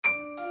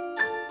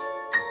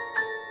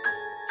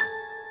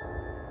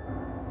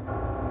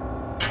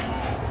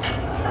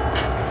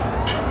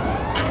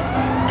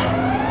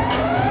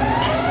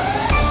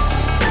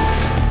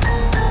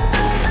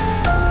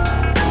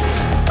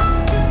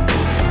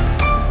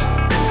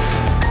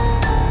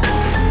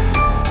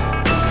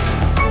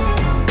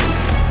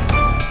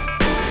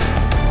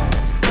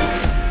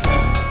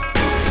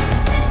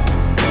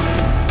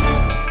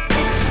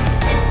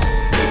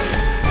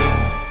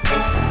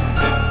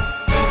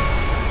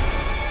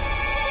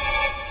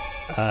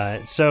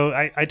So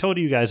I told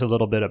you guys a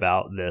little bit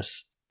about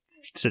this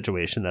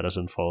situation that has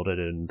unfolded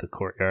in the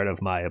courtyard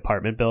of my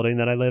apartment building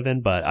that I live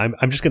in, but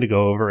I'm just going to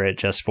go over it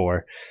just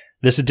for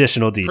this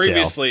additional detail.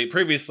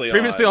 Previously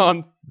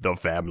on The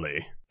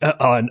Family.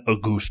 On a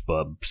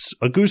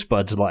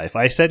Goosebud's life.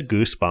 I said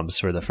Goosebumps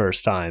for the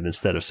first time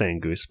instead of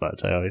saying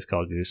Goosebuds. I always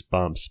call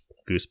Goosebumps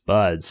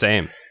Goosebuds.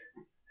 Same.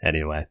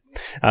 Anyway,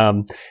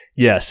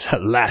 yes,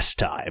 last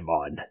time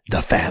on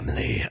The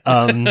Family.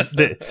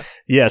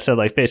 So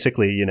like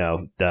basically,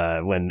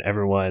 when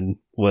everyone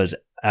was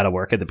out of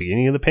work at the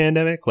beginning of the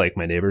pandemic, like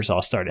my neighbors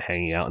all started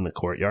hanging out in the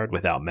courtyard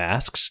without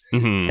masks.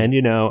 Mm-hmm.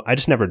 And, I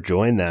just never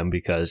joined them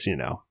because,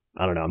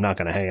 I don't know, I'm not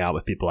going to hang out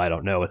with people I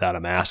don't know without a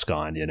mask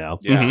on, Yeah.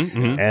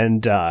 Mm-hmm.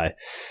 And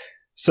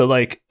so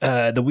like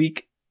the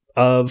week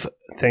of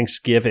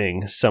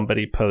Thanksgiving,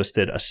 somebody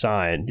posted a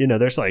sign.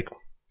 There's like,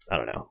 I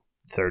don't know,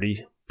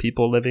 30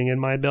 people living in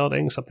my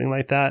building, something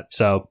like that.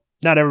 So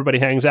not everybody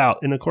hangs out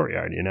in the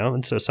courtyard,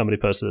 And so somebody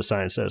posted a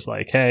sign that says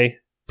like, hey,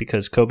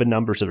 because COVID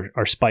numbers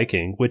are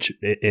spiking, which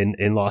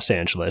in Los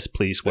Angeles,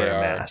 please wear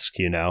a mask,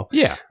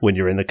 Yeah. when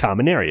you're in the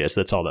common areas.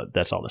 That's all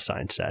the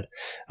sign said.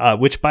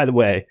 Which, by the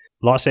way,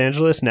 Los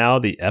Angeles now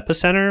the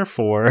epicenter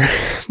for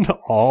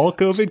all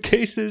COVID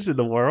cases in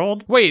the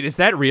world. Wait, is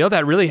that real?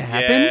 That really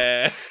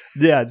happened?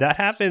 Yeah, that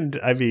happened.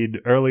 I mean,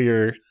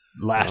 earlier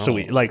last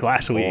week.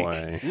 Lakers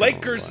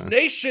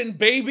Nation,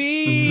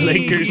 baby.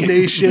 Lakers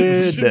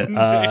Nation.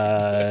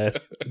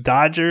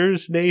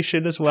 Dodgers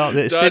Nation as well.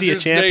 The City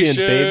of Champions,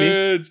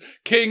 baby.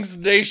 Kings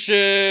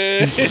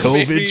Nation.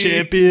 COVID baby.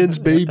 champions,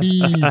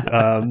 baby.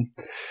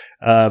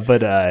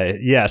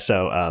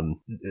 So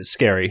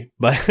scary,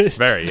 but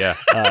Very, yeah.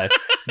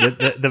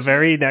 The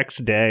very next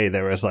day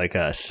there was like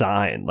a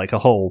sign, like a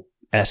whole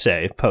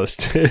essay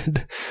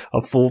posted,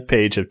 a full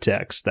page of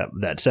text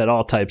that said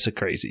all types of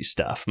crazy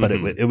stuff. But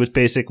it was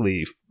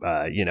basically,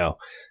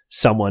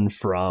 someone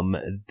from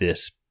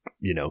this,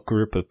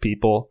 group of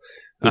people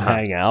who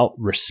hang out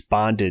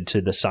responded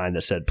to the sign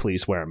that said,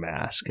 please wear a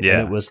mask. Yeah.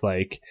 And it was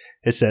like,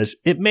 it says,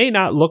 it may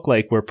not look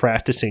like we're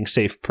practicing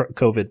safe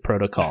COVID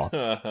protocol,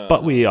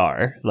 but we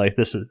are. Like,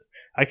 this is,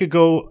 I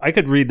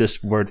could read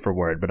this word for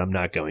word, but I'm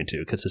not going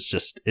to because it's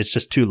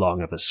just too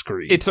long of a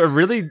screed. It's a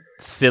really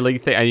silly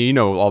thing. I mean,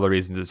 all the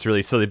reasons it's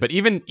really silly, but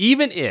even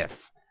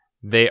if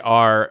they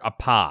are a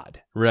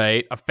pod,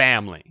 right? A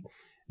family.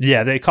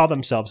 Yeah, they call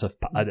themselves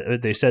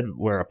they said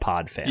we're a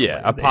pod family.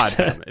 Yeah, a pod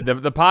family.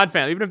 The pod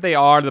family, even if they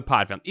are the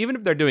pod family, even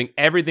if they're doing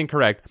everything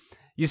correct,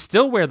 you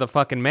still wear the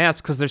fucking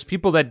mask because there's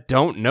people that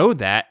don't know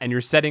that and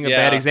you're setting a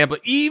bad example.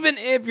 Even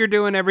if you're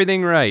doing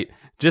everything right,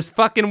 just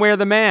fucking wear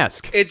the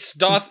mask. It's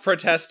doth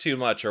protest too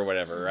much or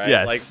whatever, right?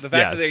 Yes, like the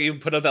fact that they even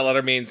put up that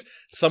letter means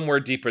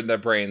somewhere deeper in their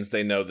brains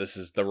they know this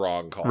is the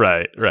wrong call.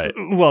 Right.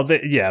 Well,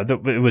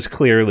 it was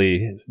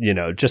clearly,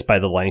 just by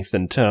the length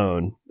and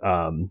tone,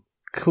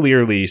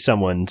 clearly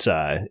someone's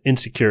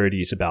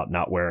insecurities about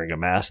not wearing a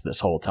mask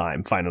this whole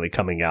time finally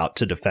coming out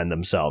to defend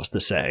themselves to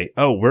say,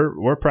 oh,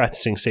 we're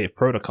practicing safe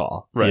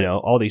protocol. Right.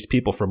 All these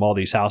people from all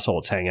these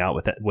households hang out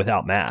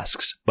without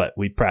masks, but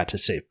we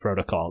practice safe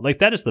protocol. Like,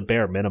 that is the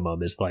bare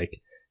minimum, is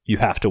like, you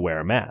have to wear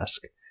a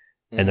mask,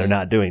 and they're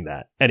not doing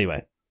that.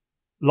 Anyway,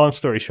 long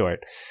story short,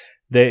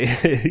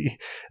 they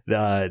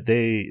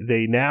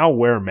now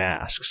wear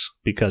masks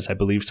because I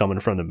believe someone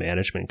from the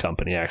management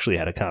company actually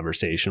had a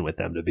conversation with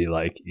them to be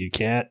like, you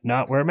can't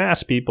not wear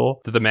masks,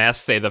 people. Do the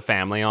masks say the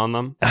family on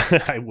them?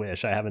 I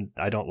wish. I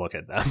don't look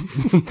at them.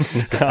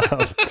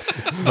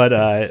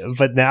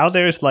 But now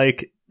there's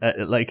like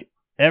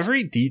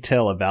every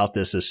detail about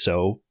this is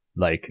so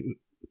like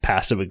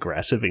passive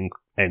aggressive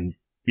and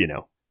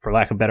for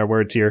lack of better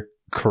words here,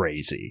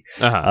 crazy.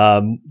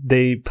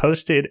 They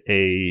posted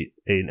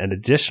an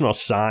additional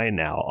sign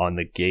now on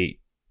the gate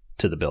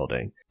to the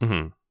building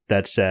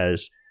that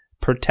says,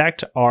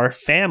 protect our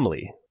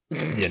family.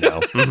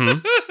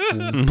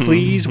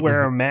 Please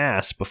wear a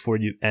mask before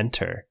you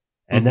enter.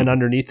 And then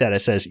underneath that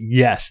it says,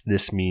 yes,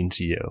 this means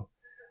you.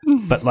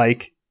 But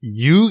like,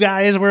 you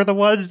guys were the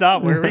ones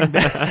not wearing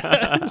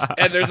masks.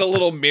 And there's a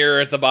little mirror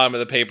at the bottom of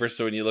the paper,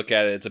 so when you look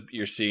at it,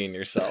 you're seeing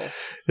yourself.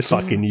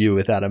 Fucking you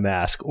without a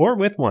mask, or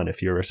with one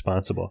if you're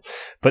responsible.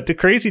 But the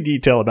crazy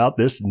detail about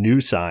this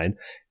new sign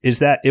is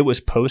that it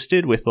was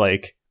posted with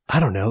like, I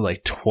don't know,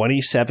 like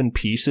 27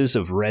 pieces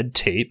of red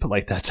tape.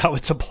 Like, that's how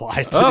it's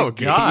applied to the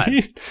gate. God.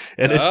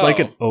 And it's like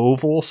an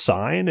oval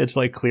sign. It's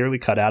like clearly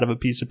cut out of a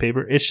piece of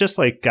paper. It's just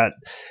like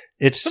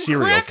it's some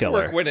serial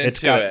killer. Went into it's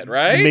got it,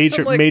 right?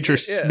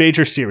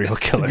 Major serial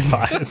killer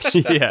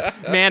vibes. Yeah,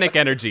 manic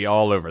energy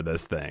all over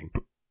this thing.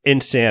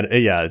 Insane.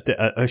 Yeah,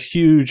 a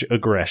huge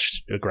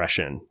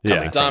aggression.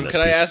 Yeah. Dom,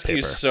 could I ask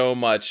you so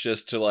much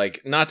just to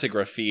like, not to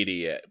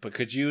graffiti it, but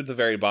could you at the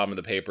very bottom of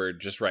the paper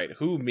just write,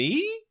 who,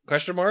 me? ?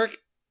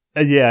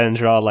 Yeah, and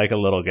draw like a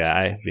little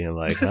guy being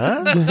like,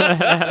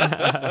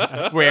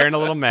 huh? Wearing a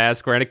little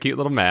mask, wearing a cute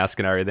little mask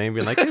and everything,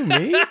 being like, who,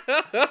 me?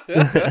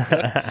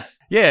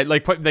 Yeah,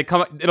 like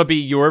it'll be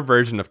your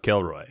version of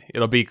Kilroy.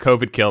 It'll be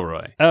COVID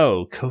Kilroy.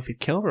 Oh, COVID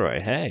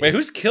Kilroy, hey. Wait,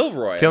 who's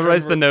Kilroy?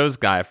 Kilroy's the nose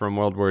guy from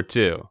World War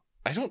II.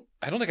 I don't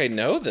think I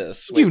know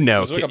this. Wait, know.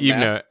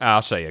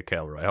 I'll show you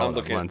Kilroy. Hold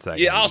on 1 second.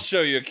 Yeah, I'll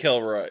show you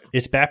Kilroy.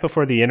 It's back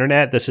before the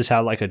internet. This is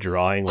how like a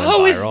drawing went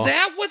viral. Is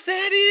that what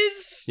that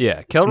is?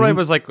 Yeah, Kilroy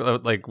was like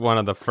one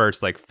of the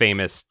first like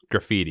famous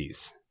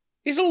graffitis.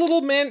 He's a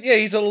little man. Yeah,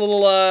 he's a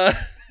little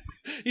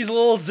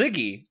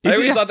Ziggy. I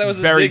always thought that was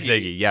very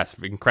Ziggy. Yes,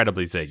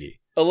 incredibly Ziggy.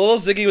 A little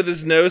Ziggy with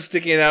his nose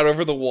sticking out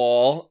over the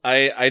wall.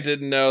 I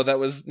didn't know that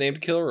was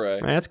named Kilroy.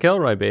 That's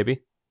Kilroy,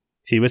 baby.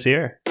 He was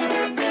here.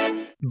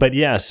 But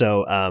yeah,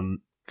 so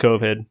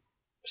COVID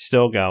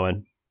still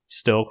going,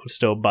 still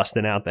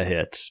busting out the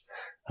hits.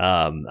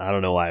 I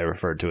don't know why I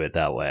referred to it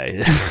that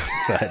way,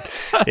 but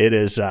it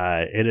has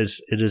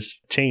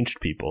changed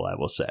people, I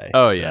will say.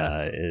 Oh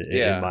yeah,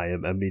 in my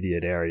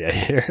immediate area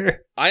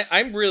here.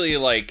 I'm really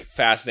like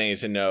fascinated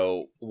to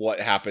know what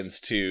happens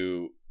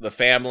to the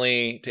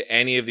family, to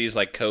any of these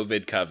like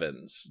COVID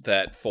covens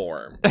that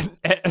form.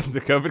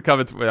 The COVID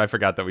covens. I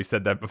forgot that we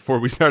said that before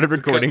we started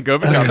recording.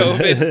 COVID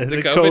covens.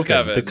 The COVID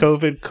covens. The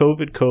COVID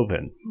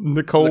coven.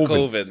 The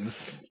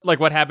covens.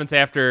 Like what happens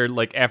after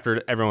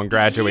everyone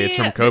graduates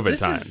from COVID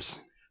times.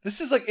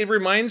 This is like, it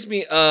reminds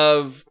me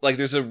of like,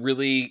 there's a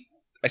really,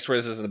 I swear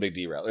this isn't a big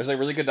derail. There's a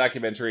really good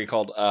documentary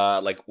called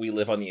like We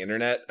Live on the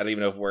Internet. I don't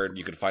even know where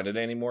you could find it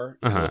anymore.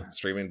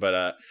 Streaming,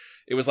 but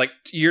it was like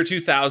year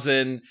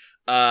 2000.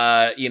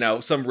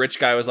 Some rich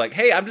guy was like,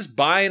 "Hey, I'm just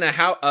buying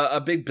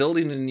a big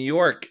building in New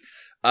York.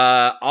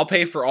 I'll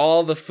pay for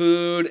all the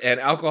food and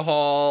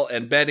alcohol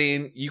and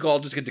bedding. You all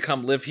just get to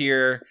come live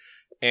here,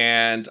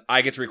 and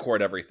I get to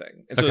record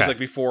everything." And so it was like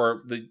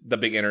before the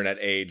big internet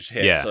age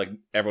hit. Yeah. So like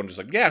everyone was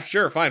like, "Yeah,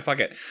 sure, fine, fuck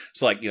it."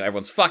 So like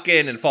everyone's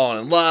fucking and falling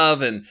in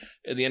love, and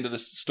at the end of the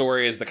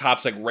story is the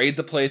cops like raid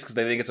the place because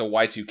they think it's a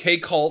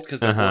Y2K cult because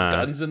there were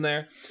guns in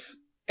there,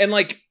 and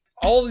like.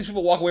 All of these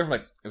people walk away from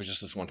like, it was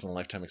just this once in a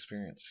lifetime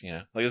experience, you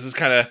know? Like this is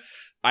kind of,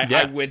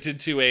 I went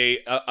into a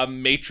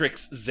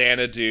Matrix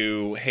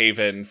Xanadu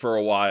haven for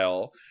a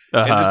while.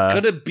 And there's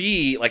gonna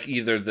be like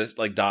either this,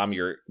 like Dom,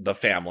 the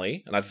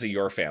family, and not to say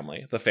your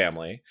family, the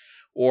family,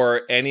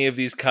 or any of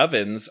these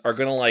covens are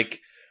gonna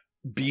like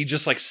be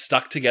just like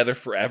stuck together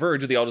forever, or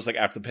do they all just like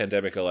after the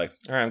pandemic go like,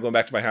 all right, I'm going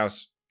back to my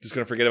house. Just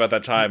gonna forget about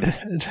that time.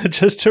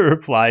 Just to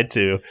reply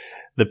to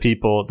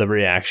the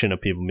reaction of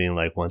people being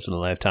like once in a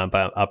lifetime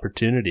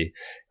opportunity.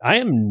 I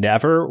am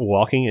never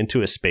walking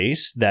into a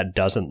space that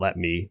doesn't let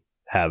me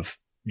have,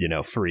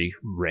 free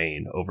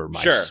reign over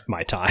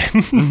my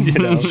time,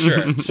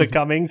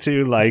 succumbing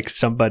to like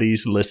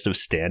somebody's list of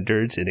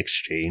standards in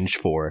exchange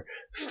for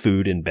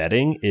food and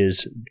bedding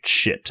is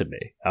shit to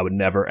me. I would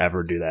never,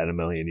 ever do that in a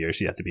million years.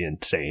 You have to be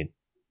insane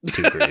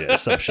to agree to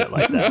some shit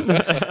like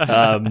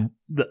that.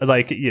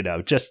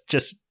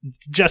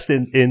 Just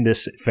in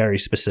this very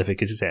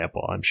specific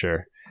example, I'm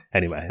sure.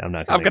 Anyway, I'm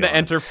going to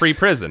enter free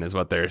prison is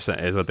what they're saying,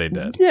 is what they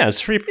did. Yeah, it's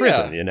free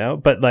prison,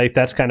 but like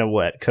that's kind of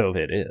what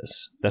COVID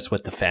is. That's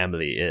what the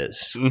family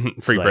is.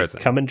 Free prison.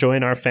 Come and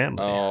join our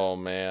family. Oh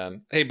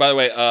man. Hey, by the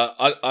way,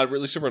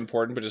 really super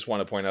important, but just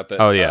want to point out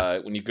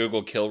that when you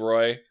Google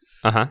Kilroy,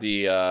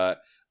 the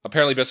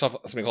apparently based off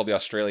something called the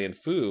Australian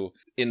Foo.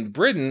 In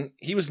Britain,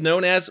 he was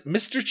known as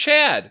Mr.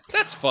 Chad.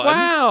 That's fun.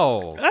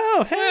 Wow.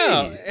 Oh, hey.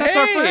 Wow. That's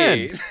our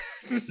friend.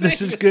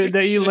 This is good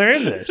that you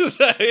learned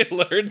this. I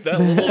learned that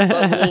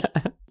little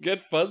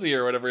Get Fuzzy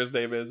or whatever his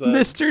name is.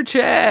 Mr.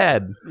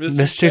 Chad.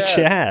 Mr.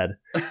 Chad.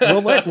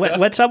 Well,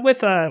 what's up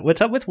with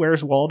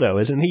Where's Waldo?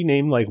 Isn't he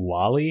named like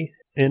Wally?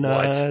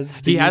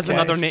 He has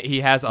another name.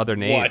 He has other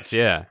names. What?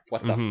 Yeah.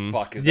 What the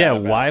fuck is that? Yeah.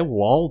 About? Why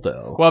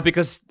Waldo? Well,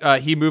 because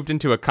he moved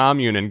into a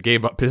commune and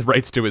gave up his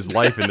rights to his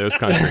life in those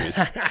countries.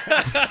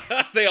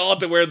 They all had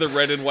to wear the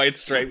red and white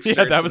striped shirts.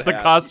 Yeah, that was the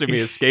costume he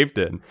escaped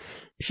in.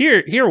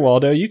 Here,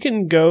 Waldo. You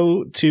can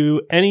go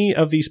to any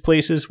of these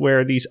places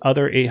where these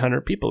other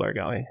 800 people are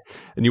going,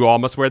 and you all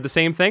must wear the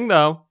same thing,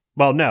 though.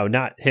 Well, no,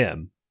 not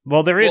him.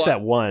 Well, there is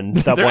that one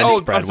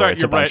spread where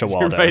it's a bunch of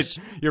Waldos.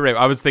 You're right.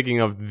 I was thinking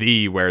of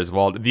the Where's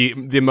Waldo,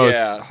 the most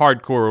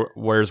hardcore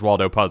Where's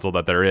Waldo puzzle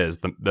that there is,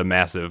 the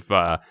massive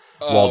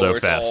Waldo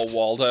Fest. It's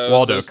all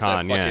Waldos.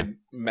 WaldoCon, yeah.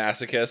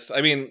 Masochist.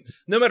 I mean,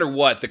 no matter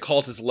what, the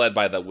cult is led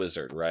by the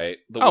wizard, right?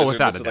 The wizard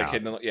without a doubt.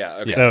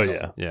 Okay.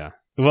 Oh yeah.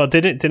 Well,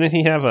 didn't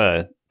he have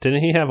a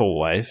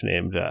wife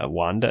named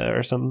Wanda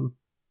or something?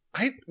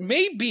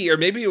 Maybe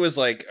it was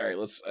like, all right,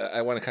 let's.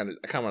 I want to know.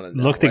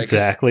 Looked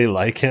exactly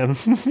like him.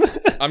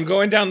 I'm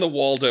going down the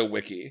Waldo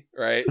wiki,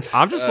 right?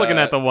 I'm just looking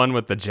at the one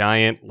with the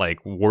giant like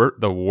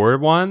the war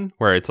one,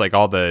 where it's like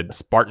all the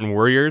Spartan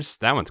warriors.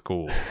 That one's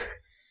cool.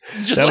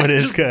 That one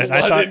is good.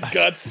 Blood and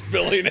guts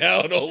spilling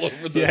out all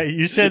over the. Yeah,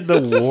 you said the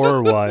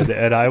war one,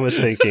 and I was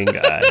thinking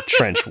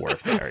trench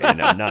warfare.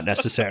 Not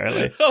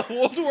necessarily.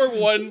 World War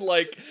One,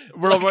 like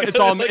it's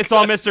all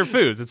Mr.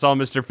 Foos. It's all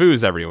Mr.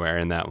 Foos everywhere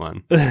in that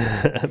one.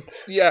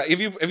 Yeah, have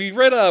you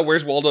read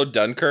Where's Waldo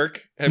Dunkirk?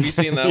 Have you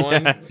seen that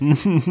one?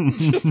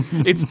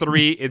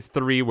 It's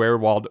three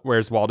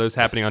Where's Waldo's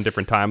happening on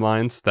different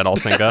timelines that all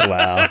sync up.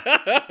 Wow.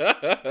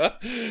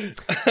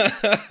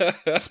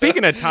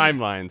 Speaking of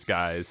timelines,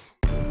 guys.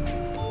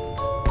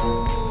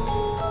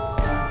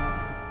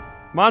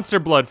 Monster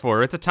Blood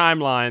 4. It's a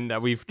timeline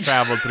that we've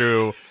traveled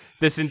through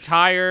this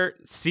entire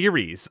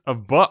series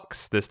of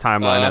books. This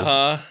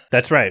timeline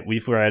That's right.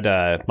 We've read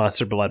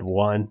Monster Blood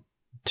 1,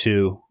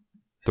 2,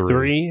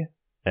 3,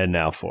 and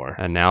now 4.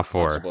 And now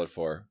 4. Monster Blood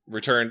 4.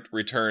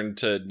 Return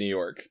to New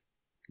York.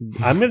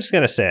 I'm just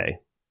going to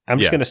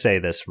say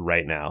this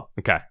right now.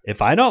 Okay.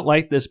 If I don't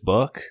like this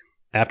book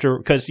after,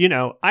 because, you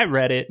know, I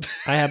read it,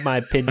 I have my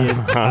opinion,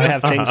 I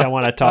have things I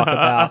want to talk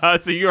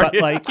about. So you're, but,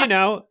 like, you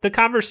know, the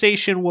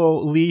conversation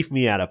will leave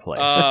me at a place.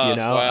 You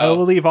know, wow. I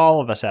will leave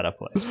all of us at a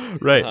place.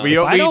 right. If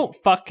I don't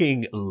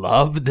fucking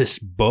love this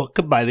book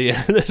by the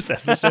end of this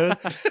episode,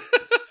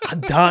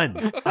 I'm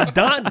done.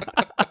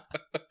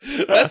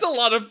 That's a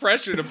lot of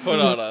pressure to put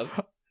on us.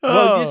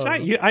 Well, it's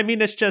not you. I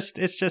mean, it's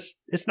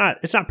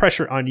not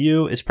pressure on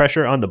you. It's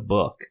pressure on the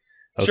book.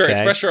 Okay? Sure, it's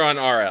pressure on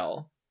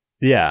RL.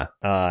 Yeah,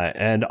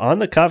 and on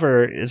the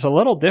cover, it's a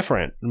little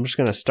different. I'm just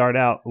going to start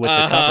out with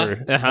the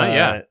cover.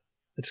 Yeah.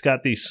 It's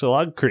got these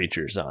slug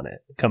creatures on it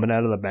coming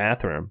out of the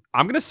bathroom.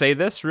 I'm going to say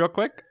this real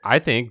quick. I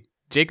think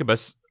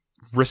Jacobus,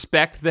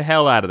 respect the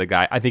hell out of the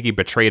guy. I think he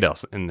betrayed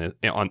us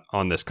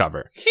on this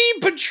cover. He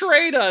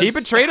betrayed us. He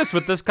betrayed us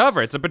with this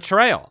cover. It's a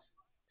betrayal.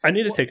 I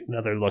need to take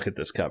another look at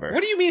this cover.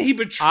 What do you mean he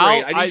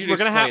betrayed? I need you to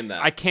explain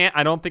that. I can't.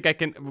 I don't think I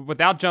can,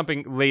 without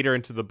jumping later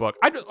into the book.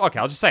 Okay,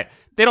 I'll just say it.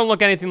 They don't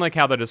look anything like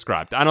how they're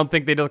described. I don't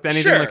think they look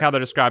anything like how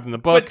they're described in the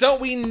book. But don't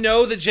we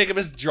know that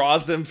Jacobus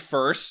draws them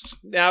first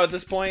now at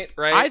this point,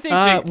 right? I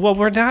think. Well,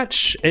 we're not.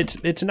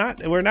 It's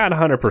not. We're not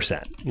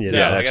 100%. You know?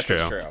 Yeah, that's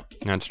true.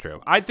 That's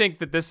true. I think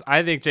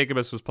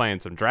Jacobus was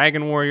playing some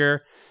Dragon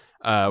Warrior.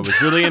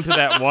 Was really into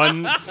that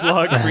one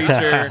slug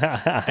creature,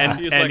 and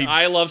he's like,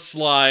 I love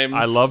slimes.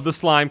 I love the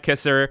slime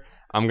kisser.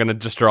 I'm gonna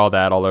just draw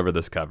that all over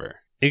this cover.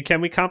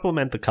 Can we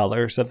compliment the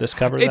colors of this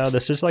cover, though?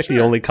 This is like the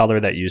only color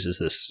that uses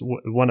this.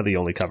 One of the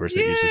only covers that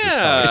uses this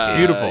color. It's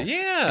beautiful.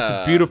 Yeah. It's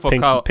a beautiful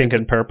color. Pink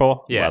and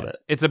purple. Yeah. Love it.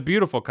 It's a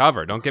beautiful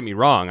cover. Don't get me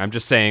wrong. I'm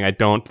just saying I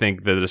don't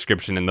think the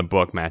description in the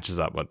book matches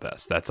up with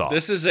this. That's all.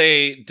 This is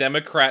a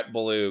Democrat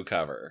blue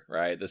cover,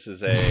 right? This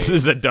is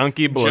a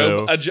donkey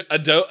blue. A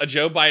Joe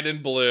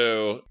Biden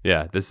blue.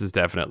 Yeah, this is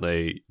a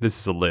lib.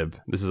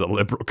 This is a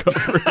liberal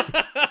cover.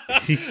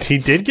 He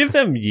did give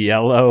them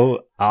yellow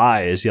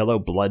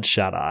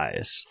bloodshot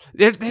eyes.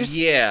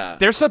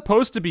 They're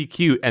supposed to be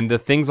cute, and the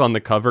things on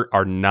the cover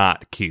are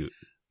not cute.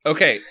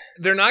 Okay,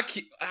 they're not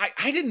cute.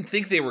 I didn't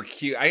think they were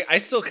cute. I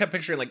still kept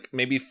picturing like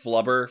maybe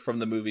Flubber from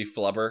the movie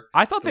Flubber.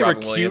 I thought they were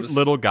cute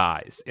little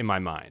guys in my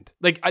mind.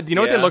 Like, you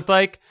know what they looked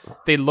like?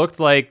 They looked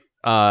like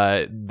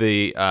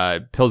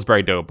the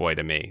Pillsbury Doughboy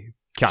to me.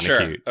 Kind of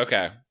cute.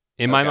 Okay.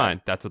 In my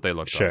mind, that's what they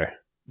looked like.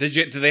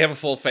 Did they have a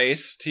full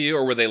face to you,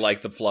 or were they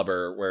like the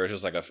Flubber, where it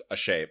was just like a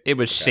shape? It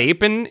was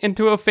shapen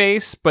into a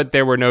face, but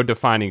there were no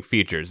defining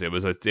features. It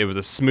was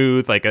a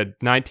smooth, like a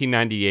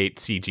 1998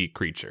 CG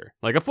creature,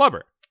 like a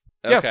Flubber.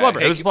 Okay. Yeah,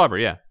 Flubber. It was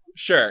Flubber. Yeah.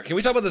 Sure. Can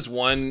we talk about this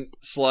one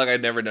slug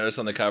I'd never noticed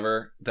on the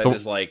cover that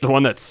is like the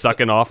one that's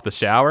sucking off the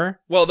shower?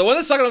 Well, the one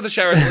that's sucking off the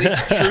shower is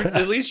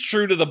at least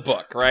true to the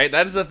book, right?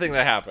 That is the thing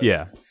that happens.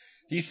 Yeah.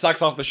 He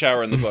sucks off the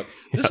shower in the book.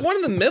 This one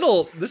in the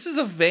middle, this is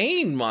a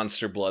vain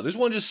Monster Blood. There's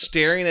one just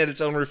staring at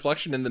its own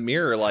reflection in the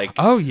mirror like,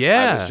 oh,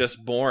 yeah. I was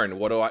just born.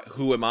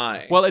 Who am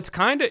I? Well, it's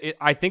kind of,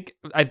 I think,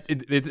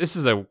 this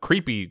is a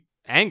creepy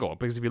angle,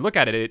 because if you look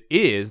at it, it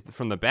is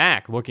from the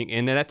back looking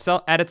in at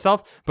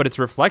itself, but its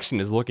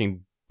reflection is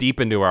looking deep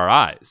into our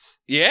eyes.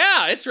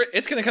 Yeah, it's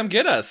going to come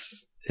get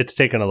us. It's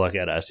taking a look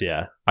at us,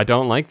 yeah. I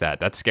don't like that.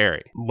 That's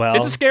scary. Well,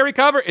 it's a scary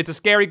cover. It's a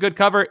scary good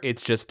cover.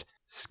 It's just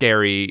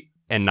scary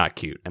and not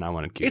cute, and I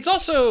want it cute. It's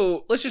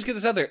also, let's just get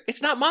this out there,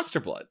 it's not Monster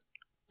Blood.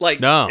 Like,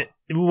 no.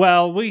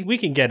 Well, we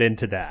can get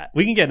into that.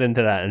 We can get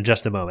into that in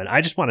just a moment.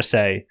 I just want to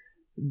say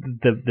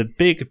the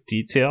big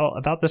detail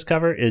about this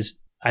cover is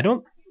I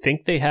don't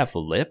think they have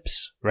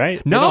lips,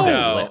 right? No. They don't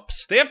have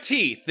lips. They have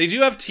teeth. They do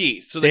have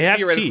teeth. So they have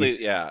theoretically, teeth.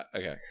 Yeah,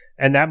 okay.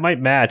 And that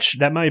might match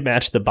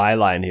the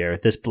byline here.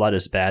 This blood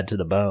is bad to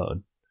the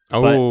bone.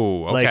 Oh,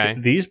 but, okay.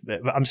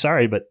 Like, I'm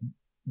sorry, but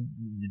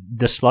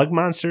the slug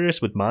monsters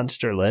with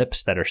monster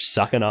lips that are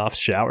sucking off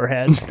shower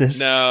heads.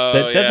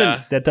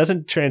 That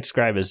doesn't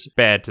transcribe as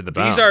bad to the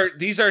bone.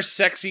 These are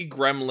sexy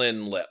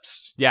gremlin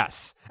lips.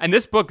 Yes, and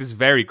this book is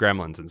very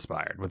Gremlins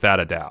inspired, without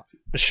a doubt.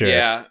 Sure.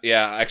 Yeah.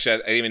 Actually, I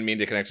didn't even mean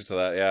to connect it to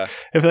that. Yeah.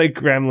 I feel like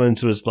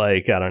Gremlins was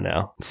like, I don't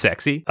know,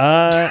 sexy.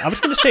 I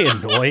was gonna say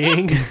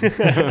annoying.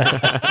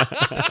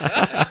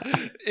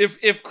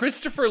 If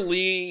Christopher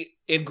Lee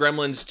in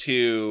Gremlins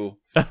 2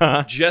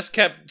 just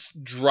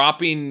kept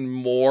dropping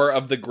more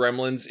of the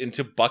gremlins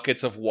into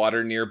buckets of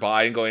water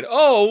nearby and going,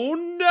 "Oh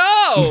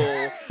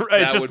no!"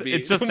 Right,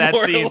 it's just that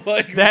scene.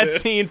 Like that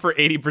scene for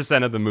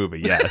 80% of the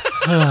movie. Yes.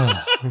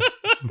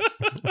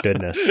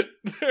 Goodness.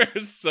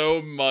 There's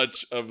so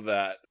much of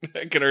that.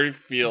 I can already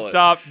feel it.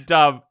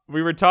 Dub,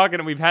 we were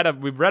talking. We've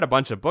read a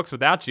bunch of books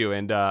without you,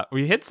 and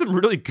we hit some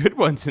really good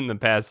ones in the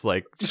past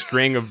like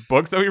string of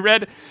books that we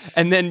read.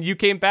 And then you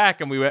came back,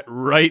 and we went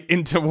right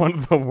into one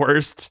of the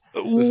worst.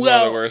 This is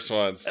one of the worst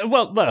ones.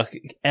 Well, look,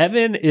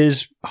 Evan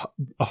is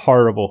a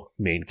horrible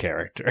main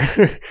character.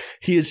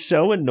 He is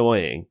so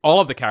annoying. All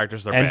of the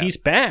characters are and bad. He's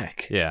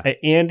back. Yeah.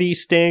 Andy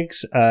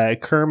stinks.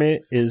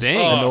 Kermit is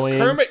annoying.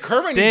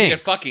 Kermit needs to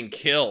get fucking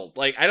killed.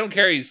 Like, I don't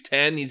care. He's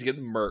 10. He's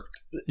getting murked.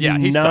 Yeah,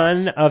 he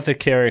None sucks. of the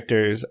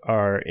characters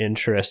are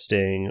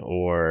interesting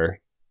or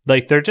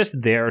like they're just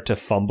there to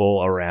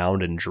fumble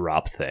around and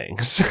drop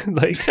things.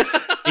 Like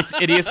It's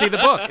idiocy. The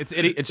book.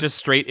 It's just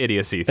straight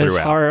idiocy throughout. it's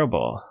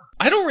horrible.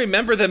 I don't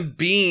remember them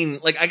being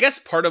like. I guess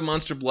part of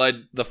Monster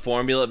Blood, the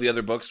formula of the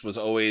other books was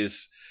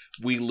always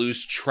we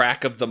lose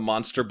track of the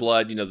monster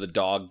blood. You know, the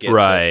dog gets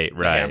it,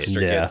 the hamster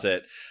gets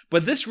it.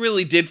 But this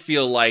really did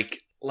feel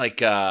like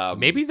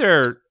maybe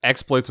their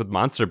exploits with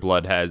Monster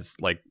Blood has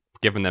like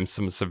given them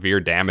some severe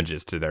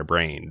damages to their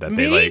brain that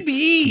they like.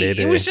 Maybe.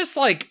 It was just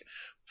like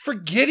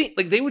forgetting.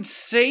 Like they would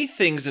say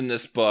things in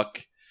this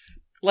book,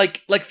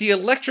 like the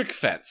electric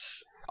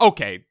fence.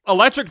 Okay,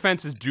 electric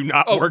fences do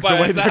not work the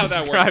way that's not how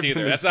that works described in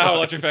either. this That's not how book.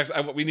 electric fence.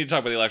 We need to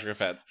talk about the electric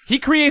fence. He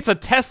creates a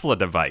Tesla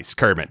device.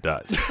 Kermit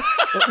does.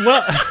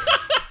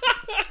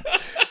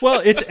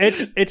 Well,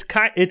 it's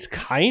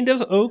kind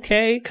of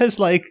okay because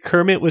like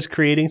Kermit was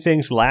creating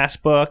things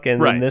last book,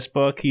 and in this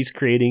book he's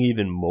creating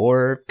even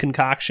more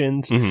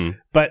concoctions. Mm-hmm.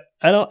 But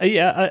I don't.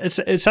 Yeah,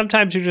 it's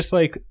sometimes you're just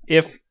like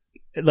if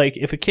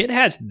a kid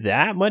has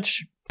that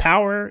much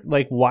power,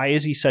 like why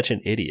is he such an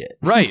idiot?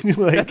 Right.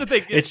 Like, that's the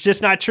thing. It's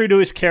just not true to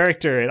his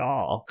character at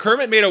all.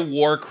 Kermit made a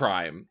war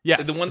crime.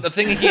 Yeah, the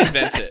thing he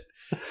invented.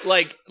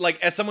 like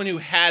as someone who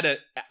had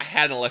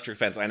an electric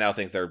fence, I now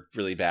think they're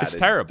really bad. It's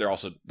terrible.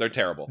 They're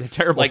terrible. They're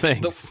terrible like,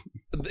 things.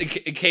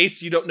 In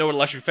case you don't know what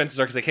electric fences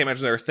are, because I can't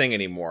imagine they're a thing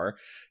anymore.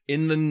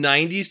 In the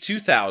 90s,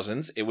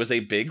 2000s, it was a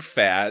big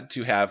fad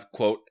to have,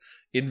 quote,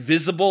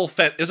 invisible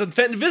fence. It was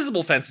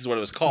invisible fence is what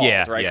it was called,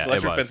 right? Yeah,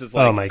 electric it was. fence is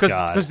like, oh my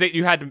god, because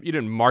you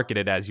didn't market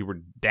it as you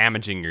were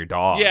damaging your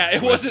dog. Yeah,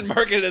 it wasn't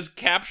marketed as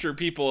capture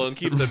people and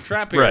keep them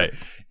trapped here. Right.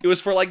 It was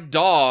for like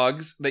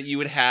dogs that you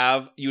would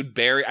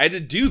bury. I had to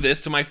do this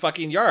to my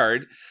fucking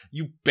yard.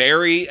 You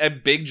bury a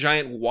big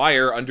giant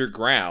wire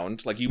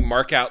underground, like you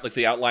mark out like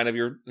the outline of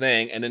your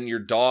thing, and then your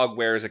dog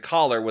wears a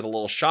collar with a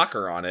little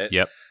shocker on it.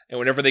 Yep. And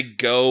whenever they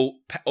go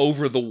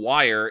over the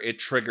wire, it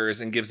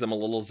triggers and gives them a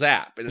little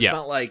zap. And it's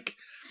not like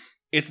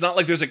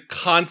there's a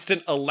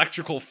constant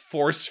electrical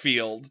force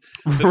field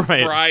that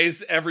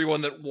fries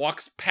everyone that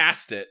walks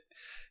past it.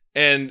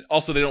 And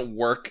also, they don't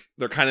work.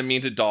 They're kind of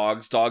mean to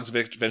dogs. Dogs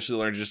eventually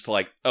learn just to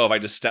like, oh, if I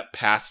just step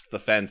past the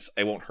fence,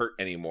 I won't hurt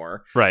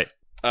anymore. Right.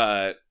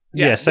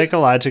 Yeah,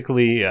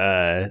 psychologically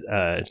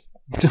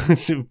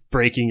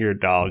breaking your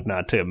dog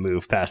not to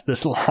move past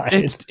this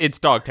line. It's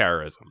dog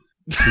terrorism.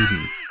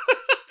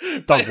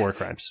 Dog war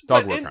crimes.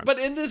 But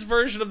in this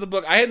version of the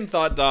book, I hadn't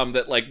thought, Dom,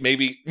 that like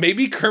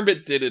maybe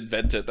Kermit did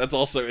invent it. That's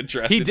also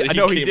interesting. He did.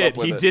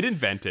 He did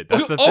invent it.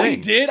 That's the thing. Oh, he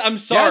did? I'm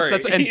sorry.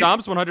 Yes, and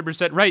Dom's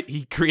 100% right.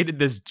 He created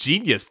this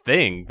genius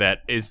thing that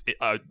is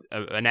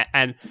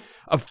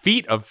a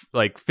feat of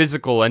like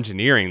physical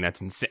engineering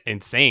that's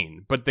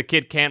insane. But the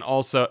kid can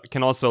also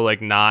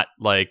like not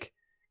like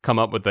come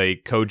up with a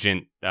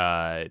cogent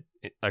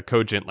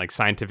like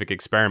scientific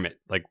experiment,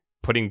 like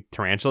putting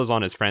tarantulas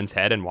on his friend's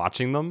head and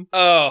watching them.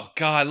 Oh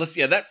god,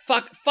 that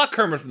fuck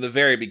Kermit from the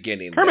very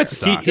beginning. Kermit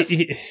sucks.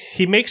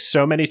 He makes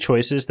so many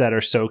choices that are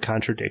so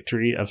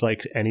contradictory of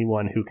like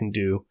anyone who can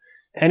do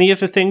any of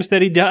the things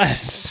that he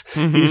does.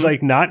 Mm-hmm. He's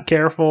like not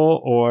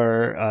careful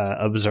or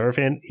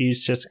observant.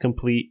 He's just a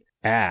complete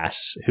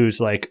ass who's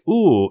like,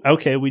 ooh,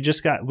 okay, we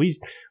just got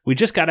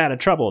out of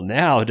trouble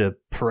now to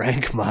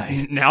prank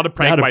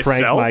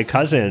myself, my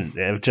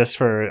cousin, just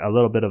for a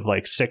little bit of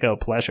like sicko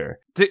pleasure.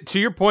 To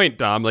your point,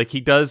 Dom, like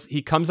he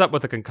comes up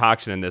with a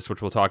concoction in this,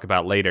 which we'll talk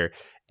about later.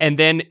 And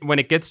then when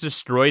it gets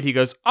destroyed, he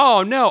goes,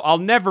 "Oh no, I'll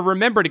never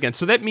remember it again."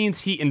 So that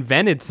means he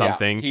invented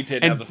something. Yeah, he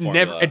did have the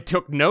formula. And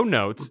took no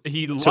notes.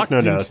 He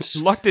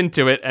lucked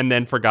into it and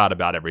then forgot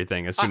about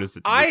everything as soon as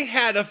it. I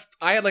had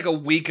like a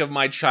week of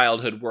my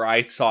childhood where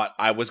I thought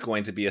I was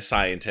going to be a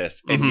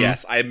scientist, and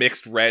yes, I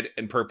mixed red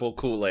and purple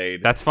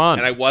Kool-Aid. That's fun.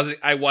 And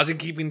I wasn't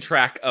keeping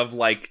track of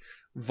like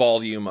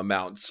volume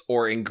amounts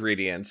or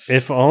ingredients.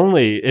 If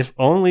only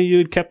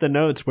you'd kept the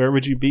notes, where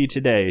would you be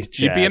today, Chad?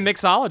 You'd be a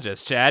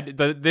mixologist, Chad.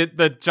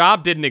 The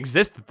job didn't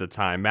exist at the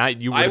time, Matt.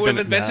 I would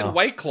have invented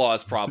White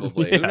Claws,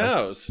 probably. Yes. Who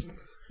knows?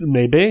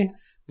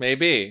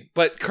 Maybe.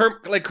 But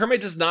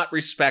Kermit does not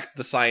respect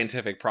the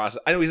scientific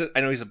process. I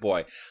know he's a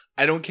boy.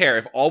 I don't care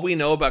if all we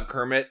know about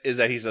Kermit is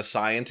that he's a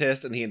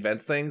scientist and he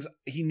invents things.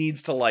 He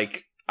needs to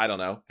like, I don't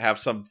know, have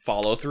some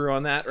follow through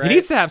on that, right? He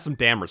needs to have some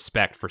damn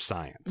respect for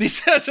science. He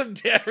needs to have some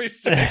damn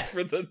respect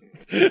for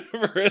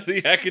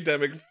the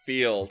academic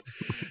field.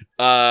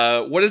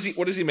 What is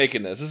he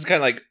making this? This is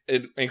kind of like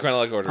in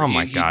chronological order. Oh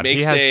my god!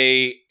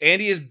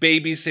 Andy is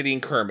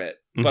babysitting Kermit.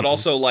 but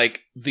also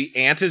like the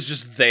aunt is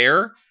just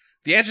there.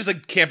 The aunt just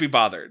like can't be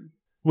bothered.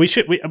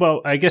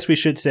 I guess we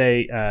should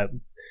say,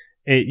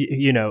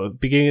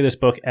 beginning of this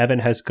book, Evan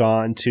has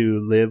gone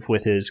to live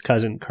with his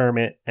cousin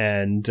Kermit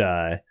and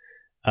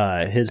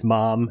his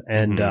mom,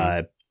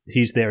 and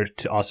he's there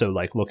to also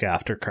like look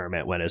after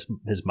Kermit when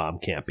his mom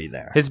can't be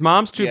there. His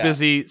mom's too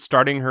busy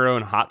starting her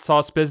own hot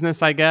sauce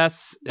business, I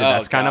guess.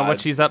 That's kind of what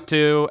she's up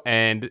to.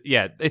 And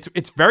yeah,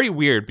 it's very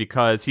weird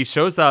because he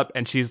shows up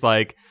and she's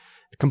like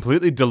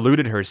completely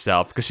deluded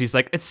herself because she's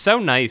like, it's so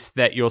nice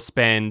that you'll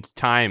spend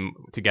time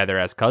together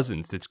as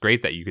cousins. It's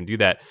great that you can do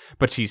that.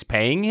 But she's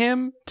paying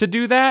him to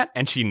do that,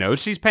 and she knows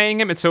she's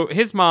paying him. And so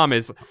his mom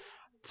is...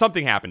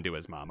 Something happened to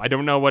his mom. I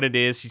don't know what it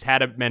is. She's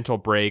had a mental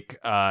break.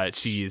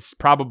 She's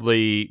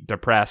probably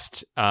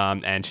depressed,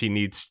 and she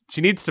needs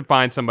to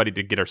find somebody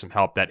to get her some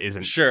help that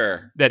isn't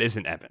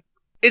Evan.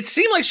 It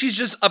seemed like she's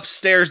just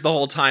upstairs the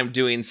whole time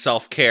doing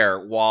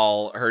self-care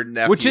while her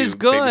nephew which is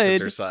good,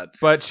 babysits her son.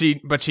 But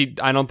she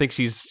I don't think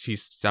she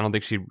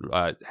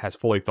has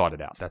fully thought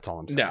it out. That's all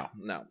I'm saying.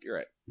 No, you're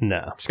right.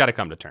 No. She's got to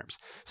come to terms.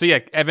 So yeah,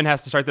 Evan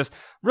has to start this.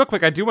 Real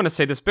quick, I do want to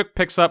say this book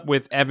picks up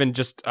with Evan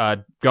just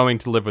going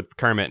to live with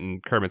Kermit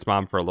and Kermit's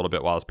mom for a little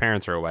bit while his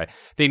parents are away.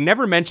 They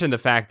never mention the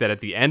fact that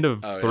at the end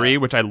of 3,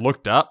 which I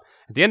looked up,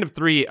 at the end of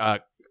 3,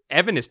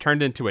 Evan is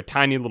turned into a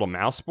tiny little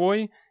mouse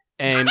boy,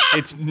 and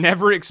it's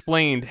never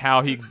explained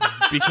how he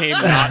became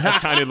not a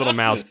tiny little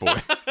mouse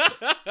boy.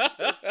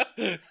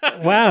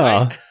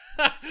 Wow.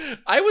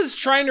 I was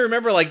trying to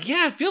remember, I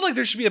feel like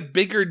there should be a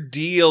bigger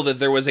deal that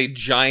there was a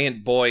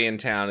giant boy in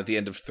town at the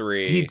end of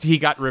 3. He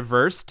got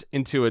reversed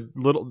into a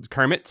little...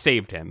 Kermit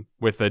saved him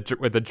with a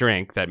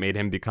drink that made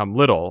him become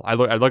little. I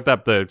looked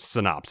up the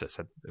synopsis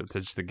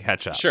just to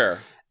catch up. Sure.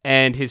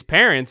 And his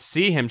parents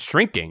see him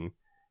shrinking,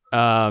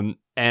 and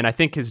I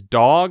think his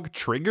dog,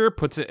 Trigger,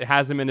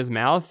 has him in his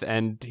mouth,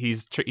 and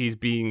he's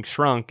being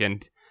shrunk,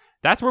 and...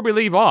 That's where we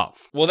leave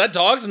off. Well, that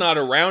dog's not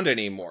around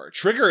anymore.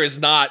 Trigger is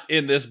not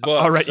in this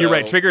book. All right, You're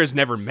right. Trigger is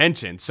never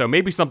mentioned, so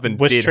maybe something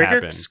was did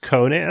Trigger happen.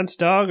 Conan's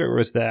dog, or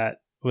was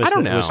that? I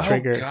don't know. Was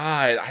Trigger, oh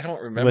God, I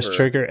don't remember. Was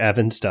Trigger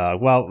Evan's dog?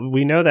 Well,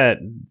 we know that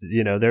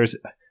there's.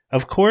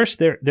 Of course,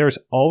 there's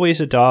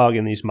always a dog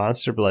in these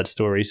Monster Blood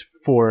stories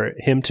for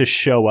him to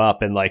show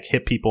up and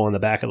hit people in the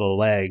back of the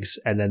legs,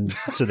 and then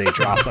so they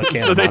drop a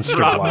can of Monster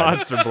Blood.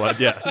 Monster Blood,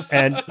 yes.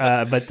 And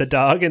but the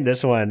dog in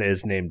this one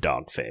is named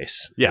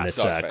Dogface. Yes,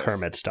 and it's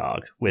Kermit's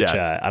dog, which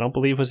I don't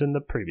believe was in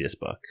the previous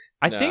book.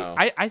 I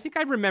think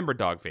I remember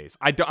Dogface.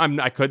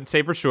 I couldn't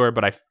say for sure,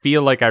 but I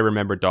feel like I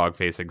remember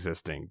Dogface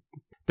existing.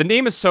 The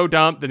name is so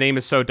dumb. The name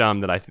is so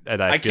dumb that I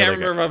can't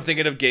remember if I'm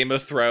thinking of Game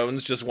of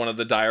Thrones, just one of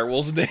the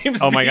direwolves names.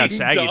 Oh my God,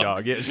 Shaggy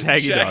Dog. Yeah,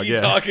 Shaggy Dog. Yeah.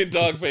 Dog and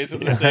Dogface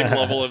at the same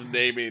level of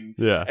naming.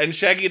 Yeah. And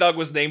Shaggy Dog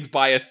was named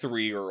by a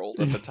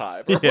 3-year-old at the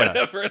time or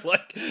whatever.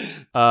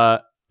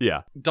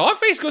 Yeah.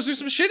 Dogface goes through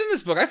some shit in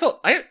this book.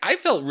 I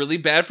felt really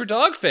bad for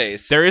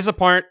Dogface. There is a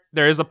part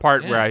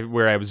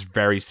where I was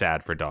very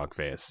sad for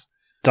Dogface.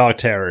 Dog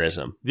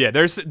terrorism. Yeah,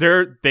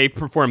 they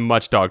perform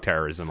much dog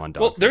terrorism on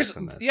dog. Well,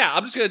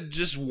 I'm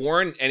just gonna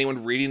warn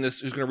anyone reading this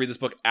who's gonna read this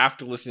book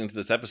after listening to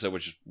this episode.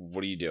 Which,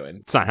 what are you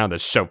doing? It's not how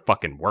this show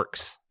fucking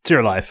works. It's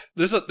your life.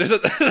 There's a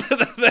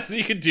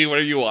you can do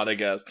whatever you want, I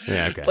guess.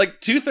 Yeah, okay.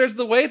 2/3 of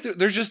the way through,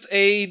 there's just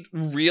a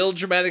real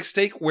dramatic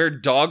stake where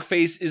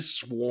Dogface is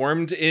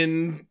swarmed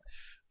in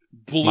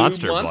blue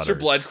monster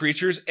blood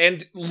creatures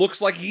and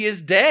looks like he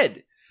is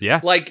dead.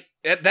 Yeah,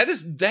 that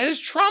is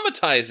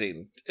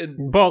traumatizing.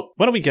 Well,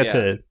 why don't we get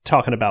to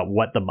talking about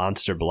what the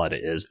Monster Blood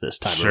is this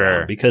time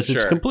around? Because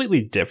it's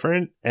completely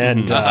different,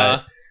 and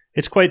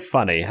it's quite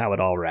funny how it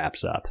all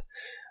wraps up.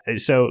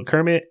 So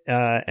Kermit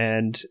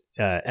and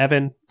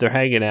Evan, they're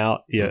hanging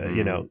out.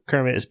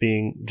 Kermit is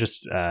being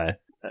just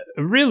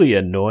really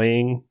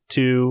annoying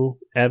to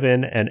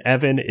Evan, and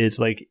Evan is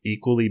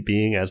equally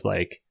being as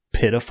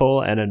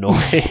pitiful and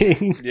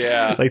annoying.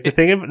 Yeah. The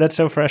thing that's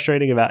so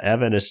frustrating about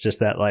Evan is just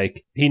that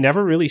he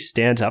never really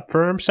stands up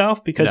for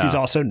himself because he's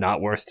also not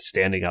worth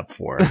standing up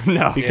for.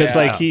 No. Because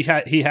he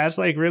has he has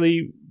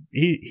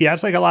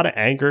a lot of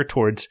anger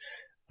towards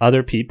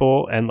other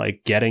people and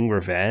getting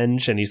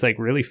revenge, and he's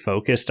really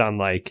focused on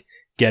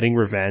getting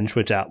revenge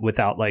without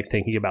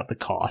thinking about the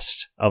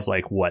cost of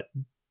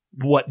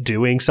what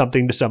doing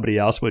something to somebody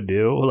else would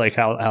do,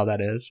 how that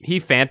is. He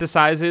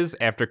fantasizes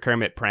after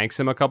Kermit pranks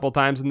him a couple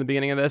times in the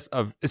beginning of this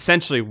of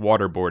essentially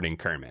waterboarding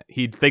Kermit.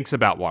 He thinks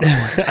about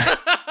waterboarding.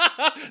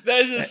 That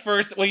is his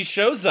first. Well, he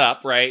shows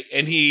up, right,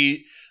 and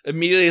he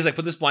immediately is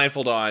put this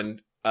blindfold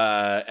on,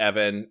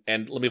 Evan,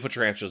 and let me put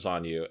tarantulas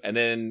on you, and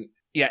then.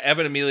 Yeah,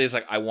 Evan immediately is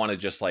I want to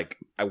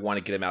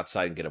get him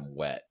outside and get him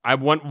wet. I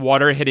want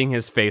water hitting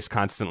his face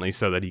constantly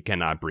so that he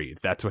cannot breathe.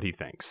 That's what he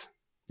thinks.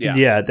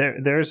 Yeah.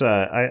 There's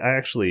I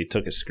actually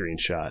took a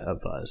screenshot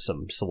of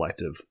some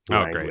selective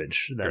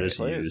language that is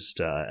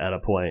used at a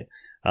point.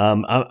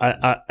 I'm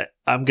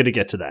going to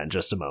get to that in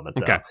just a moment,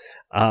 though. Okay.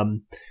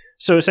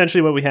 So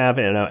essentially, what we have,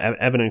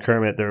 Evan and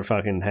Kermit, they're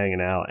fucking hanging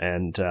out,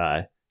 and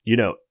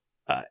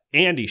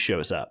Andy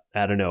shows up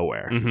out of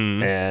nowhere,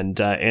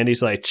 and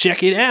Andy's like,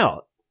 "Check it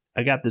out."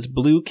 I got this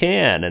blue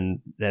can, and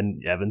then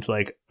Evan's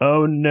like,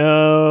 oh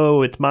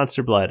no, it's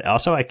Monster Blood.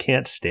 Also, I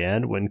can't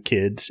stand when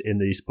kids in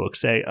these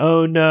books say,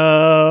 oh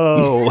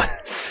no,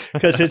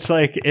 because it's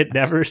like, it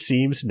never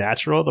seems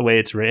natural the way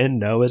it's written.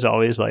 No is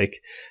always like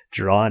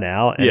drawn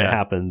out, and it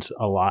happens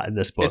a lot in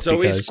this book. It's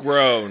always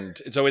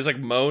groaned. It's always like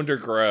moaned or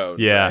groaned.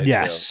 Yeah. Right?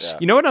 Yes. So,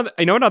 You know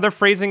what other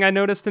phrasing I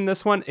noticed in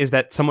this one is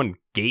that someone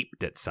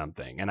gaped at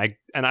something, and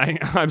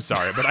I'm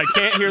sorry, but I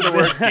can't hear the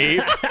word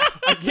gape.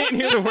 I can't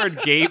hear the word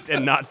gaped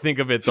and not think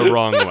of it the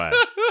wrong way.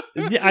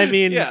 I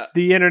mean,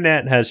 the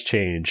internet has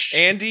changed.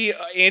 Andy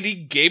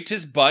gaped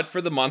his butt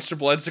for the Monster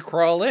Bloods to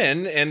crawl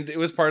in, and it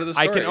was part of the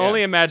story. I can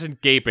only imagine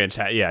gapage.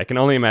 I can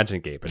only imagine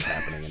gapage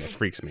happening, and it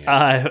freaks me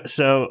out.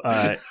 So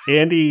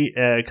Andy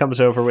comes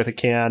over with a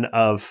can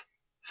of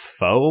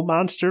faux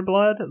Monster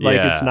Blood. Like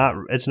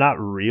it's not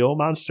real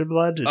Monster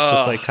Blood. It's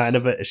just like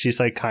she's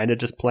like kind of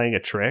just playing a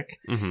trick.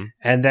 Mm-hmm.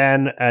 And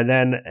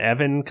then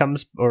Evan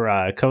comes,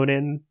 or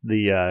Conan,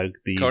 the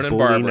Conan bully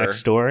Barber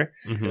next door.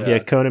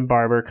 Mm-hmm. Conan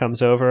Barber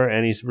comes over,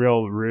 and he's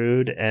real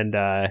rude, and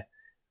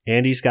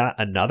Andy's got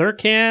another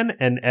can,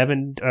 and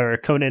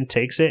Conan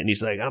takes it, and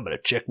he's like, I'm gonna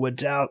check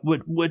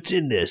what's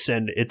in this,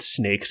 and it's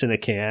snakes in a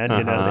can.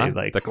 They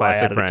like the fly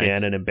out of the prank.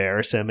 can and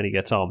embarrass him, and he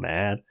gets all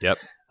mad. Yep.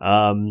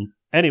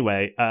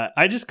 Anyway,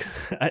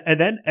 and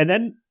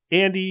then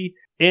Andy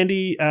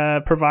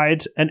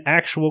provides an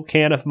actual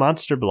can of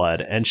Monster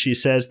Blood, and she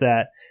says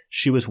that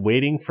she was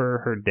waiting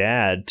for her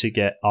dad to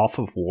get off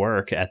of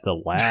work at the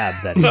lab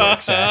that he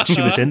works at.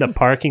 She was in the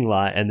parking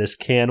lot, and this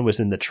can was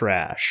in the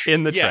trash.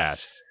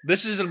 Trash.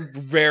 This is a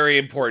very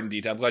important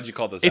detail. I'm glad you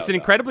called this out. It's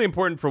incredibly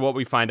important for what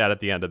we find out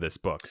at the end of this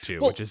book, too,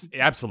 which is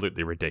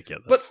absolutely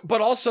ridiculous.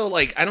 But also,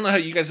 like, I don't know how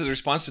you guys have the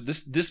response to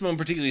this. This moment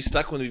particularly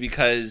stuck with me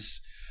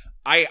because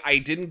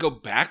I didn't go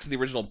back to the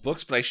original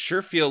books, but I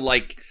sure feel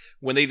like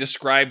when they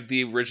described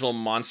the original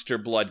Monster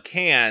Blood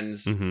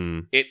cans,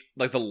 it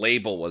like the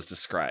label was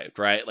described,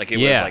 right? Like it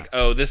was like,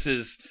 oh, this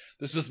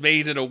was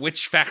made in a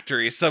witch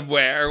factory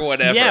somewhere or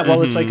whatever. Yeah,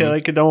 well, it's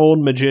like an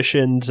old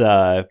magician's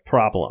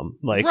problem.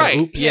 Like,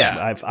 oops,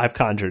 I've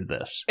conjured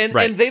this.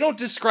 And they don't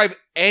describe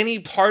any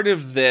part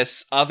of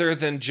this other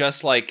than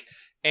just like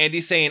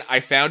Andy saying, I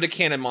found a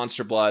can of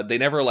Monster Blood. They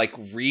never like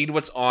read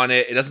what's on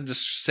it. It doesn't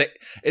just say,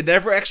 it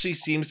never actually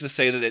seems to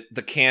say that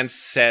the can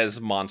says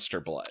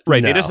Monster Blood.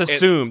 Right. No. They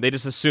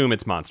just assume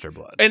it's Monster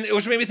Blood. And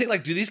which made me think,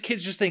 like, do these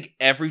kids just think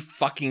every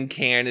fucking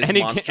can is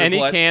Monster Blood? Any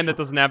can that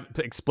doesn't have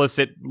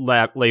explicit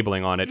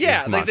labeling on it is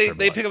Monster Blood.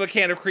 They pick up a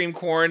can of cream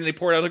corn and they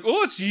pour it out like,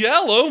 oh, it's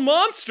yellow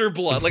Monster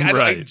Blood. Like,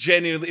 I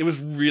genuinely, it was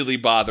really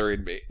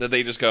bothering me that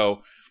they just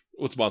go,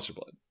 what's Monster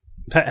Blood?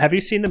 Have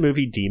you seen the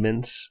movie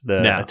Demons?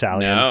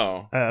 Italian?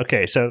 No.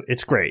 Okay, so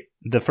it's great.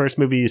 The first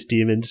movie is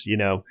Demons.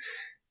 A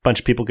bunch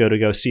of people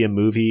go see a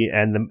movie,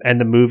 and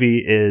the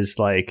movie is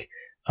like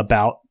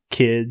about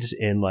kids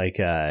in like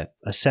a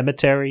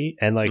cemetery,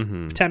 and like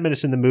 10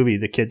 minutes in the movie,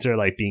 the kids are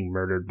like being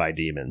murdered by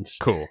demons.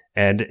 Cool,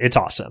 and it's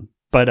awesome.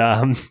 But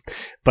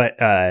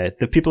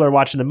the people are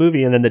watching the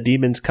movie, and then the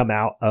demons come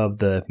out of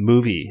the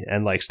movie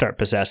and like start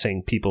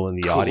possessing people in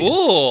the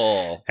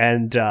audience.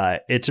 And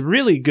it's a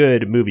really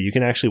good movie. You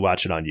can actually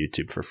watch it on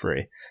YouTube for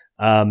free.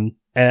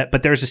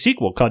 But there's a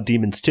sequel called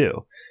Demons 2.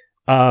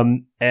 At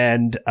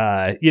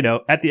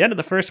the end of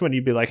the first one,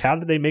 you'd be like, how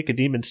did they make a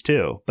Demons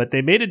 2? But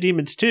they made a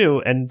Demons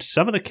 2, and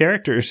some of the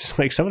characters,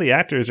 like some of the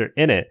actors, are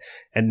in it.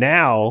 And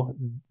now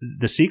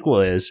the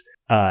sequel is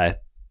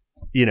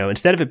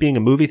instead of it being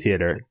a movie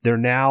theater, they're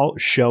now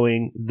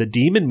showing the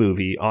demon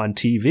movie on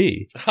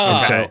TV.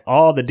 And so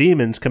all the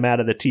demons come out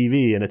of the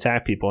TV and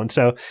attack people. And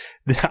so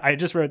I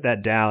just wrote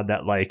that down,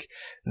 that like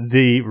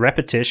the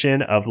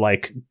repetition of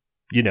like,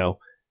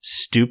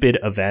 stupid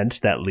events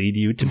that lead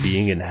you to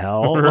being in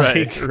hell.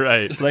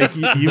 Right. Like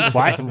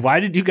why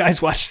did you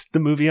guys watch the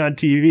movie on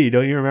TV?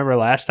 Don't you remember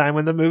last time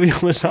when the movie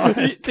was on?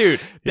 Dude,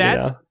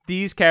 that's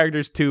these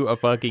characters to a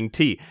fucking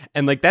T.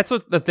 And like that's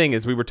what the thing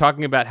is. We were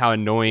talking about how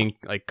annoying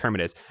like Kermit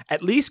is.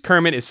 At least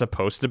Kermit is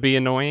supposed to be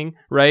annoying,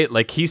 right?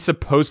 Like we're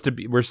supposed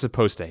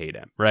to hate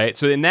him, right?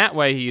 So in that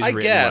way he's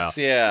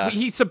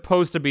he's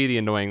supposed to be the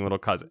annoying little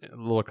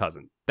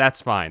cousin.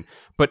 That's fine.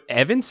 But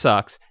Evan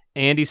sucks.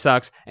 Andy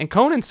sucks, and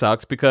Conan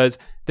sucks because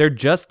they're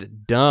just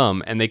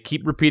dumb, and they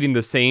keep repeating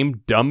the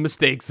same dumb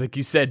mistakes, like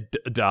you said,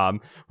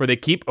 Dom, where they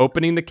keep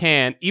opening the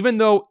can, even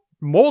though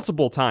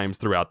multiple times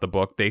throughout the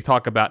book they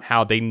talk about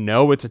how they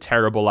know it's a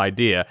terrible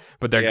idea,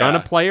 but they're gonna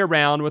play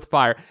around with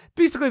fire.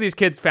 Basically, these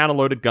kids found a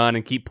loaded gun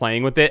and keep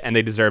playing with it, and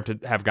they deserve to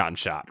have gotten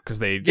shot because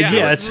they.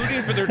 I was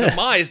rooting for their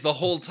demise the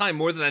whole time,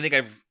 more than I think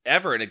I've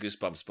ever in a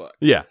Goosebumps book.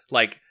 Yeah,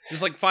 like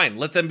just like fine,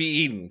 let them be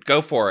eaten,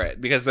 go for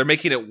it, because they're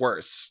making it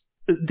worse.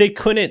 They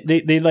couldn't.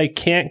 They like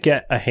can't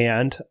get a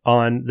hand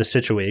on the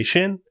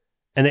situation,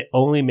 and they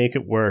only make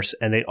it worse.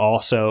 And they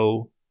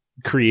also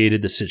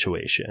created the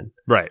situation,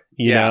 right?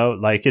 You know,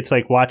 like it's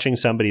like watching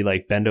somebody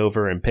like bend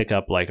over and pick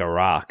up like a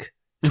rock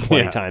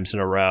 20 times in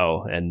a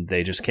row, and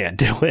they just can't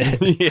do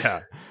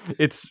it.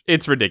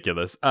 It's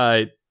ridiculous.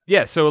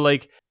 So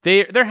like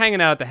they're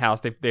hanging out at the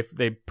house.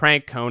 They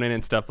prank Conan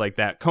and stuff like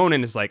that.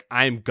 Conan is like,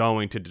 I'm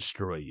going to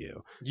destroy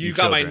you. You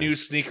got my new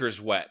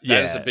sneakers wet.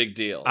 That is a big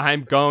deal.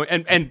 I'm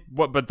going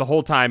but the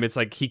whole time it's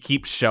like he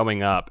keeps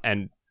showing up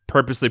and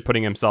purposely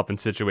putting himself in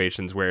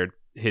situations where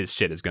his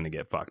shit is going to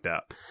get fucked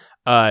up.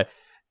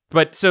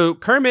 But so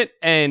Kermit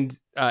and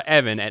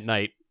Evan at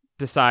night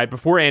decide,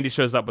 before Andy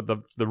shows up with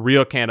the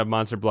real can of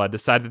Monster Blood,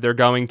 decide that they're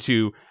going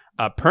to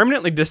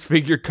permanently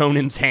disfigure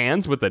Conan's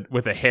hands with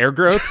a hair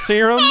growth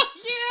serum.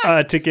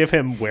 To give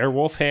him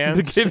werewolf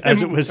hands,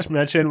 as it was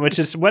mentioned, which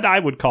is what I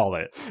would call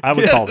it. I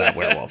would call that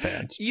werewolf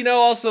hands. You know,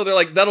 also, they're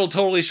like, that'll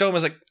totally show him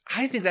as like,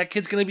 I think that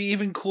kid's going to be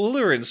even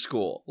cooler in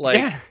school.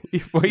 Like,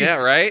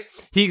 right?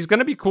 He's going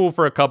to be cool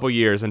for a couple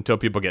years until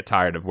people get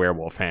tired of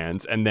werewolf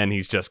hands, and then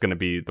he's just going to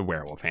be the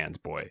werewolf hands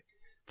boy.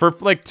 For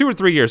like 2 or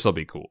 3 years, he'll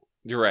be cool.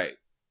 You're right.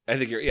 I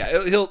think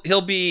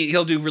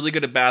he'll do really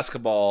good at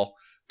basketball,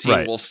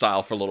 Teen Wolf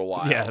style, for a little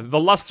while. Yeah, the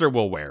luster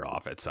will wear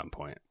off at some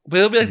point. But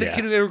he'll be like the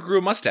kid who ever grew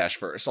a mustache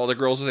first. All the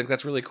girls will think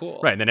that's really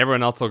cool. Right, and then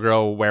everyone else will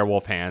grow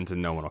werewolf hands,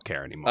 and no one will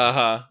care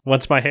anymore.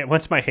 Once my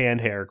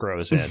hand hair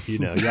grows in,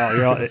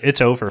 y'all,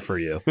 it's over for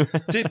you.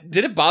 Did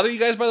it bother you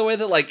guys, by the way,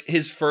 that like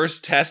his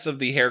first test of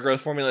the hair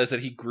growth formula is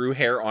that he grew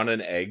hair on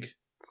an egg?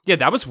 Yeah,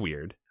 that was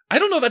weird. I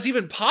don't know if that's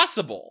even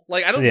possible.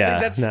 Like, I don't think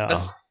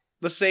that's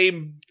the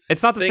same.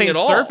 It's not the same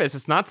surface.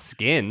 It's not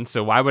skin.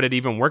 So why would it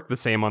even work the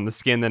same on the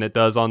skin than it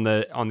does on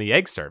the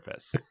egg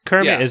surface?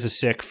 Kermit is a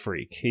sick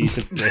freak. He's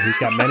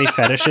got many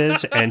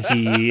fetishes, and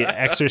he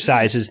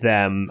exercises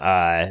them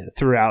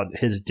throughout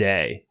his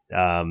day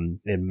in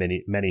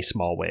many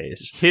small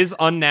ways. His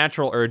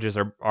unnatural urges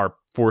are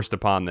forced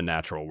upon the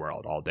natural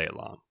world all day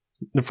long.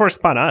 They're forced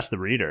upon us, the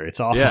reader. It's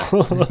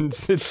awful. Yeah.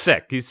 It's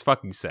sick. He's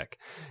fucking sick.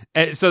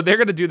 And so they're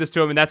going to do this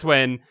to him, and that's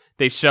when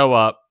they show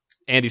up.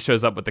 Andy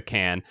shows up with the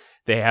can.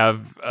 They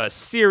have a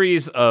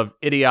series of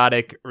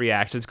idiotic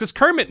reactions because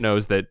Kermit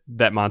knows that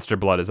Monster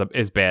Blood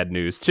is bad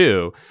news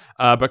too.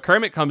 But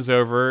Kermit comes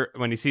over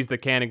when he sees the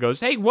can and goes,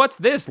 "Hey, what's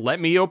this?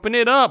 Let me open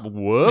it up."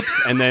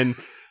 Whoops! And then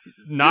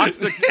knocks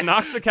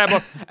the cap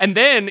off. And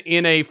then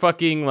in a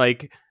fucking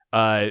like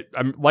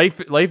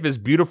life is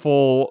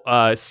beautiful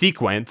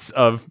sequence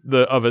of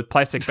a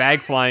plastic bag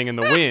flying in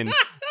the wind.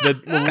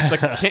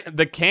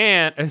 The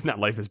can is not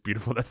Life is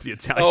Beautiful. That's the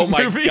Italian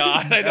movie.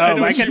 God!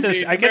 I get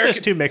those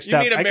two mixed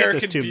up. You mean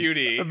American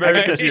Beauty?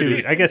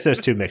 I get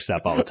those two mixed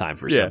up all the time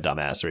for some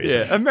dumbass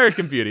reason. Yeah,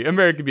 American Beauty,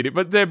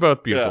 but they're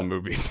both beautiful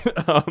movies.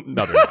 No,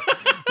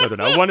 they're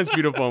not. One is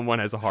beautiful and one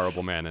has a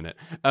horrible man in it.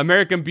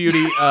 American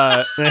Beauty.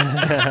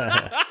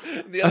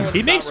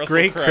 He makes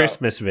great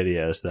Christmas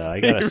videos, though.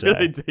 I gotta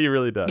say, he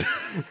really does.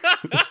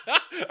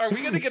 Are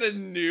we gonna get a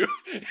new?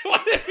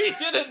 What if he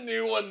did a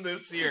new one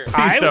this year?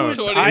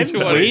 I'm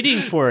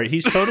waiting for it.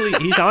 He's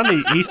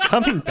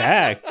coming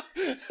back.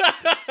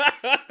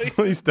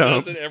 Please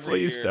don't.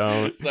 Please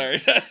don't. Sorry.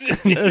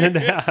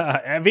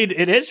 I mean,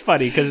 it is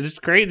funny because it's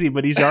crazy,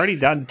 but he's already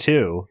done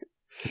 2.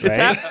 Right?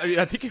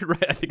 I think you're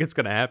right. I think it's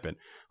gonna happen.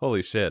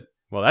 Holy shit.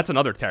 Well, that's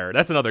another terror.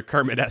 That's another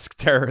Kermit-esque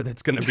terror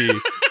that's gonna be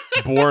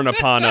born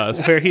upon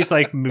us, where he's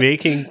like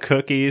making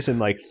cookies and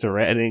like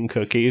threatening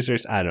cookies, or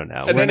I don't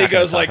know. And then he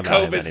goes like,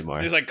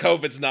 "COVID's like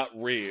COVID's not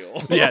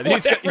real." Yeah,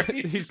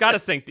 he's got to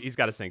sink. He's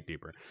got to sink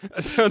deeper.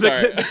 So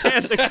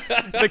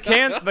the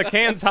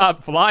can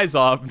top flies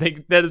off.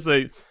 That is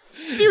a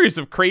series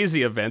of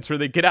crazy events where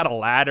they get out a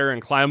ladder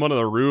and climb onto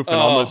the roof and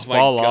almost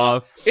fall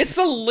off. It's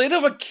the lid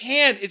of a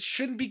can. It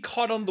shouldn't be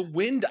caught on the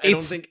wind, I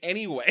don't think,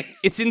 anyway.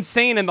 It's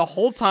insane. And the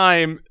whole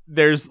time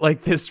there's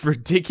like this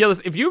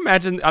ridiculous, if you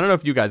imagine, I don't know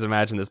if you guys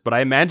imagine this, but I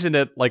imagine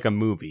it like a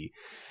movie.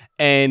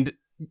 And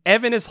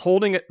Evan is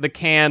holding the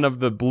can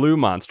of the blue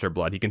Monster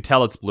Blood. He can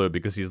tell it's blue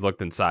because he's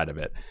looked inside of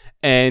it.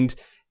 And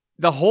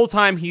the whole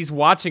time he's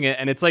watching it,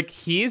 and it's like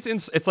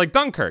it's like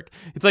Dunkirk.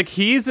 It's like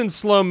he's in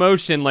slow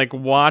motion, like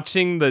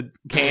watching the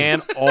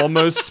can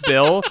almost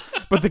spill,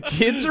 but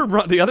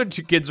the other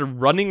 2 kids are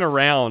running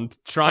around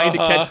trying to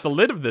catch the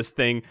lid of this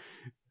thing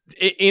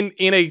in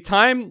a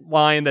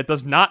timeline that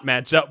does not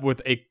match up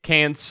with a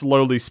can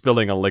slowly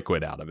spilling a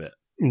liquid out of it.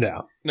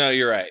 No,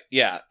 you're right.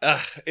 Yeah,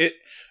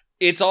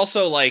 it's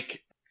also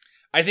like,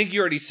 I think you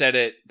already said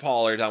it,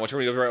 Paul or Don. Which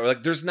one?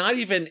 Like, there's not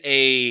even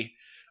a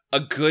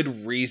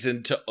good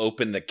reason to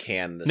open the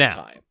can this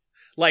time.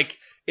 Like,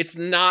 it's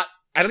not,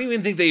 I don't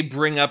even think they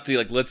bring up the,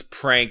 like, let's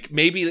prank,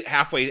 maybe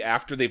halfway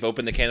after they've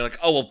opened the can, like,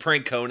 oh, we'll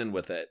prank Conan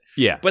with it.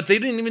 Yeah. But they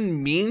didn't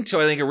even mean to,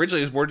 I think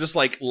originally. It was more just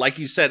like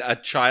you said, a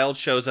child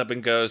shows up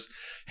and goes,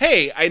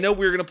 hey, I know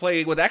we were going to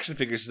play with action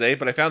figures today,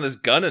 but I found this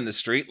gun in the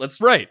street. Let's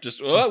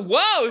just, whoa,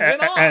 it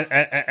went off.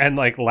 And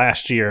like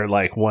last year,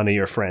 like one of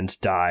your friends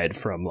died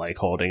from like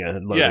holding a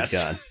loaded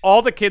gun.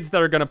 All the kids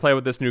that are going to play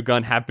with this new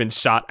gun have been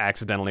shot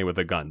accidentally with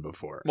a gun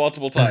before.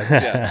 Multiple times,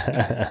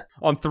 yeah.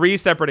 On 3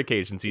 separate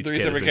occasions, each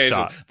kid has been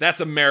shot. That's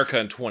America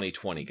in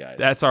 2020, guys.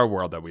 That's our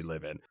world that we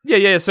live in.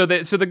 Yeah. So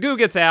the goo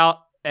gets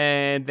out,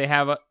 and they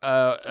have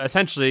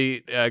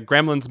essentially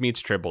Gremlins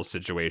meets Tribbles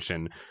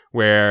situation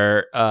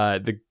where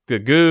the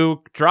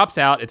goo drops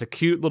out. It's a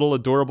cute little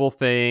adorable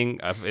thing.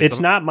 It's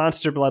not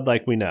Monster Blood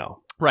like we know.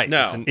 Right.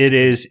 No. It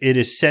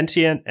is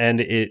sentient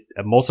and it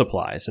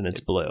multiplies and it's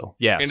blue.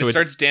 Yeah. And it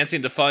starts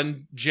dancing to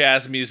fun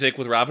jazz music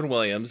with Robin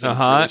Williams. And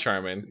it's really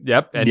charming.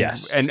 Yep. And,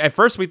 yes. And at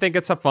first we think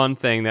it's a fun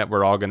thing that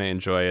we're all going to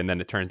enjoy, and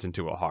then it turns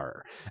into a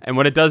horror. And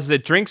what it does is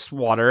it drinks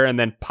water and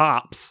then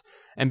pops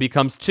and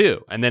becomes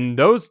 2. And then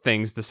those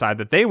things decide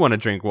that they want to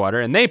drink water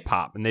and they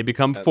pop and they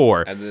become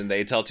 4. And then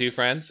they tell 2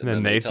 friends. And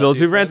then they tell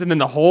 2 friends. And then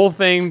the whole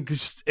thing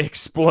just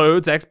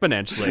explodes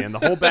exponentially. And the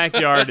whole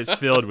backyard is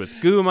filled with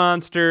goo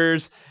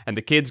monsters. And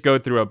the kids go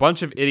through a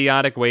bunch of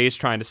idiotic ways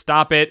trying to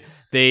stop it.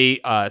 They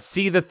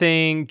see the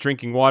thing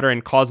drinking water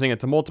and causing it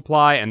to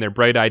multiply, and their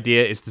bright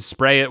idea is to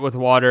spray it with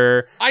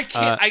water. I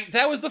can't.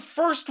 That was the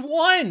first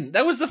one.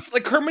 That was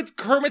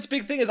Kermit's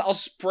big thing is I'll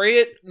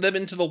spray them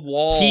into the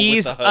wall.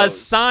 He's with the hose. a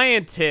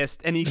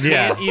scientist, and he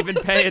can't even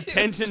pay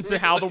attention to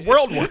how the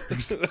world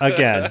works.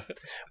 Again,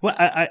 well,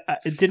 I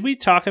did we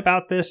talk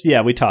about this?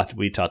 Yeah, we talked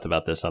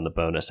about this on the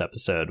bonus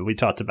episode. We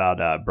talked about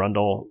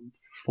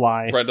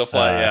Brundlefly.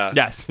 Yeah.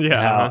 Yes.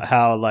 Yeah.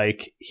 How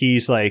like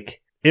he's like.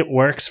 It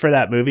works for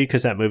that movie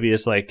because that movie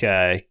is like,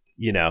 campy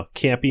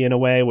in a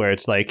way where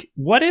it's like,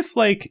 what if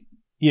like,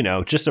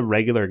 just a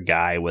regular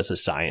guy was a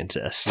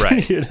scientist,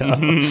 right?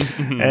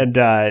 And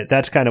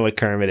that's kind of what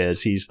Kermit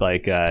is. He's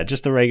like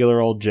just a regular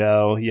old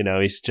Joe.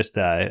 He's just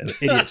an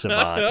idiot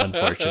savant,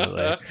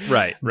 unfortunately.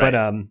 Right. But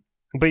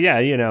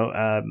yeah, they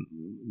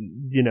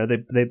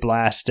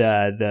blast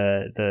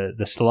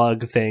the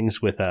slug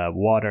things with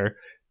water.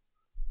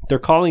 They're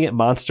calling it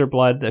Monster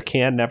Blood. The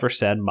can never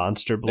said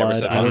Monster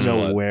Blood. I don't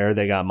know where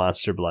they got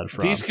Monster Blood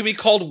from. These could be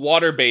called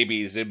Water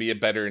Babies. It'd be a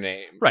better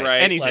name,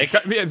 right?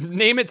 Anything.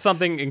 Name it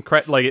something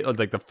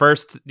like the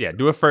first. Yeah,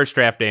 do a first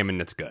draft name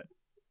and it's good.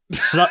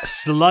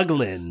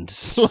 Sluglands.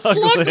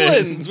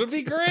 Sluglands would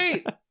be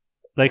great.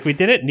 Like we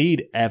didn't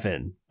need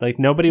Evan. Like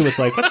nobody was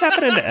like, "What's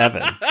happening to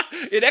Evan?"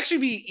 It'd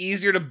actually be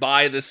easier to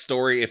buy this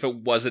story if it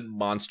wasn't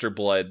Monster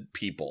Blood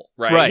people,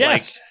 right? Right.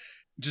 Yes. Like,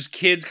 just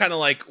kids kind of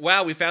like,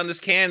 wow, we found this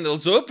can.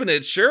 Let's open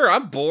it. Sure,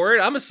 I'm bored.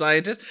 I'm a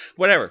scientist.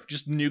 Whatever.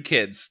 Just new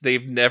kids.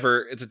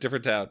 It's a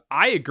different town.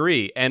 I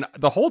agree. And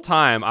the whole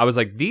time I was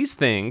like, these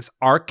things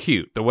are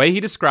cute. The way he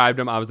described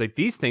them, I was like,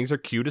 these things are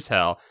cute as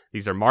hell.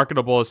 These are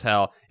marketable as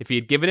hell. If he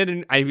had given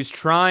it, he was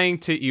trying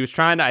to,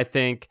 I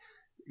think,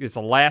 it's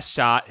a last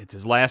shot. It's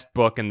his last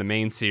book in the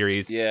main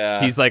series.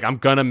 Yeah. He's like, I'm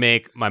going to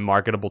make my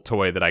marketable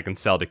toy that I can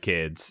sell to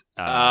kids.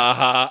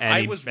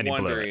 I was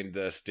wondering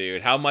this,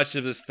 dude. How much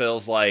of this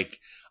feels like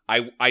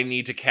I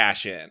need to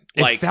cash in?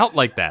 It felt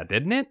like that,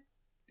 didn't it?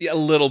 Yeah, a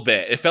little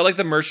bit. It felt like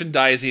the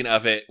merchandising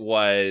of it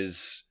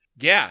was...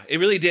 Yeah, it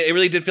really did. It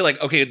really did feel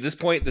like, okay, at this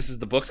point, this is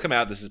the book's come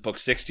out. This is book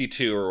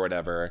 62 or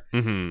whatever.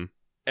 Mm-hmm.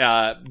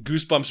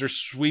 Goosebumps are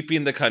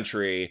sweeping the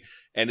country,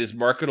 and his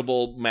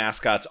marketable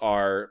mascots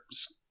are...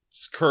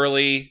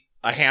 Curly,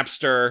 a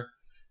hamster,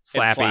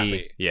 Slappy. And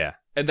Slappy. Yeah.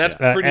 And that's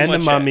pretty and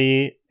much the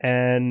mummy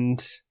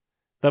and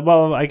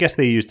I guess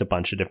they used a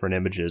bunch of different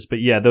images,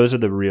 but yeah, those are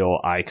the real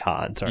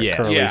icons.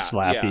 Curly,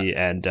 Slappy,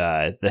 and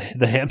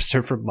the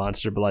hamster from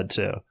Monster Blood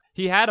too.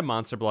 He had a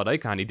Monster Blood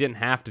icon. He didn't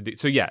have to do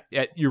so. Yeah,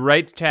 you're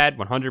right, Chad.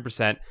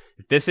 100%.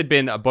 If this had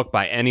been a book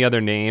by any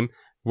other name,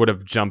 would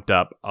have jumped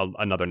up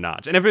another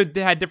notch. And if it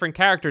had different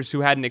characters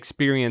who hadn't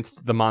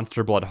experienced the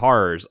Monster Blood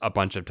horrors a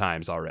bunch of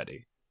times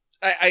already.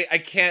 I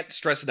can't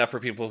stress enough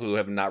for people who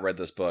have not read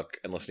this book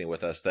and listening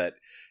with us that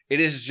it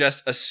is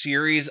just a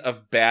series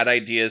of bad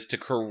ideas to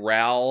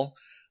corral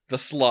the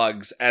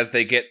slugs as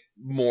they get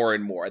more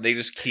and more. They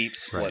just keep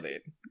splitting.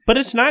 Right. But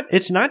it's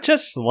not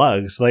just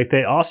slugs. Like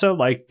they also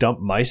like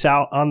dump mice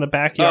out on the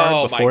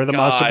backyard before the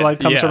Monster Blood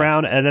comes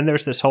around, and then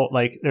there's this whole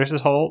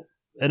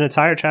an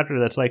entire chapter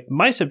that's like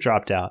mice have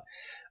dropped out.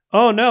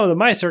 Oh no, the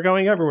mice are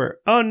going everywhere.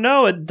 Oh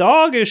no, a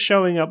dog is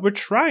showing up. We're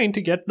trying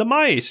to get the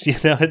mice.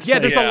 There's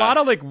a lot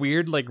of like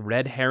weird like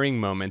red herring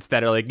moments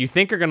that are like you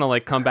think are gonna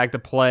like come back to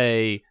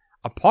play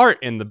a part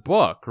in the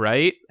book,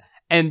 right?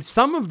 And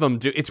some of them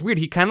do. It's weird.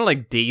 He kind of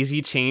like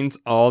daisy chains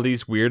all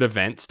these weird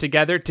events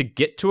together to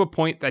get to a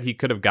point that he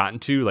could have gotten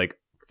to like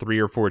 3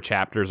 or 4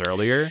 chapters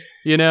earlier.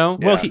 Yeah.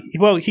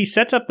 Well, he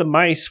sets up the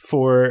mice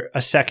for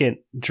a second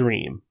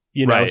dream.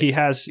 He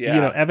has,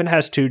 Evan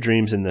has 2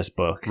 dreams in this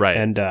book. Right.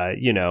 And,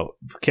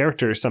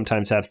 characters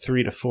sometimes have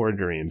 3 to 4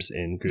 dreams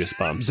in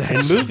Goosebumps.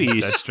 In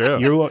movies, that's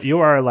true. You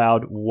are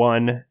allowed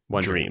one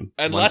dream.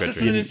 Unless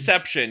it's an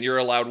Inception, you're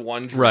allowed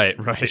one dream. Right.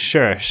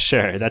 Sure.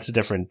 That's a whole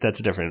different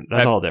beast.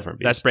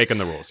 That's breaking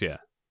the rules, yeah.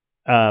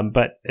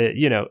 But,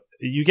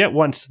 you get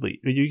one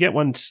sleep. You get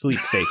one sleep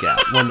fake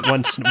out.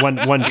 One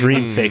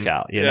dream fake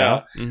out,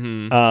 know?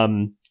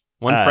 Mm-hmm.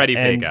 One Freddy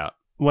fake out.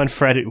 One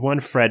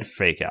Fred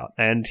fake out,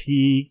 and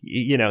he,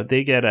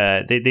 they get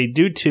they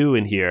do 2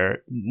 in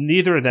here.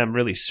 Neither of them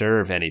really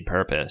serve any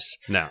purpose.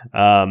 No.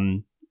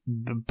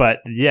 But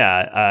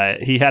yeah,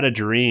 he had a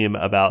dream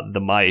about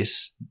the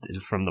mice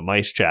from the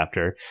mice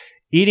chapter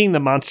eating the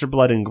Monster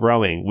Blood and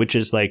growing, which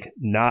is like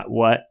not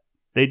what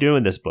they do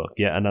in this book.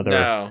 Yeah, another.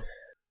 No.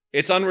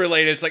 It's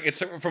unrelated. It's like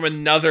it's from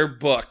another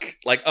book.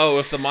 Like, oh,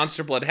 if the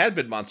Monster Blood had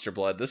been Monster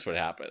Blood, this would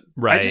happen.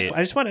 Right.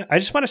 I just want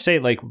to say,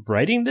 like,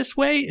 writing this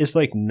way is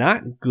like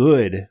not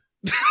good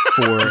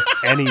for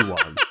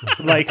anyone.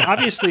 Like,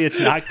 obviously it's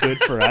not good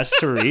for us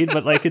to read,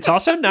 but like it's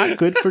also not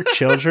good for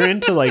children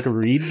to like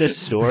read this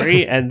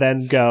story and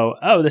then go,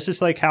 oh, this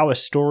is like how a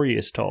story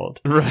is told.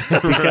 Right.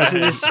 Because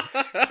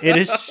it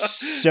is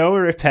so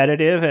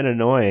repetitive and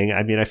annoying.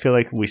 I mean, I feel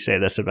like we say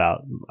this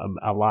about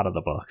a lot of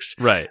the books.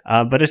 Right.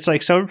 But it's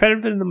like so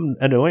repetitive and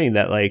annoying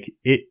that like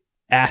it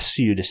asks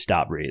you to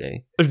stop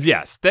reading.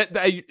 Yes, that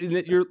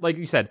you're like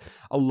you said,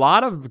 a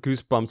lot of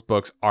Goosebumps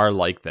books are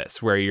like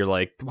this, where you're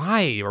like,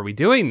 why are we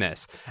doing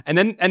this? And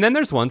then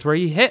there's ones where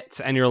he hits,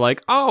 and you're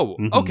like, oh,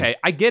 okay,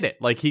 I get it.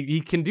 Like he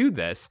can do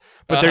this,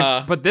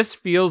 but this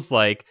feels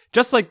like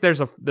just like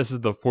this is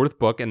the fourth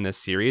book in this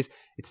series.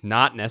 It's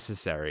not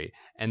necessary.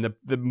 And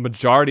the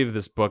majority of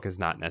this book is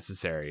not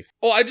necessary.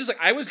 Oh,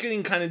 I was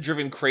getting kind of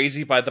driven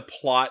crazy by the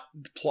plot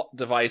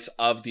device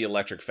of the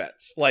electric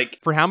fence. Like,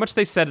 for how much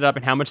they set it up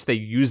and how much they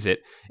use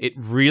it, it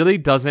really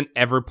doesn't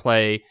ever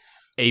play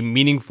a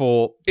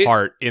meaningful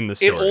part in the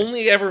story. It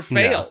only ever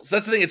fails.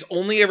 That's the thing. It's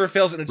only ever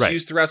fails, and it's Right.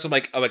 used throughout. So I'm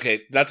like, oh,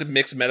 okay, that's a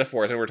mixed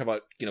metaphors, and we're talking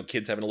about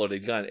kids having a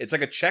loaded gun. It's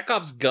like a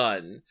Chekhov's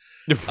gun.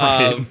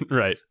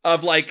 Right.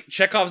 Of like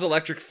Chekhov's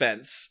electric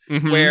fence,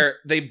 Mhm. where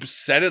they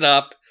set it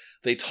up.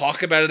 They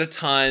talk about it a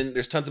ton.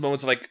 There's tons of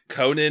moments of like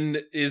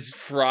Conan is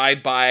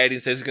fried by it. He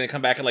says he's going to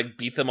come back and like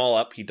beat them all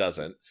up. He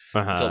doesn't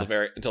until the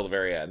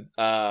very end.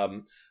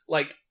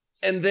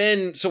 And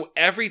then so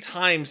every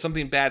time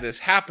something bad is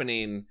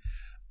happening,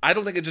 I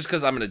don't think it's just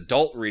because I'm an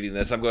adult reading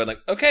this. I'm going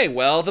like, okay,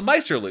 well, the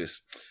mice are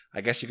loose.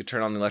 I guess you could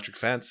turn on the electric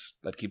fence.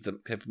 That'd keep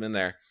them in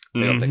there.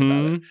 They don't think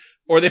about it.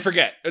 Or they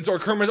forget. Or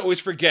Kermit always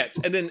forgets.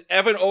 And then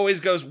Evan always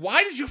goes,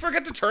 why did you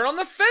forget to turn on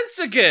the fence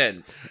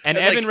again? And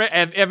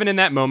Evan in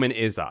that moment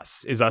is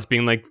us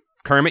being like,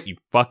 Kermit, you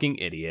fucking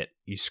idiot.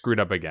 You screwed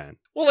up again.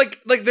 Well,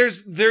 like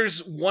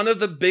there's one of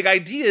the big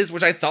ideas,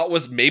 which I thought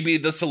was maybe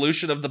the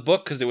solution of the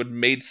book because it would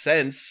made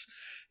sense,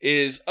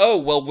 is, oh,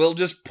 well, we'll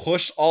just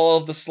push all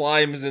of the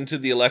slimes into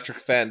the electric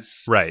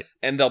fence. Right.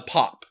 And they'll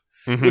pop.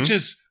 Which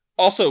is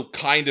also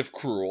kind of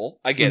cruel.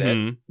 I get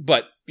it.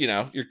 But,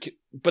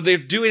 but they're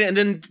doing it, and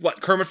then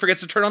Kermit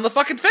forgets to turn on the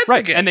fucking fence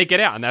again. And they get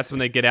out, and that's when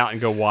they get out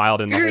and go wild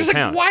in the whole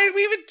town. Why are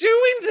we even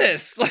doing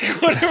this? Like,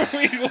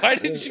 why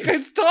didn't you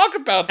guys talk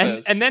about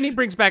this? And then he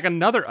brings back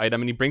another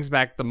item, and he brings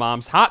back the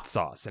mom's hot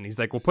sauce, and he's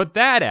like, "We'll put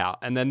that out,"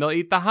 and then they'll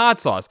eat the hot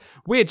sauce,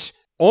 which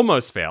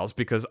almost fails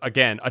because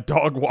again, a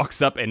dog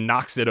walks up and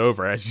knocks it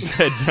over, as you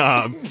said,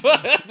 Dom.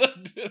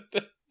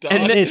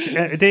 And it's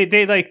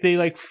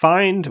they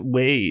find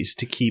ways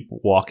to keep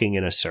walking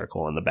in a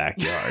circle in the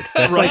backyard.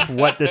 That's like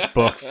what this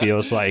book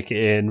feels like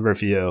in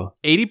review.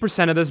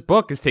 80% of this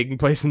book is taking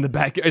place in the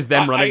backyard. Is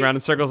them running around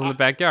in circles in the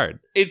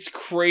backyard. It's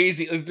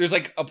crazy. There's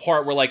like a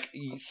part where like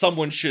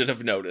someone should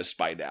have noticed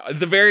by now. At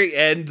the very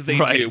end, they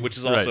do, which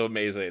is also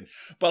amazing.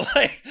 But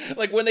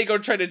like when they go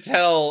try to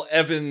tell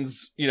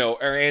Evan's,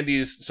 or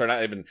Andy's, sorry,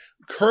 not Evan,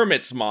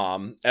 Kermit's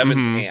mom,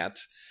 Evan's aunt.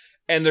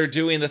 And they're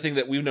doing the thing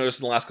that we've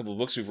noticed in the last couple of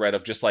books we've read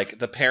of just like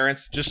the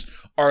parents just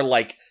are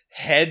like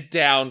head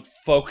down,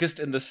 focused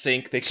in the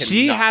sink. They can.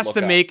 She has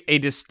to make a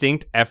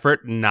distinct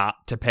effort not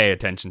to pay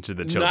attention to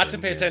the children. Not to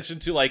pay attention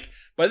to like.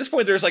 By this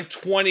point, there's like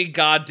 20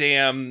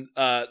 goddamn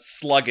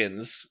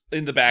sluggins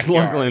in the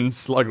backyard.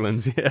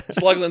 Sluglins, yeah.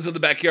 Sluglins in the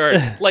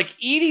backyard, like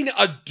eating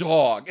a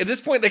dog. At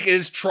this point, like it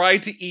is trying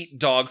to eat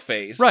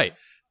Dogface, right?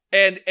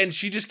 And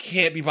she just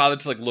can't be bothered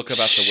to like look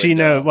about the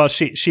window.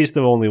 She's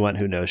the only one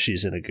who knows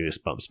she's in a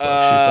Goosebumps book. She's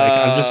like,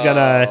 I'm just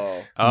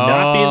gonna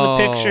not be in the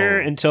picture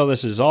until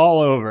this is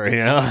all over.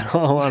 I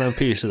don't want a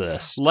piece of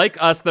this.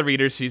 Like us, the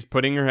readers, she's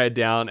putting her head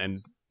down and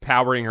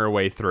powering her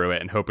way through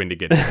it and hoping to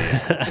get to the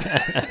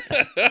end.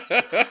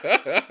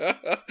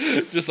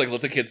 Just like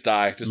let the kids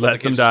die. Just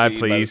let them die,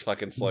 please.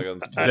 Fucking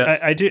sluggins.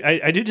 I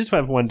do just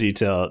have one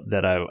detail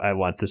that I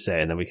want to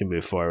say, and then we can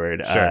move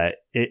forward. Sure.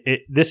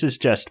 This is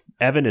just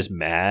Evan is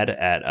mad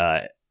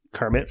at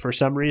Kermit for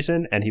some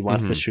reason, and he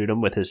wants to shoot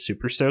him with his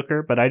super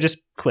soaker. But I just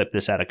clipped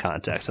this out of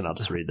context, and I'll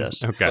just read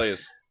this. Okay.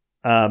 Please.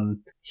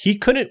 He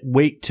couldn't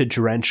wait to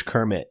drench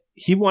Kermit.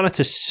 He wanted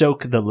to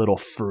soak the little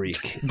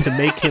freak to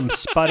make him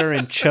sputter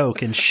and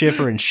choke and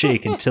shiver and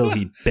shake until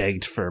he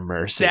begged for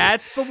mercy.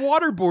 That's the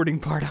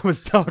waterboarding part I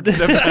was talking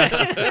about.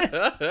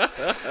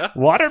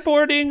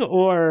 Waterboarding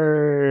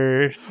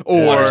or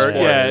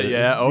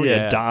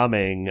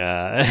doming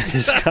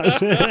his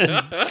cousin.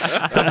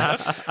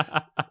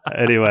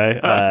 Anyway,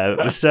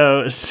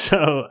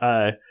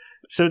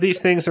 so these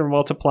things are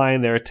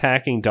multiplying. They're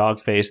attacking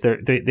Dogface.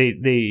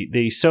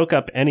 They soak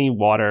up any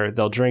water.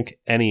 They'll drink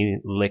any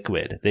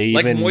liquid. They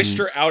even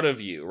moisture out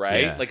of you,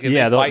 right?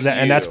 Yeah,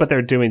 and that's what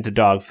they're doing to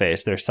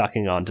Dogface. They're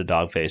sucking onto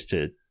Dogface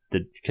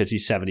because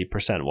he's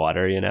 70%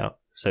 water.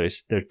 So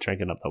they're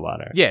drinking up the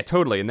water. Yeah,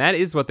 totally. And that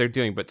is what they're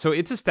doing. But so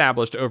it's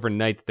established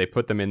overnight that they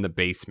put them in the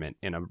basement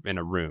in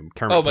a room.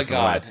 Kermit oh my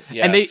God.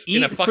 Yes. And they eat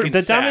in a fucking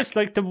the sack. dumbest,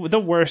 like the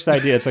worst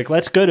idea. It's like,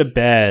 let's go to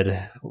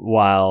bed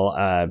while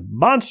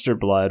Monster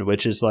Blood,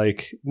 which is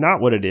like not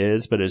what it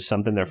is, but is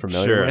something they're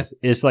familiar with,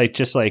 is like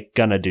just like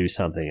gonna do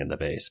something in the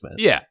basement.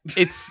 Yeah,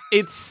 it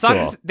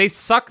sucks. Cool. They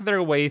suck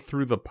their way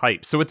through the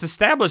pipe, so it's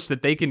established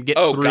that they can get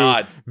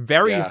through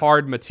very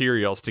hard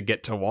materials to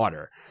get to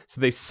water.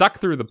 So they suck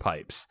through the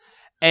pipes,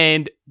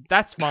 and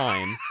that's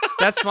fine.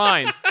 That's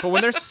fine. But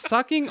when they're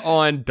sucking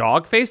on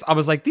Dogface, I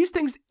was like, these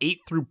things ate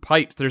through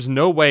pipes. There's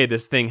no way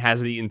this thing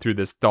hasn't eaten through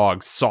this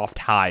dog's soft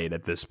hide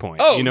at this point.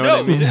 Oh, you know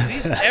no. what I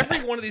mean?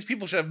 Every one of these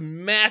people should have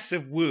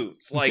massive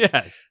wounds. Like,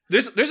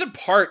 there's a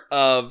part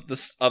of the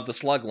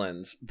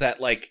Sluglins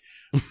that, like,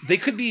 they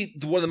could be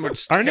one of the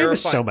most Our terrifying. name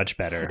is so much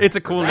better. It's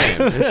a cool name.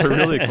 It's a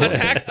really cool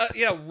Attack,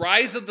 name.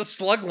 Rise of the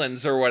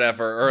Sluglins or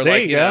whatever. Or there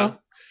like, you go.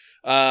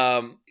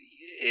 know,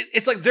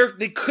 it's like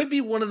they could be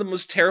one of the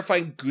most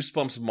terrifying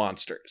Goosebumps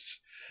monsters.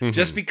 Mm-hmm.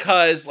 Just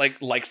because, like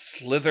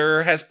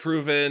Slither has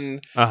proven,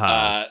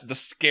 the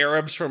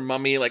scarabs from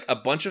Mummy, like a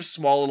bunch of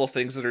small little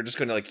things that are just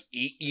going to like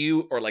eat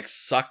you or like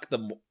suck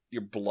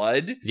your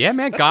blood. Yeah,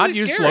 man. That's God really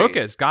used scary.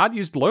 locusts. God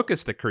used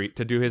locusts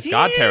to do his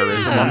god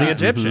terrorism on the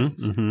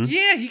Egyptians. Mm-hmm.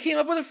 Yeah, he came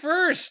up with it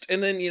first,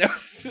 and then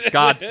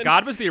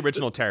God was the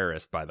original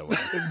terrorist, by the way.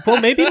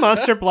 Well, maybe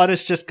Monster Blood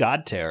is just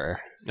God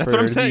terror. That's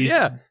what I'm saying.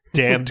 Yeah,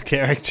 damned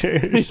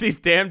characters. These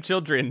damn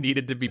children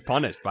needed to be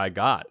punished by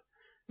God.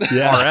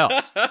 Yeah.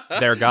 RL.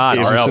 Their God.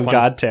 Give RL some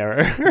God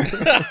terror.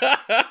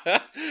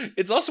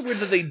 It's also weird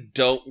that they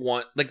don't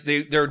want, like,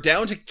 they're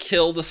down to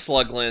kill the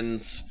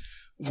Sluglins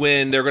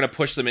when they're going to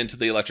push them into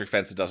the electric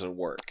fence. It doesn't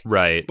work.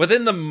 Right. But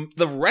then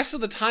the rest of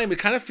the time, it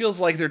kind of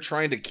feels like they're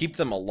trying to keep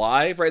them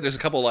alive, right? There's a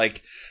couple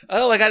like,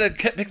 oh, I got to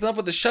pick them up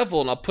with the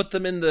shovel and I'll put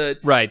them in the...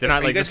 Right. They're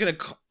not like... Are you guys going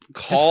to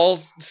call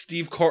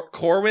Steve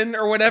Corwin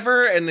or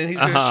whatever? And then he's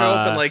going to show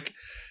up and, like,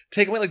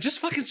 take away, like, just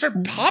fucking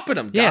start popping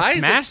them,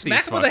 guys.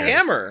 Smash them with a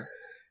hammer.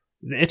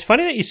 It's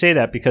funny that you say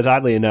that because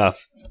oddly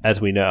enough, as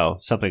we know,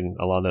 something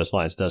along those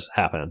lines does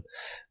happen.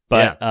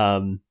 But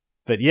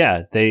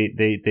yeah,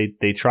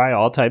 they try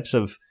all types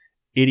of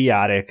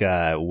idiotic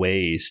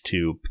ways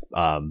to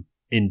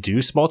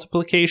induce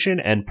multiplication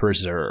and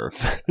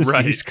preserve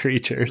these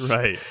creatures.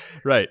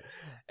 Right.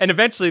 And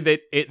eventually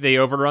they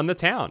overrun the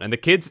town, and the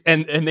kids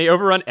and they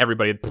overrun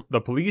everybody.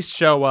 The police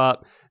show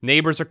up.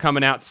 Neighbors are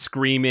coming out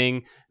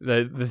screaming.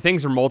 The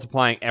things are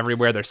multiplying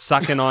everywhere. They're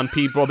sucking on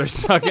people. They're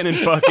sucking and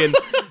fucking.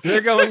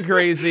 They're going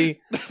crazy.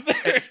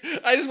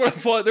 I just want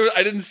to point out,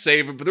 I didn't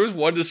save it, but there was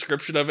one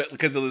description of it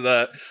because of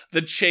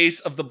the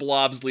chase of the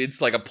blobs leads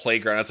to like a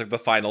playground. It's like the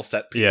final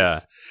set piece. Yeah.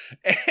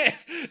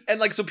 And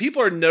like, so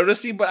people are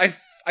noticing, but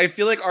I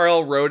feel like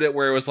RL wrote it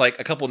where it was like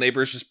a couple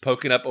neighbors just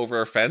poking up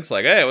over a fence,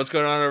 like, hey, what's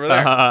going on over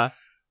there?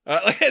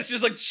 Like, it's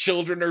just like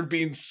children are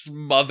being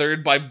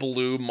smothered by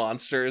blue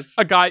monsters.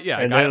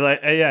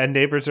 And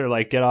neighbors are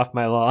like, get off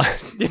my lawn.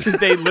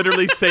 They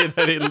literally say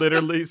that. They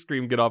literally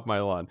scream, get off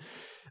my lawn.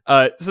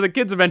 So the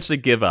kids eventually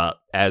give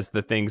up as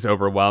the things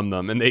overwhelm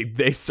them, and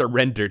they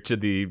surrender to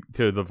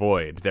the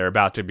void they're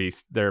about to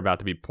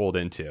be pulled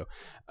into.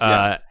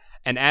 And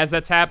as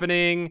that's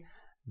happening,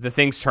 the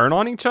things turn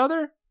on each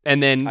other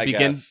and then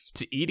begin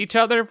to eat each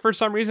other for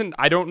some reason.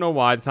 I don't know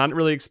why. It's not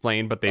really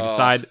explained, but they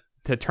decide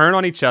to turn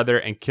on each other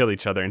and kill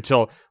each other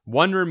until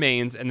one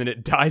remains, and then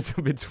it dies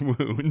of its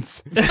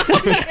wounds. Yeah,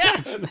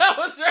 that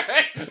was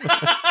right.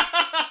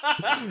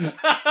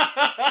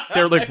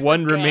 They're like,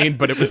 one remained,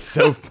 but it was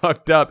so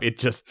fucked up, it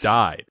just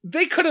died.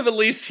 They could have at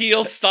least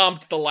heel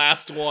stomped the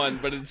last one,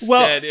 but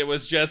instead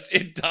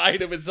it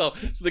died of itself.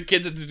 So the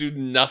kids had to do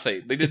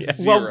nothing. They did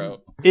zero.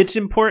 Well, it's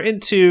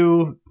important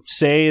to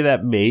say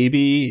that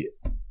maybe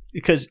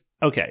because,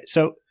 okay,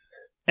 so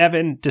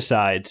Evan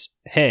decides,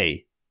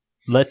 hey,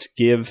 let's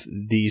give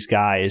these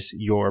guys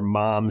your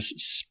mom's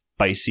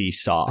spicy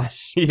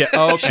sauce. Yeah.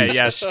 Oh, okay.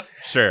 Yes.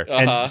 Sure.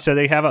 And so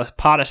they have a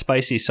pot of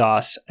spicy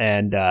sauce,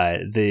 and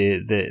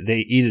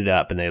they eat it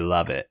up and they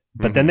love it.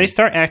 But then they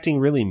start acting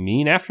really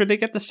mean after they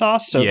get the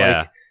sauce. So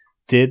like,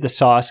 did the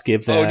sauce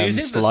give them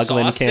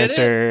Sluglin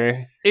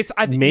cancer?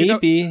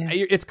 Maybe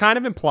it's kind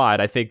of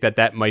implied. I think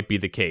that might be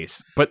the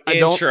case, but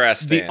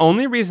interesting. The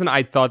only reason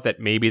I thought that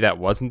maybe that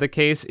wasn't the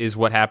case is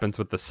what happens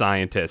with the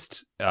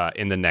scientist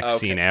in the next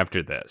scene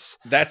after this.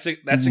 That's a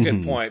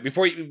good point.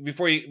 Before you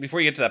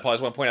get to that, Paul, I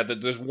just want to point out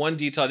that there's one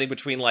detail I think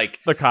between like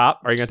the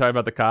cop. Are you going to talk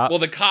about the cop? Well,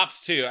 the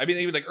cops too. I mean,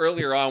 even like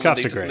earlier on,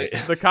 cops are great.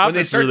 The cop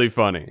is really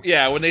funny.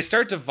 Yeah, when they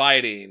start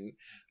dividing.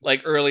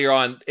 Like earlier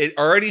on, it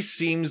already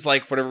seems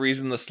like for whatever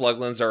reason the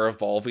Sluglins are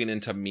evolving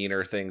into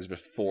meaner things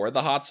before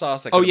the hot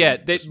sauce. They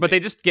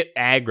just get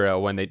aggro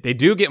when they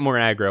do get more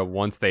aggro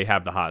once they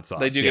have the hot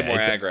sauce. They do get more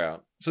aggro,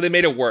 so they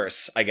made it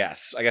worse. I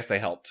guess they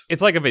helped.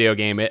 It's like a video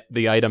game.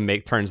 The item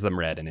turns them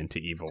red and into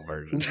evil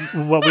versions.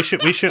 Well, we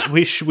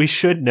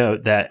should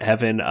note that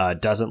Evan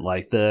doesn't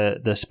like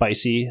the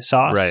spicy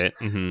sauce, right?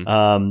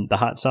 Mm-hmm. The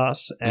hot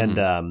sauce, and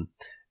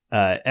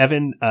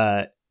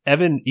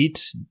Evan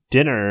eats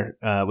dinner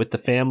with the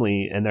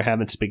family, and they're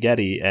having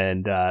spaghetti,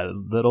 and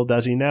little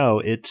does he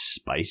know, it's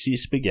spicy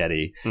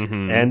spaghetti.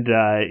 And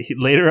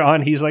later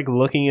on, he's like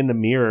looking in the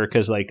mirror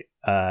because like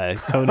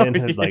Conan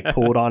had like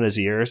pulled on his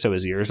ear, so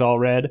his ear's all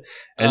red,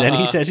 and then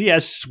he says he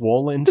has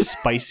swollen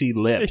spicy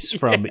lips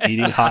from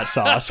eating hot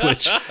sauce,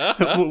 which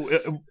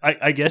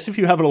I guess if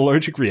you have an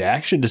allergic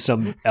reaction to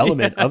some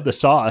element of the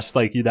sauce,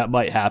 like that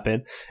might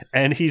happen.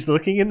 And he's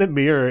looking in the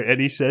mirror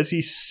and he says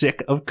he's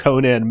sick of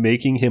Conan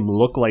making him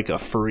look like a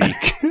freak.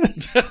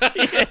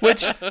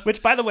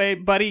 which by the way,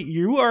 buddy,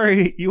 you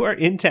are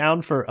in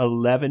town for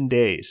 11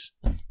 days.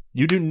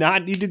 You do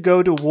not need to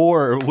go to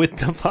war with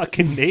the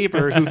fucking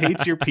neighbor who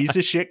hates your piece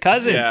of shit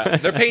cousin. Yeah,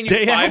 they're paying you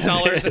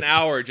 $5 an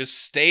hour.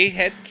 Just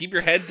keep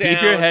your head down.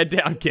 Keep your head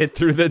down. Get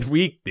through the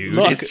week, dude.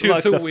 Look,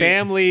 the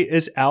family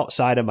is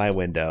outside of my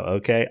window,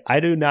 okay? I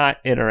do not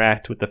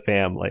interact with the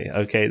family,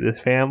 okay? The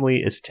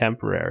family is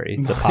temporary.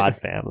 The pod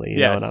family, you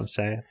know what I'm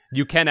saying?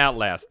 You can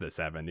outlast this,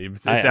 Evan.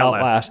 I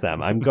outlast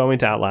them. I'm going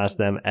to outlast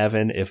them,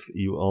 Evan, if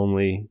you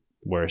only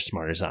were as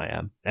smart as I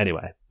am.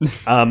 Anyway,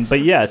 but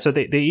yeah, so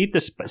they eat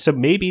this. So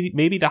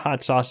maybe the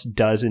hot sauce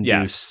does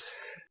induce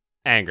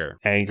anger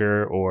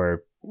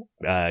or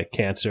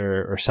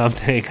cancer or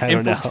something. I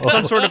don't know.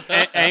 Some sort of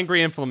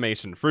angry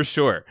inflammation for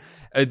sure.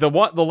 The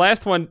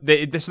last one,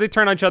 they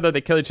turn on each other, they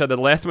kill each other.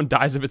 The last one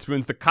dies of its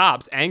wounds. The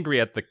cops, angry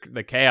at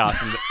the chaos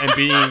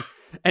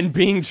and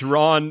being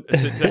drawn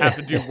to have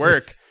to do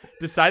work,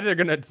 decided they're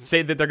gonna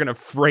say that they're gonna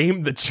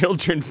frame the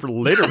children for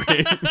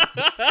littering.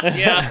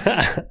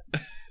 Yeah.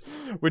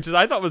 Which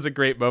I thought was a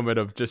great moment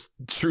of just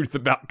truth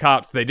about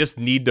cops. They just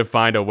need to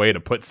find a way to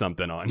put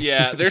something on.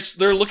 Yeah,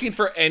 they're looking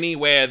for any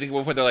way. I think at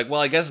one point they're like,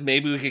 well, I guess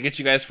maybe we could get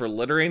you guys for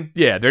littering.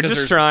 Yeah, they're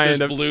just trying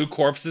to... blue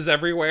corpses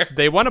everywhere.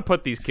 They want to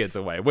put these kids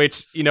away,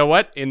 which, you know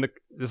what? I'm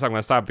going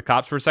to stop the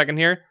cops for a second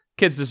here.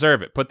 Kids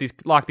deserve it.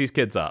 Lock these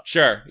kids up.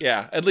 Sure,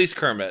 yeah. At least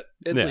Kermit.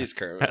 At least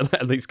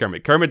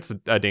Kermit. Kermit's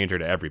a danger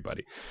to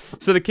everybody.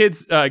 So the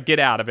kids get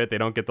out of it. They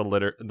don't get the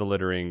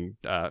littering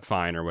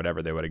fine or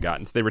whatever they would have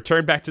gotten. So they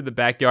return back to the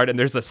backyard, and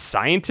there's a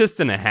scientist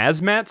in a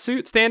hazmat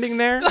suit standing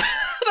there. No,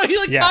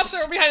 he pops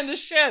over behind the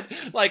shed.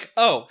 Like,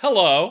 oh,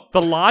 hello.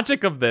 The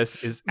logic of this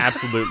is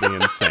absolutely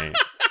insane.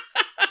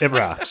 It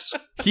rocks.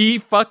 He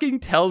fucking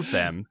tells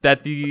them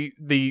that the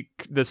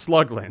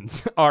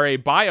Sluglins are a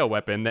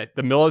bioweapon that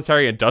the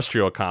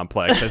military-industrial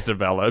complex has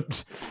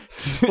developed.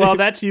 Well,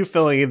 that's you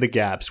filling in the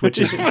gaps, which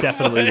is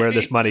definitely where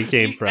this money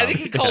came from. I think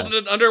he called it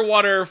an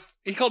underwater.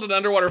 He called it an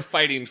underwater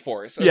fighting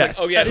force. I was like,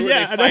 oh yeah, who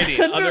are they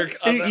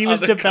fighting? He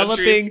was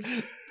developing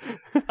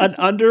an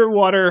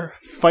underwater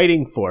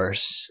fighting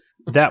force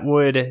that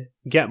would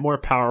get more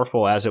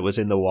powerful as it was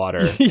in the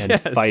water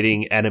and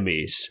fighting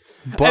enemies.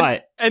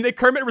 But and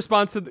Kermit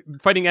responds to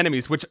fighting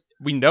enemies, which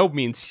we know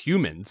means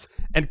humans.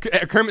 And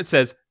Kermit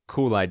says,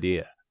 "Cool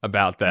idea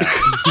about that."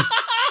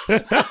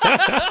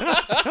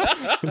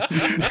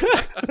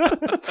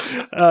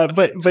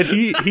 But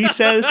he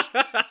says,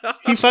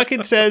 he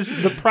fucking says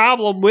the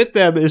problem with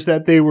them is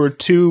that they were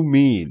too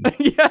mean.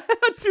 Yeah,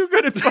 too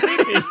good at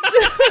fighting.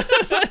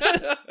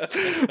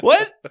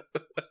 What?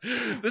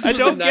 I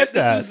don't get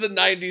that. This was the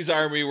 90s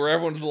army where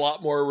everyone's a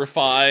lot more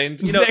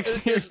refined. You know,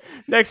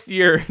 next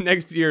year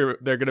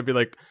they're gonna be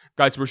like,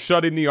 guys, we're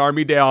shutting the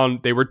army down.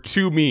 They were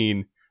too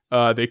mean.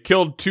 They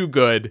killed too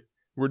good.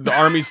 The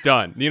army's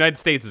done. The United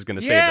States is going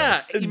to save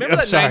us. You remember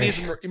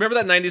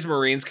that 90s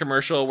Marines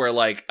commercial where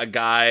like a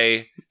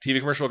TV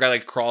commercial guy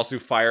like crawls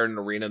through fire in an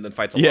arena and then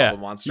fights a lava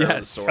monster with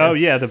a sword? Oh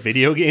yeah, the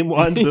video game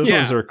ones. Those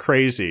ones are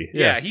crazy.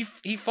 Yeah,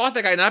 he fought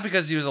that guy not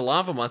because he was a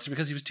lava monster,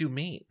 because he was too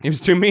mean. He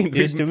was too mean.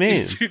 He's too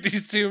mean.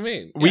 He's too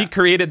mean. We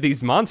created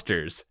these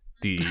monsters.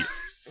 The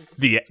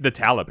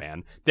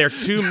Taliban. They're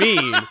too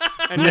mean,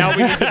 and now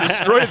we need to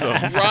destroy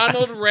them.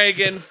 Ronald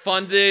Reagan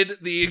funded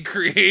the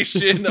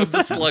creation of the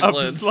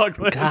Sluglins.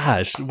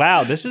 Gosh,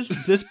 wow!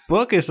 This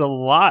book is a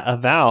lot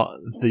about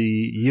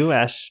the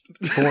U.S.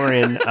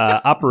 foreign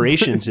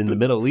operations in the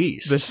Middle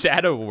East. The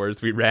shadow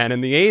wars we ran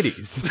in the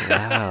 80s.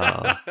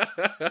 Wow!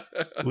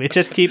 It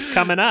just keeps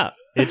coming up.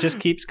 It just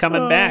keeps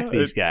coming back.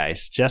 These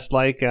guys, just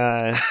like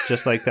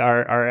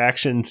our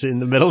actions in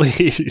the Middle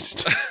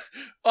East.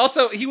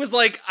 Also, he was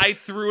like, I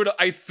threw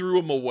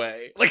him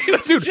away. Like, it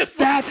was dude, just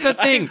that's the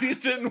thing. These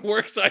didn't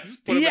work, so I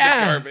just put them in the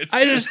garbage.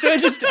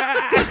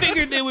 I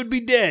figured they would be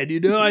dead. You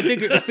know, I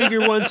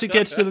figure once it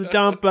gets to the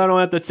dump, I don't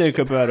have to think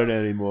about it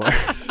anymore.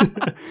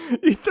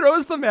 He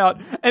throws them out,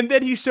 and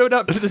then he showed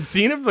up to the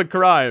scene of the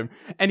crime,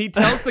 and he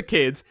tells the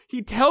kids,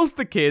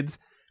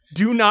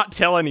 do not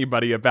tell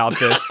anybody about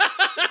this.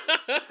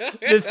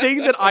 The thing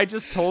that I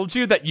just told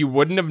you that you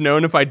wouldn't have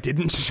known if I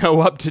didn't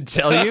show up to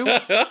tell you,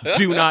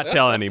 do not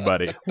tell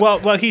anybody. Well,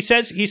 he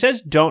says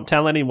don't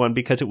tell anyone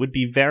because it would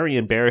be very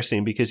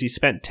embarrassing, because he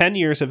spent 10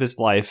 years of his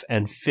life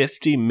and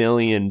 $50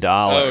 million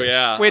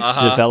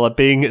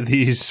developing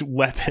these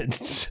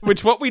weapons.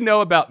 Which, what we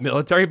know about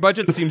military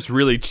budgets, seems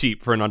really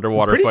cheap for an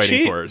underwater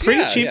fighting force.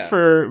 Pretty cheap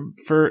for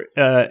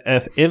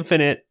an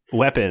infinite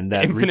weapon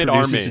that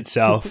reproduces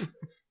itself.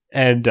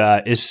 and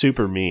is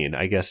super mean,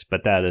 I guess.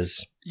 But that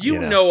is, you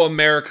know,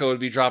 America would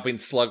be dropping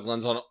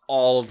Sluglins on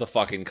all of the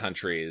fucking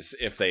countries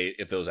if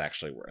those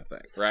actually were a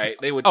thing, right?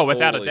 They would.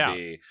 Without a doubt.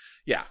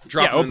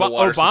 Dropping in the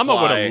water Obama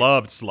supply. would have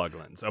loved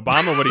Sluglins.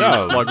 Obama would have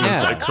used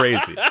Sluglins like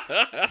crazy.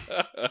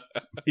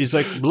 He's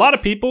like, a lot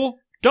of people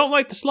don't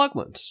like the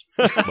Sluglins.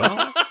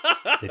 Well,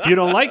 if you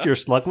don't like your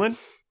Sluglin,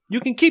 you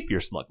can keep your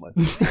Sluglin.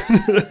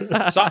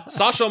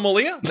 Sasha and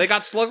Malia, they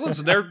got Sluglins,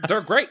 and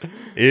they're great.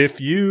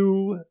 If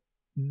you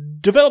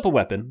develop a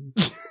weapon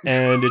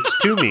and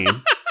it's too mean,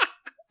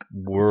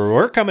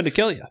 we're coming to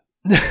kill you.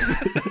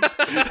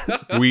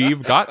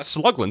 We've got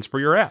Sluglins for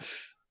your ass.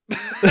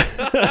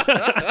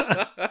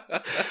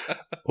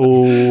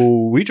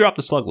 Oh, we dropped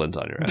the Sluglins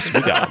on your ass.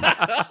 We got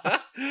them.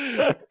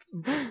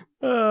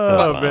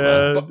 Oh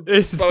man! By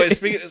the way,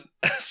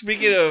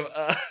 speaking of,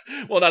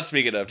 not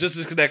speaking of, just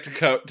to connect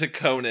to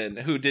Conan,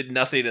 who did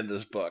nothing in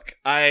this book.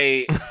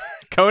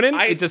 Conan,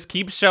 it just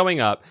keeps showing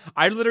up.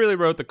 I literally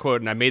wrote the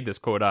quote, and I made this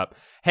quote up.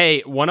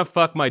 Hey, wanna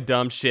fuck my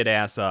dumb shit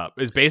ass up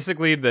is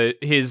basically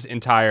his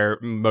entire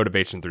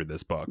motivation through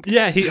this book.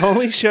 Yeah, he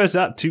only shows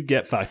up to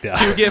get fucked up.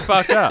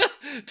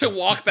 To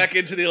walk back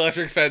into the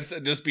electric fence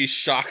and just be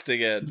shocked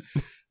again.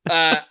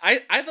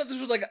 I thought this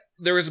was like,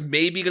 there was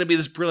maybe going to be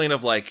this brilliant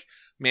of like,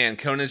 man,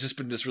 Conan's just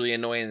been this really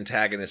annoying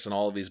antagonist in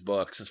all of these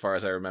books, as far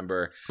as I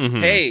remember. Mm-hmm.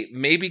 Hey,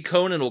 maybe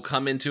Conan will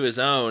come into his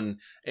own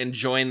and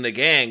join the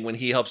gang when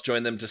he helps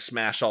join them to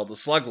smash all the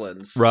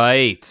Sluglins.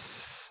 Right.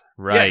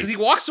 Yeah, because he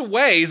walks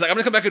away. He's like, I'm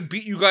going to come back and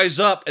beat you guys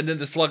up. And then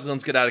the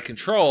Sluglins get out of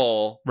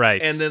control. Right.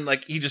 And then,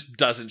 like, he just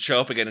doesn't show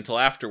up again until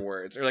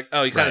afterwards. Or like,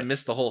 oh, you kind of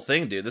missed the whole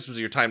thing, dude. This was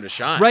your time to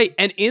shine. Right.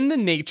 And in the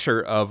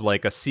nature of,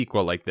 like, a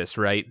sequel like this,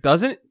 right,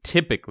 doesn't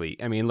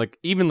typically, I mean, like,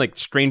 even, like,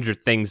 Stranger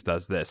Things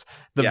does this.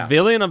 The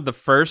villain of the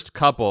first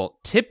couple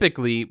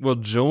typically will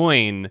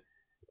join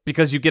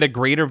because you get a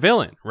greater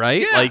villain,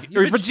 right? Yeah, like,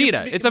 or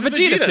Vegeta. It's a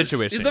Vegeta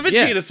situation. It's the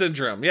Vegeta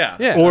syndrome,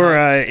 yeah. Or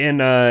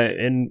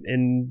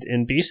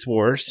in Beast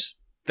Wars.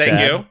 Thank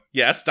you.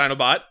 Yes,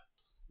 Dinobot.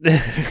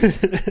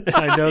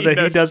 I know that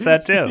he does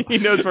that too. He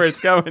knows where it's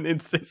going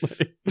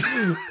instantly.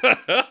 Thank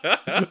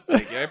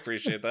you. I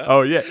appreciate that.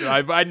 Oh, yeah.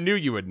 I knew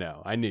you would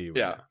know. I knew you would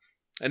know.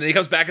 And then he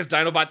comes back as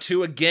Dinobot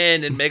 2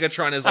 again, and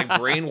Megatron has like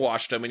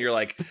brainwashed him, and you're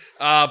like,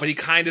 but he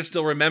kind of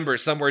still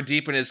remembers somewhere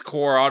deep in his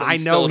core. He's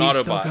still an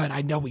Autobot. Still good.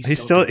 I know he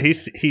still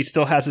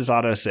has his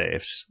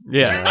autosaves.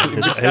 Yeah,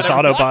 his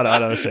Autobot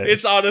autosave.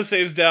 It's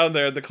autosaves down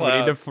there in the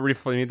cloud.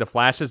 We need to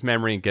flash his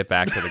memory and get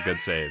back to the good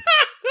save.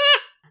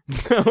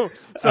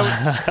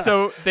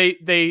 So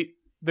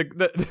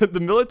the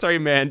military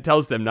man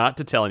tells them not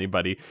to tell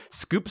anybody.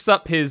 Scoops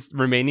up his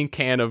remaining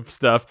can of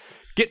stuff.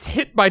 Gets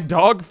hit by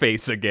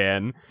Dogface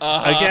again.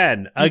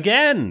 Again.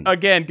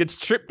 Gets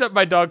tripped up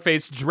by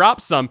Dogface,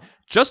 drops some,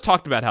 just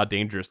talked about how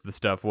dangerous the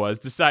stuff was,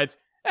 decides,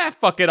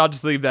 fuck it, I'll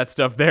just leave that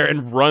stuff there,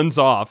 and runs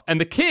off.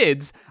 And the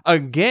kids,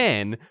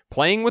 again,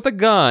 playing with a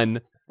gun,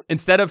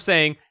 instead of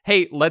saying,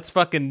 hey, let's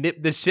fucking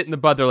nip this shit in the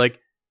bud, they're like,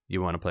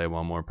 you want to play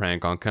one more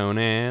prank on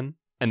Conan?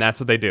 And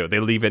that's what they do. They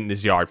leave it in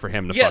his yard for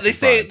him to fucking they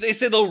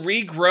say they'll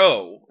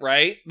regrow,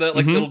 right?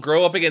 It'll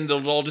grow up again.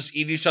 They'll all just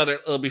eat each other.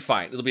 It'll be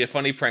fine. It'll be a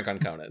funny prank on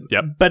Conan.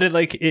 Yep. But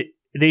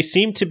they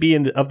seem to be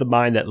of the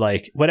mind that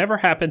like whatever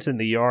happens in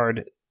the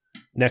yard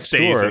next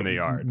door in the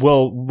yard.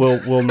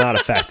 will not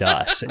affect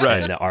us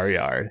right. in our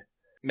yard.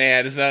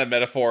 Man, is that a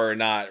metaphor or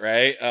not?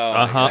 Right?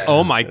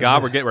 Oh my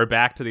god, we're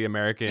back to the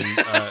American.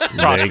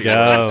 There you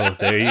go.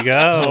 There you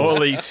go.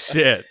 Holy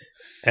shit.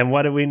 And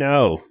what do we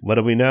know?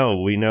 We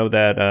know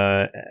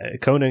that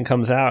Conan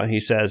comes out and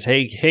he says,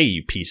 hey,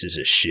 you pieces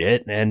of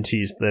shit. And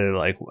they're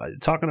like,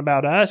 talking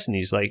about us? And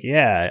he's like,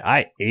 yeah,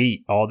 I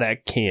ate all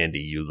that candy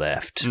you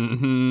left.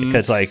 Mm-hmm.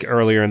 Because like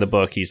earlier in the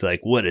book, he's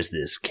like, what is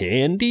this,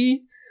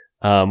 candy?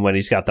 When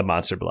he's got the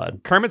monster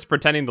blood. Kermit's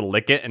pretending to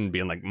lick it and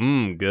being like,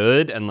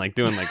 good, and like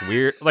doing like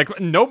weird. Like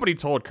nobody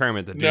told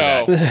Kermit to do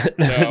that.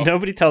 No.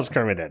 Nobody tells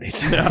Kermit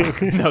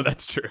anything. No,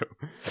 that's true.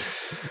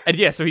 And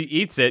yeah, so he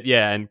eats it,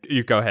 and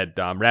you go ahead,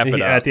 Dom, wrap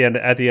it up. At the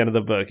end of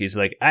the book, he's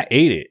like, I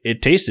ate it.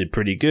 It tasted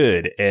pretty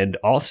good. And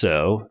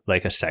also,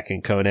 like a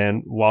second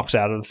Conan walks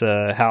out of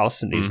the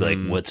house and he's like,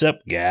 what's up,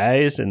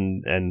 guys?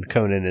 And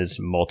Conan is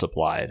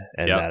multiplied.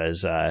 And that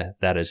is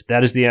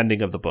the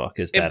ending of the book.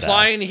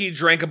 Implying he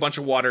drank a bunch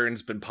of water and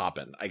has been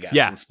popping, I guess.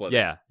 Yeah.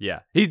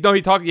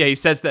 He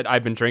says that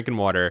I've been drinking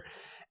water,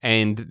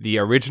 and the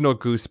original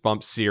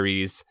Goosebumps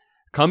series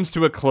comes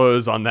to a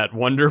close on that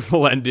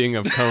wonderful ending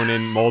of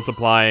Conan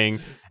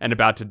multiplying and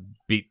about to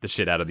beat the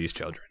shit out of these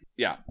children.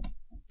 Yeah.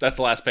 That's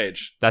the last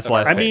page. That's the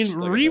last page. I mean,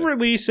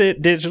 re-release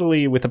it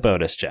digitally with a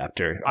bonus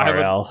chapter,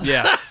 RL.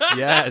 Yes.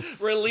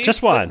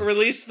 Just one.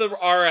 Release the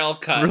RL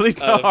cut. Release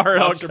the RL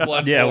Monster cut.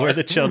 Blood 4. Where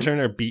the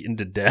children are beaten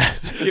to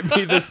death. Give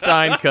me the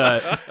Stein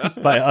cut.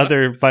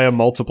 by a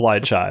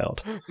multiplied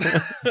child.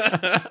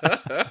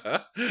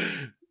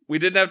 We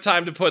didn't have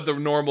time to put the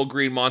normal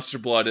green monster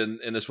blood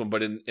in this one,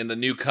 but in the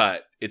new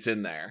cut, it's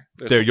in there.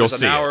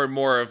 There's an hour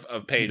more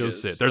of pages. You'll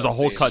see it. There's a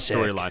whole cut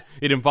storyline.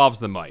 It involves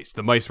the mice.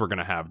 The mice were going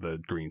to have the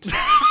green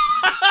stuff.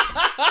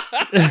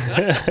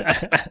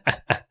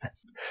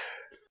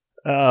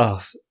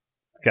 Oh,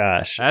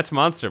 gosh. That's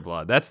Monster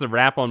Blood. That's the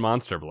wrap on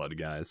Monster Blood,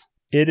 guys.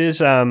 It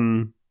is,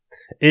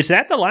 is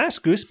that the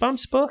last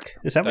Goosebumps book?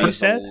 Is that what you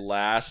said? The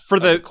last for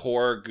the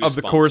core Goosebumps. of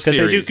the core because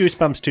they do series.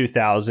 Goosebumps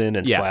 2000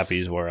 and Yes.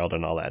 Slappy's World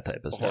and all that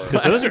type of stuff.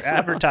 Because those are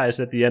advertised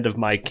at the end of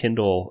my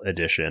Kindle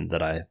edition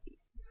that I...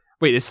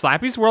 Wait, is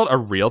Slappy's World a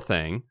real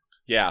thing?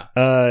 Yeah.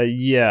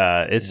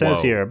 Yeah, it says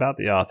Whoa. here about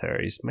the author.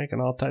 He's making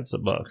all types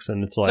of books,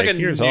 and it's It's like a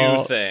here's new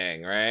all...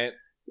 thing, right?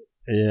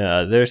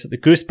 Yeah, there's the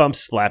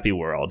Goosebumps Slappy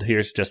World.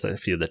 Here's just a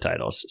few of the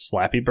titles.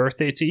 Slappy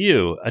Birthday to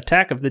You.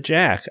 Attack of the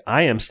Jack.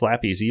 I am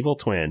Slappy's evil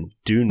twin.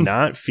 Do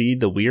not feed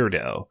the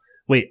weirdo.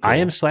 Wait, I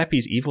am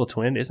Slappy's evil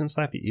twin? Isn't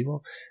Slappy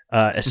evil?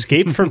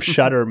 Escape from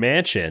Shutter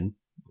Mansion.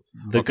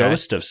 The Okay.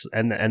 Ghost of...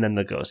 And then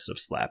the Ghost of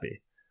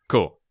Slappy.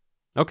 Cool.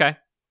 Okay.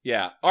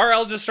 Yeah.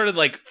 RL just started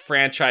like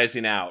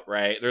franchising out,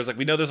 right? There's like,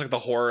 we know there's like the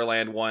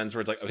Horrorland ones where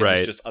it's like, okay, Right.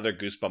 there's just other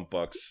Goosebump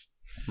books.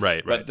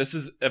 Right. But this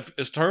is,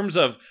 in terms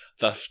of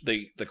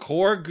the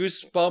core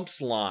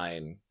Goosebumps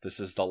line, this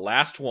is the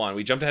last one.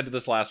 We jumped ahead to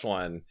this last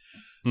one.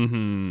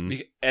 Mm-hmm.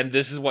 And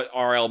this is what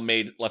RL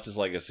left his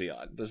legacy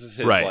on. This is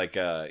his Right.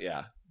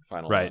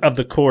 final Right. one. Of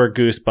the core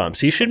Goosebumps.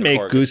 He should the make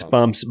core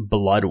Goosebumps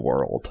Blood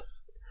World.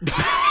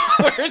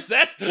 Where's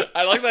that?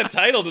 I like that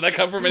title. Did that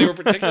come from anywhere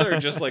particular or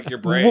just like your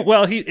brain?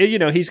 Well,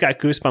 he's got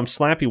Goosebumps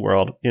Slappy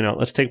World.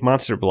 Let's take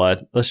Monster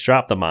Blood. Let's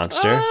drop the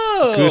monster.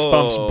 Oh,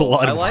 Goosebumps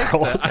Blood I like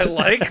World. That. I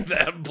like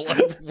that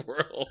Blood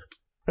World.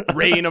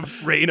 Reign of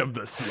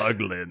the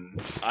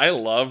Sluglins. I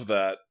love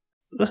that.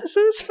 This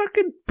is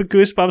fucking the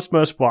Goosebumps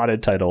Most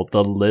Wanted title,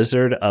 The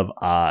Lizard of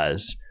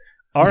Oz.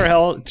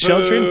 RL,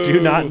 children do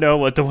not know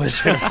what the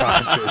Wizard of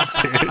Oz is,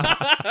 dude.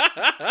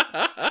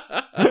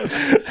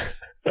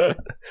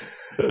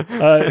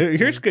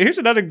 Here's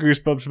another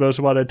Goosebumps Most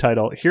Wanted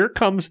title. Here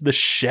Comes the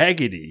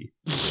Shaggity.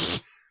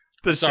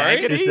 The Sorry?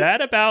 Shaggity? Is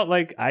that about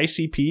like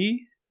ICP?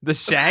 The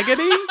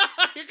Shaggity?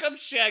 Here comes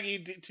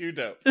Shaggy Too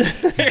Dope.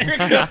 Here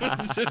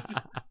comes.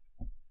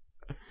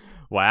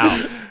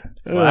 Wow.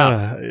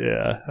 Wow.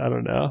 Yeah, I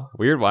don't know.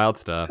 Weird, wild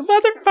stuff.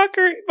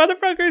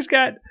 Motherfucker's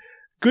got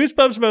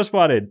Goosebumps Most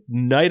Wanted,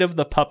 Night of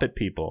the Puppet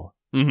People.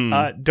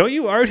 Mm-hmm. Don't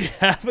you already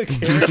have a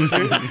character?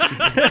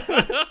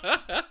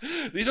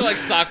 These are like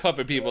sock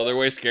puppet people. They're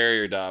way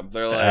scarier, Dom.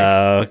 They're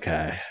like,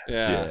 Okay.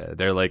 yeah.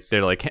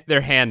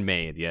 They're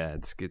handmade. Yeah,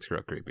 it's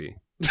real creepy.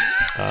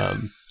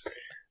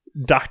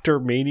 Dr.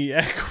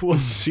 Maniac, we'll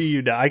see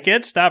you now. I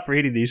can't stop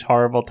reading these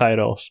horrible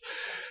titles.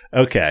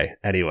 Okay,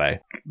 anyway.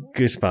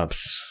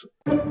 Goosebumps.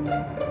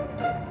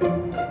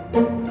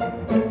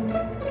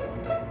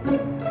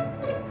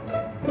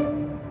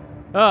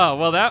 Oh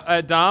well,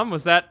 that Dom,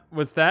 was that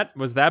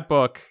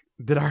book?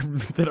 Did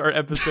our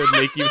episode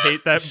make you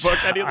hate that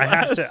book any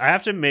less? I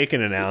have to make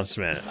an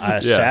announcement.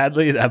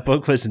 Sadly, that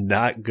book was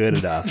not good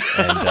enough,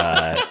 and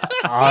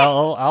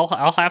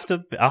I'll have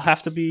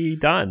to be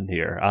done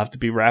here. I'll have to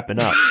be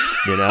wrapping up.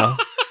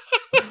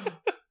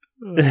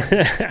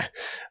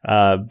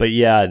 But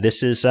yeah,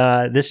 this is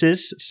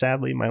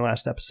sadly my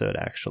last episode.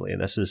 Actually,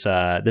 this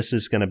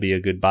is going to be a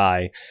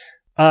goodbye.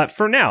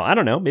 For now, I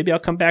don't know. Maybe I'll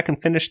come back and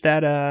finish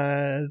that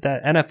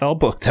NFL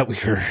book that we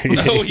were reading.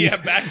 Oh yeah,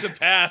 Back to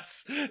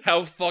Pass.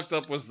 How fucked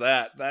up was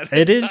that?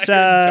 It is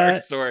entire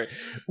story.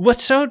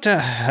 What's so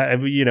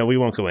we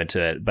won't go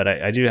into it, but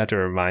I do have to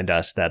remind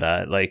us that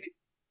like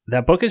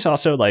that book is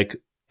also like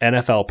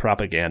NFL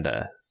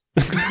propaganda.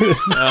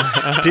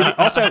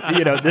 Also,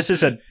 this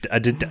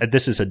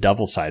is a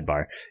double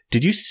sidebar.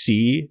 Did you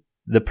see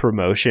the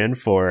promotion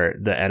for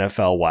the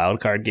NFL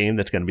wildcard game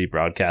that's going to be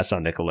broadcast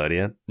on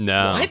Nickelodeon?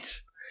 No. What?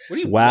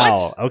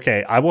 Wow. What?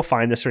 Okay, I will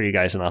find this for you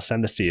guys and I'll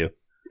send this to you.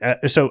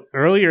 So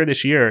earlier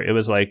this year, it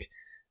was like,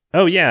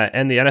 oh yeah,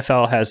 and the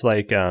NFL has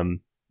like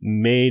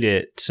made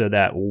it so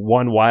that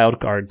one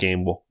wildcard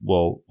game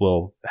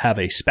will have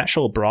a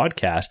special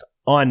broadcast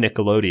on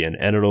Nickelodeon,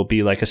 and it'll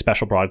be like a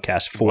special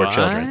broadcast for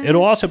children.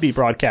 It'll also be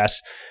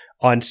broadcast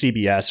on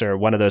CBS or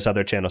one of those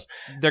other channels.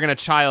 They're gonna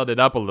child it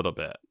up a little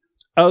bit.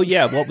 Oh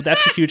yeah, well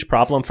that's a huge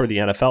problem for the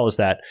NFL is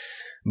that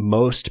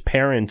most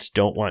parents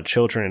don't want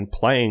children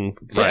playing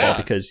football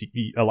because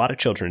a lot of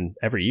children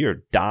every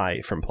year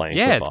die from playing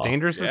football. Yeah, it's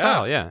dangerous as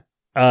hell, yeah.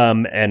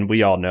 And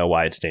we all know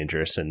why it's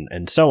dangerous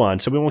and so on.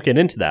 So we won't get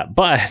into that.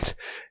 But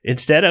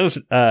instead of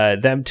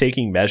them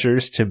taking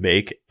measures to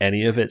make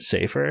any of it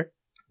safer,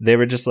 they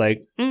were just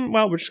like,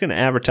 well, we're just going to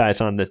advertise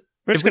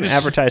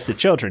advertise to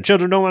children.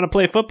 Children don't want to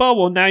play football?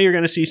 Well, now you're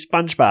going to see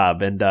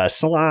SpongeBob and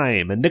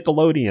Slime and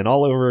Nickelodeon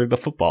all over the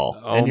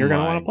football. And you're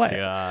going to want to play.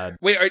 God.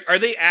 Wait, are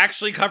they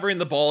actually covering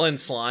the ball in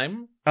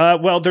slime?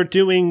 Well, they're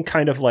doing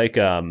kind of like...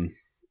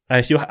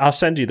 I'll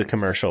send you the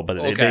commercial,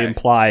 but they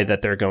imply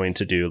that they're going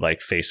to do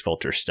like face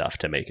filter stuff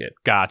to make it.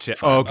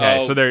 Gotcha. Okay,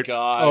 oh, so they're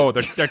God.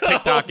 They're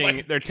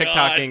TikToking, they're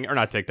TikToking or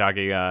not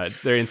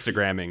TikToking. They're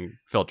Instagramming,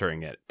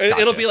 filtering it. It'll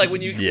Gotcha. be like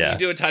when you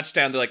do a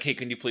touchdown. They're like, "Hey,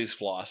 can you please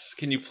floss?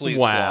 Can you please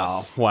wow,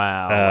 floss?"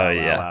 wow. Oh wow,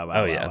 yeah. wow, Oh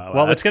wow, yeah. wow,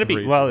 Well, wow. it's gonna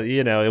be. Well,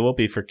 it will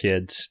be for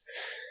kids.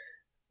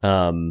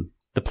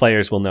 the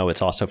players will know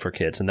it's also for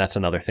kids. And that's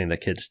another thing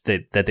that kids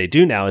that they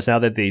do now is now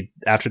that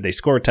after they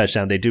score a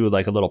touchdown, they do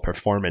like a little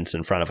performance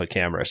in front of a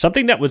camera.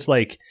 Something that was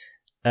like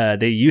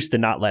they used to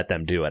not let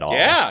them do at all.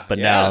 Yeah, but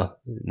now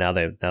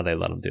they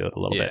let them do it a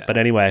little bit. But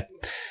anyway,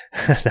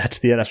 that's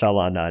the NFL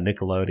on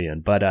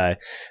Nickelodeon.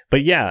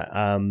 But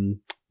yeah,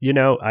 you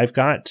know, I've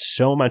got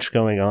so much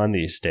going on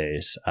these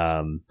days.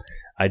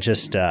 I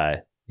just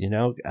you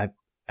know,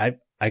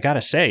 I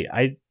gotta say,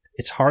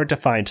 it's hard to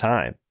find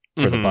time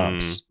for the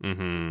bumps.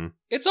 Mm-hmm.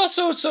 It's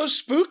also so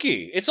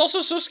spooky. It's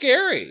also so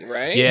scary,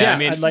 right? Yeah, I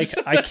mean,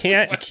 I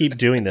can't keep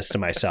doing this to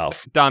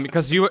myself, Dom,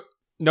 because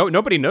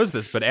nobody knows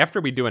this, but after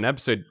we do an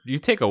episode, you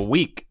take a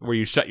week where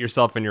you shut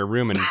yourself in your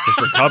room and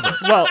just recover.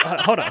 Well,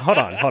 hold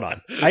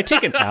on. I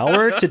take an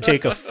hour to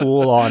take a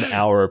full-on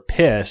hour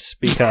piss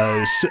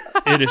because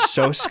it is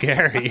so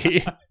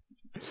scary.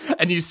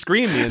 And you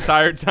scream the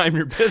entire time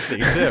you're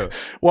pissing, too.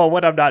 Well,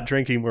 when I'm not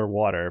drinking more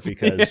water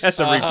because...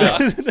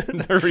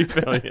 the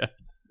refill, yeah.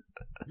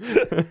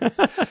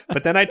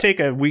 But then I take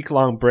a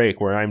week-long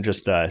break where I'm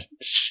just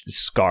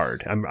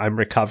scarred. I'm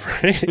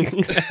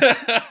recovering.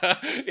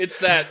 It's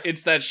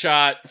that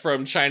shot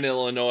from China,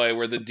 Illinois,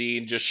 where the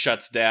dean just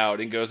shuts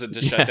down and goes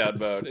into shutdown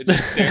mode. It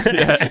just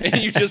stands,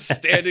 and you just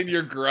stand in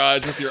your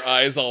garage with your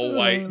eyes all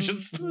white,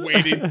 just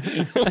waiting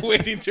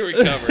to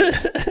recover.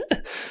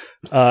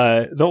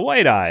 The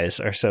white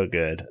eyes are so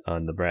good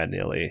on the Brad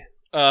Neely.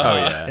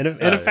 Yeah. And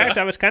in fact,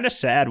 I was kind of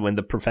sad when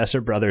the Professor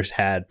brothers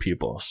had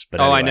pupils.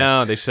 But anyway, I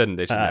know they shouldn't.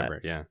 They should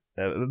never. Yeah.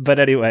 But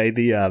anyway,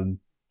 the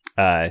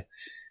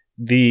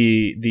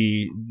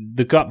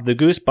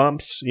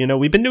Goosebumps. You know,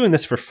 we've been doing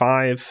this for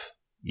 5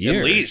 years,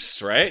 at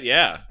least, right?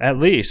 Yeah, at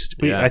least.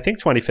 I think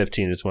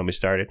 2015 is when we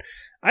started.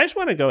 I just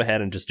want to go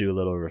ahead and just do a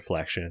little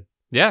reflection.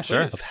 Yeah,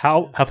 sure. Of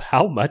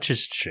how much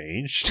has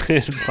changed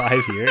in 5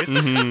 years.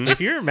 Mm-hmm. If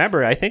you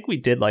remember, I think we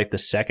did like the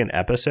second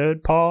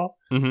episode, Paul.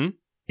 Mm-hmm.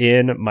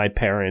 In my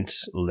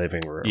parents'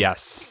 living room.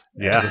 Yes.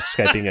 Yeah.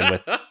 Skyping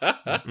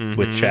in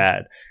with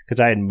Chad. Because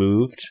I had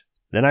moved.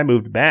 Then I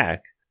moved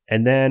back.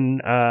 And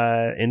then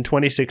in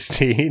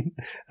 2016,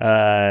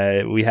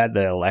 we had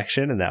the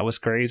election, and that was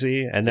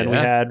crazy. And then we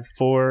had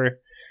 4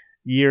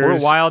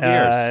 years. 4 wild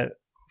years.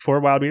 4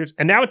 wild years.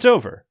 And now it's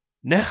over.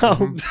 Now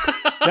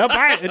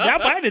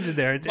Biden's in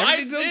there.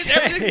 Everything's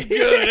okay. Everything's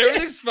good.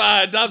 Everything's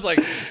fine. Dom's like,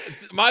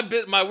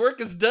 my work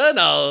is done.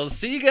 I'll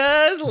see you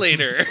guys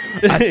later.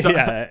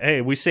 Yeah. Hey,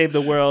 we saved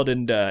the world,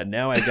 and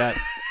now I got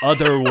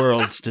other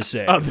worlds to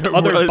save. Other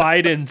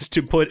Bidens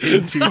to put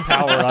into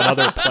power on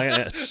other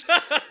planets.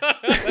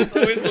 That's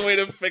always the way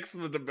to fix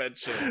the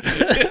dimension.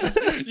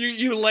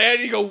 You land,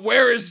 you go,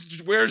 where's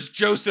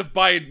Joseph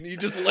Biden? You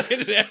just land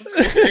and ask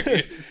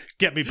him.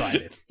 Get me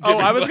Biden.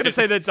 I was going to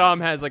say that Dom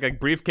has like a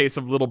briefcase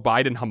of little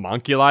Biden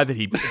homunculi that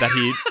he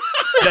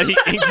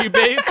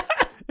incubates.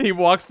 He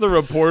walks through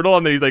a portal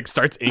and then he like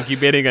starts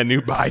incubating a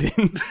new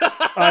Biden.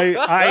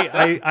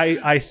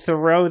 I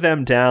throw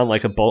them down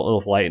like a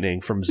bolt of lightning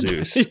from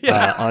Zeus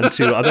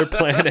onto other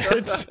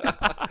planets,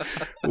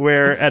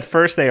 where at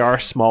first they are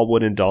small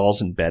wooden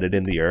dolls embedded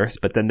in the earth,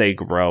 but then they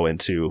grow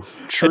into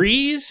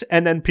trees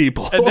and then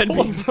people. And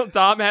then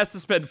Dom has to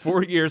spend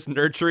 4 years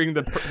nurturing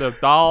the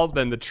doll,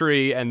 then the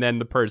tree, and then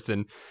the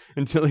person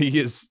until he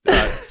is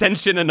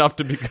sentient enough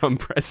to become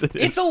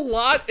president. It's a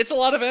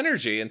lot of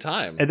energy and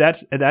time. And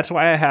that's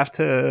why I have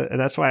to, and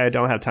that's why I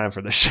don't have time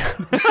for this show.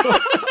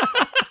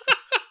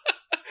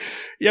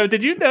 Yo,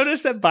 did you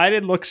notice that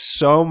Biden looks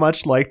so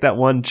much like that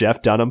one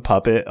Jeff Dunham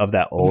puppet of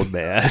that old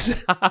man?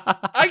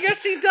 I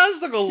guess he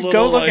does look a little.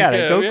 Go look like at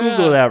it. him. Go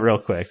Google that real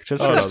quick.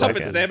 Just what's that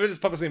puppet's name? His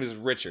puppet's name is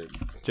Richard.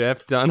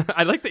 Jeff Dunham.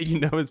 I like that you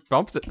know his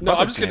bumps. No,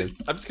 I'm just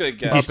gonna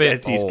guess.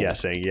 He's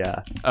guessing.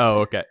 Yeah. Oh,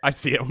 okay. I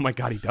see it. Oh my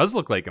God, he does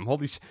look like him.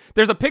 Holy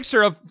There's a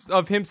picture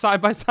of him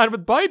side by side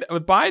with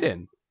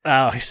Biden.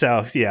 Oh,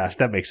 so yeah,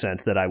 that makes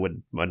sense that I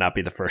would not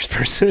be the first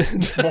person.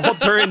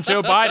 Walter and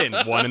Joe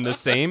Biden, one and the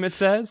same, it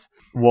says.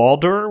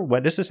 Walter?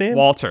 What is his name?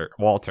 Walter.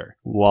 Kind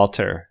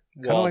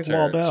of like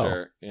Waldo.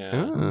 Sure.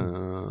 Yeah.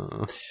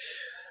 Oh.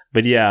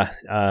 But yeah,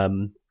 I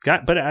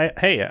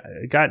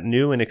got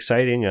new and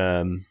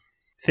exciting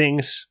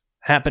things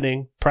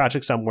happening,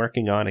 projects I'm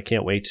working on. I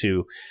can't wait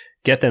to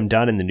get them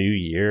done in the new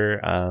year.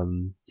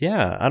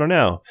 Yeah, I don't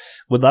know.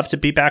 Would love to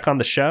be back on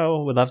the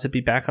show. Would love to be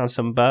back on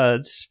some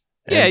buds.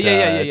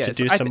 Yeah. To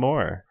do some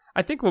more.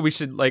 I think what we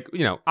should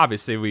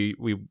obviously we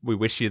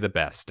wish you the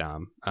best,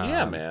 Dom.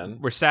 Yeah, man.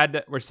 We're sad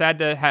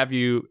to have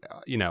you,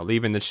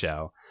 leaving the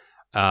show.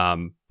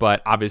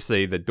 But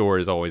obviously the door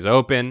is always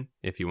open.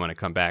 If you want to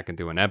come back and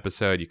do an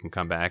episode, you can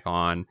come back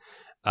on.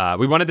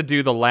 We wanted to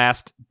do the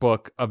last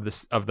book of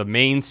the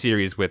main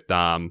series with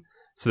Dom,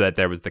 so that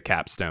there was the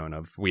capstone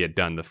of we had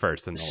done the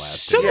first and the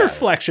last. Some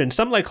reflection,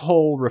 some like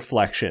whole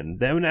reflection.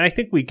 And I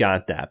think we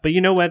got that. But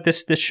you know what?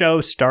 This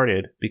show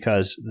started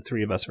because the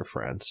three of us are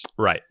friends.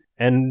 Right.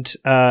 And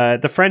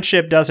the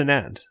friendship doesn't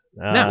end.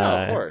 No,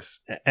 of course.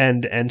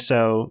 And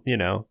so,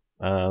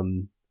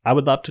 I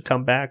would love to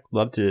come back.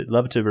 Love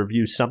to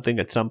review something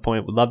at some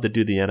point. Would love to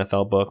do the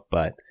NFL book,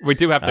 but we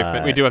do have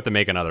to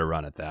make another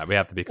run at that. We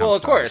have to become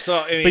of course.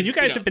 So, but you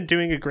guys have been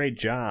doing a great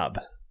job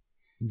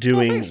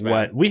doing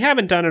what we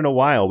haven't done in a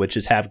while, which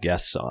is have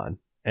guests on.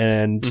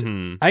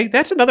 And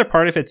that's another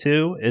part of it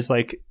too, is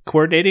like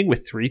coordinating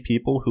with 3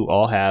 people who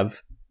all have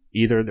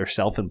either their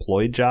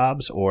self-employed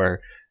jobs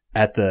or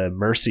at the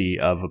mercy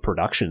of a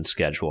production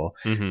schedule.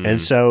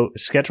 And so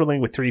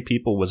scheduling with 3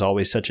 people was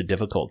always such a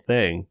difficult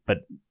thing. But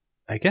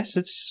I guess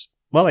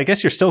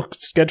you're still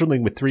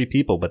scheduling with 3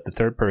 people, but the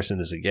third person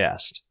is a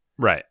guest.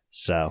 Right.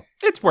 So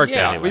it's worked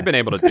out. Anyway. We've been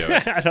able to do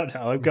it. I don't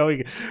know.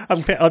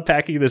 I'm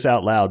unpacking this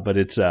out loud, but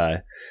it's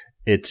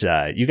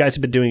you guys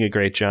have been doing a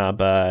great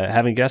job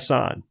having guests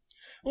on.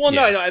 Well,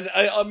 no,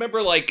 I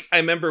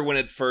remember when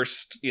it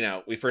first,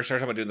 we first started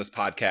talking about doing this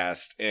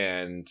podcast,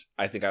 and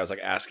I think I was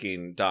like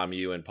asking Dom,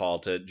 you and Paul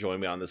to join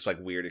me on this like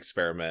weird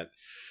experiment.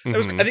 It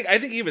was, I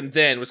think even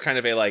then was kind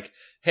of a like,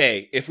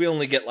 hey, if we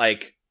only get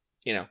like,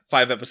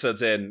 5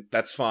 episodes in,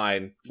 that's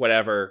fine,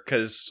 whatever,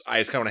 because I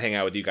just kind of want to hang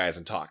out with you guys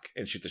and talk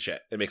and shoot the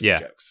shit and make some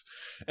jokes.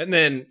 And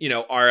then,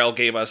 RL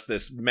gave us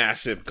this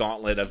massive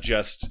gauntlet of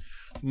just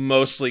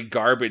mostly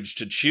garbage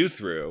to chew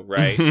through,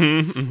 right?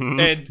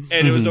 And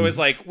it was always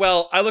like,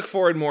 well, I look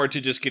forward more to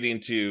just getting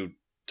to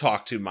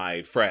talk to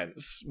my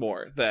friends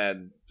more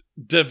than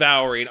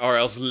devouring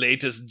RL's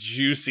latest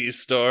juicy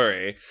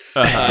story.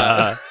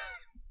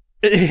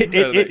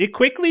 It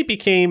quickly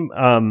became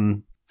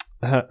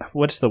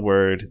what's the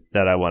word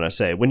that I want to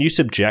say? When you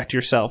subject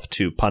yourself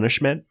to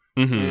punishment.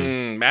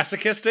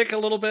 Masochistic a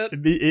little bit?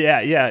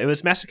 Yeah. It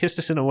was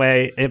masochistic in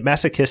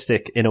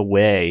a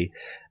way.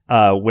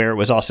 Where it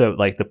was also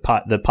like the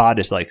pod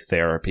is like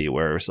therapy,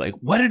 where it was like,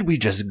 what did we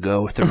just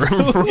go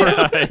through?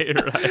 right.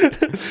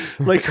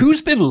 Like,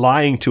 who's been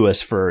lying to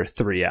us for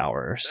 3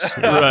 hours?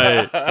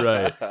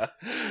 Right.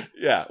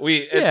 Yeah,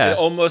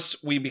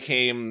 we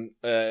became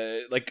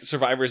like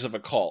survivors of a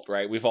cult,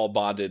 right? We've all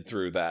bonded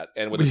through that,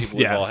 and with the people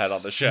we've all had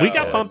on the show, we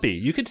got bumpy.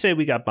 You could say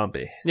we got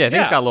bumpy. Yeah,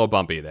 things got a little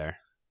bumpy there.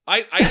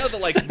 I know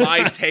that like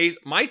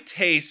my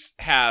tastes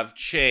have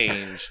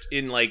changed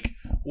in like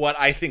what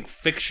I think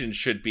fiction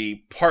should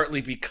be,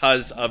 partly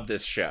because of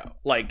this show.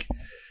 Like,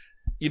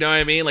 you know what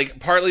I mean? Like,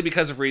 partly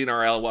because of reading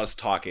RL was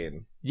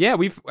talking. Yeah,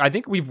 I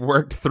think we've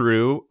worked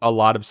through a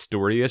lot of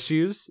story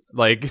issues.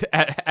 Like,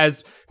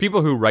 as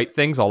people who write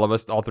things, all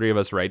 3 of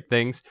us write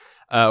things.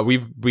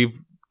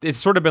 It's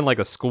sort of been like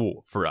a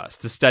school for us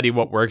to study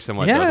what works and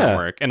what doesn't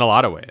work in a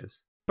lot of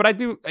ways. But I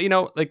do,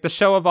 like the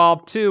show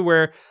evolved too,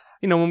 where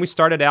when we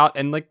started out,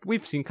 and like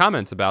we've seen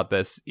comments about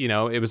this,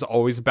 it was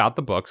always about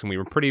the books and we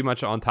were pretty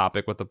much on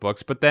topic with the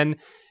books. But then,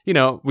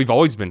 we've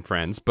always been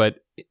friends. But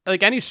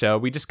like any show,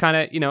 we just kind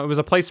of, it was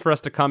a place for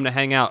us to come to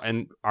hang out,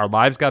 and our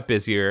lives got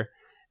busier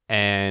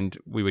and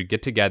we would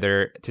get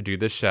together to do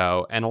this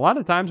show. And a lot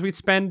of times we'd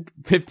spend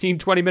 15,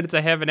 20 minutes,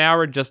 a half an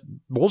hour just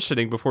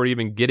bullshitting before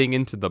even getting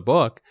into the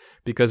book,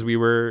 because we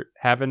were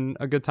having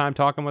a good time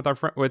talking with our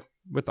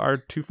with our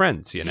 2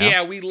 friends,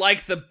 Yeah, we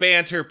like the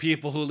banter,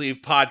 people who leave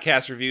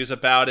podcast reviews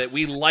about it.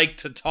 We like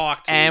to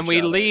talk to and each we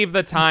other. leave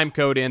the time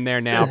code in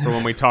there now for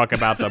when we talk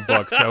about the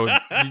book. So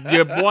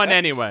you won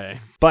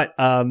anyway. But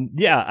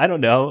I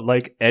don't know,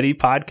 like any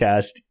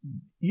podcast,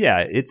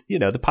 it's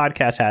the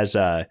podcast has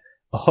a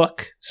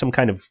hook, some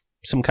kind of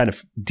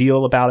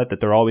deal about it that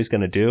they're always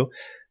going to do.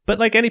 But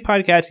like any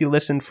podcast, you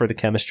listen for the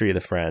chemistry of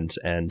the friends,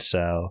 and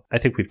so I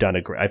think we've done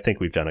a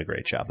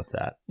great job of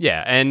that.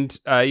 Yeah, and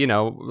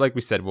like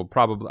we said,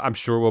 I'm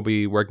sure we'll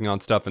be working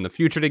on stuff in the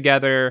future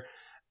together.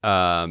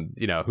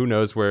 Who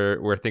knows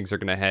where things are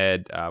going to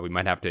head? We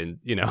might have to,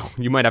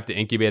 you might have to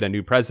incubate a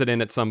new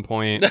president at some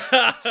point.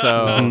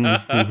 So,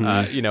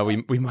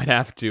 we might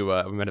have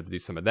to do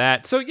some of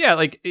that. So yeah,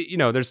 like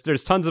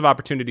there's tons of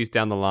opportunities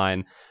down the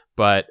line.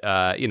 But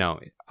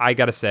I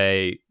gotta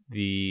say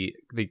the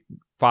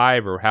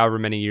 5 or however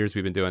many years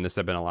we've been doing this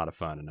have been a lot of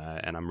fun,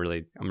 and I'm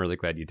really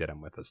glad you did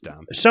them with us,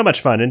 Dom. So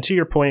much fun. And to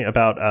your point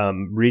about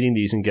reading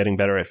these and getting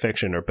better at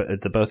fiction, or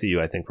the both of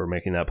you, I think, were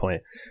making that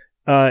point.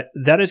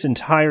 That is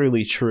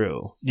entirely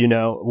true.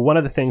 One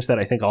of the things that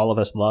I think all of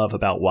us love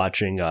about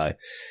watching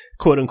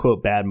quote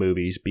unquote bad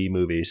movies, B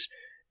movies,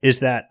 is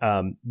that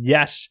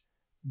yes,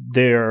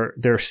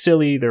 they're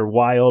silly, they're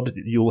wild.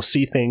 You will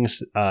see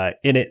things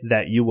in it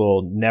that you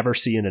will never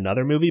see in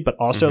another movie, but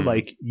also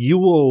like you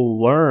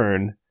will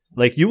learn,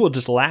 like you will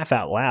just laugh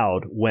out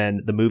loud when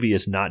the movie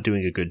is not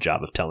doing a good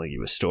job of telling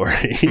you a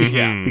story.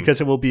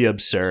 Because it will be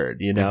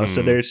absurd,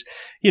 So there's,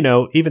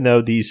 even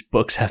though these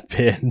books have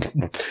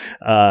been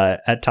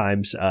at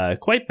times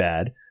quite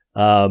bad,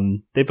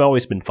 they've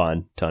always been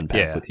fun to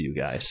unpack with you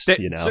guys. Sure.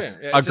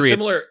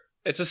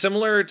 It's a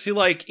similar to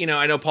like,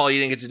 I know, Paul, you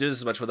didn't get to do this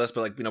as much with us,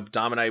 but like,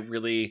 Dom and I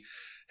really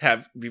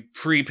have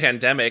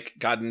pre-pandemic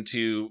gotten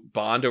to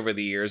bond over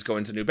the years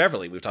going to New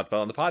Beverly. We've talked about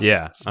it on the podcast.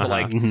 Yeah. But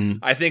like,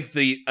 I think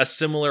a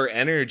similar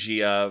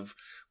energy of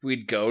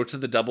we'd go to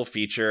the double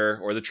feature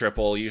or the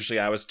triple. Usually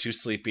I was too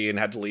sleepy and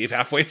had to leave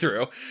halfway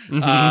through.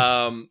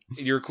 And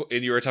you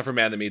were a tougher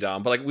man than me,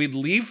 Dom. But like we'd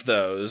leave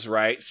those,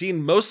 right?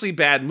 Seeing mostly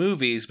bad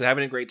movies, but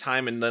having a great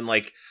time. And then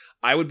like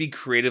I would be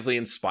creatively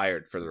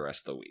inspired for the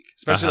rest of the week,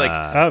 especially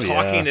like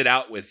talking it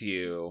out with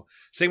you.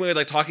 Same way with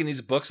like talking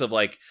these books of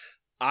like,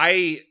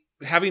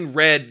 having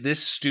read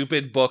this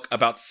stupid book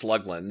about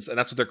sluglins, and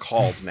that's what they're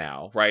called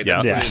now, right?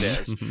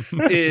 That's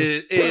what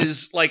it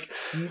is like,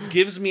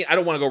 gives me, I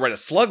don't want to go write a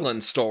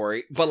sluglin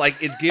story, but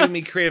like it's giving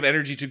me creative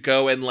energy to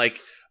go and like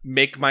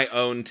make my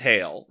own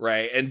tale,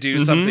 right? And do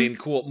something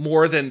cool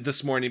more than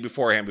this morning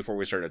before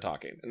we started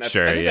talking. And that's,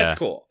 I think that's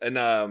cool. And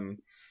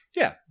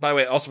yeah, by the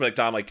way, also like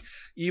Dom, like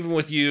even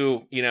with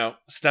you,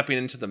 stepping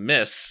into the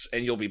mists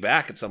and you'll be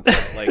back at some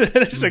point. Like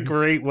that's a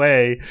great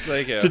way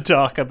to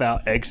talk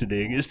about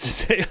exiting is to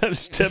say I'm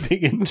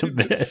stepping into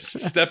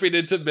mists. Stepping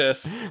into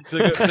mists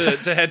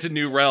to head to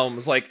new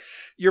realms. Like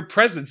your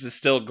presence is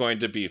still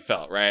going to be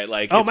felt, right?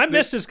 Like my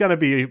mist is going to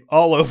be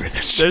all over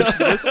the show.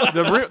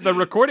 The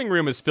recording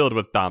room is filled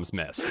with Dom's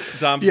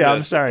mist. Dom's mist.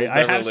 I'm sorry.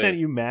 I have sent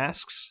you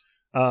masks.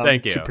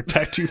 Thank you. To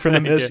protect you from the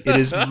mist.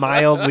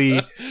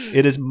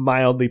 It is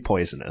mildly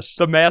poisonous.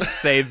 The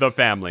masks say the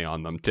family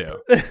on them too.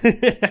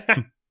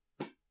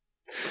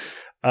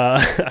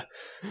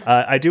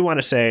 I do want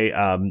to say,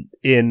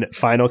 in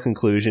final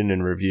conclusion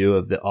and review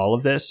of all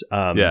of this,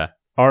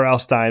 R.L.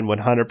 Stine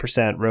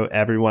 100% wrote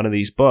every one of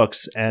these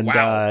books, and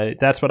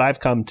that's what I've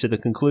come to the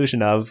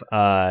conclusion of.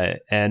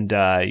 And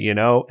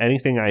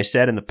anything I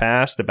said in the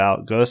past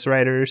about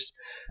ghostwriters,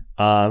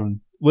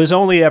 was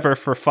only ever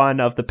for fun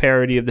of the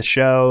parody of the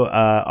show.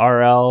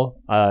 RL,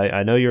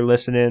 I know you're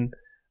listening.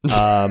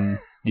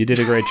 You did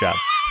a great job.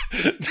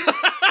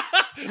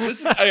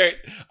 All right.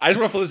 I just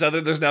want to throw this out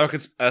there. There's now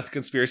a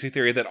conspiracy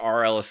theory that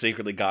RL has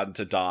secretly gotten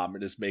to Dom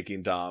and is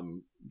making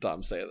Dom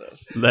say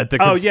this. Let the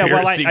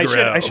conspiracy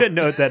grow. I should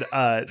note that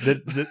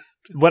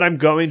what I'm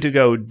going to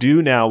go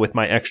do now with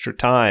my extra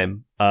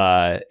time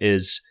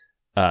is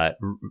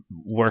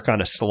work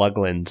on a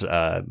Sluglins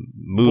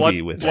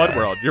movie with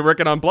Bloodworld. You're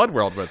working on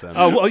Bloodworld with them.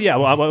 Oh well, yeah.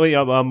 Well, I'm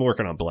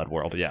working on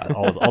Bloodworld. Yeah,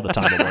 all the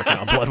time I'm working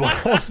on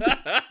Bloodworld.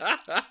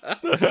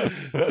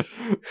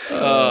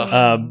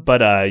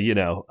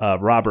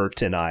 But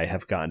Robert and I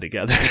have gone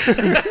together.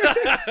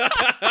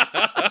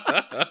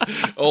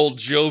 Old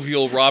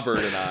jovial Robert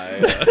and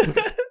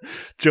I.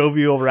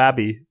 Jovial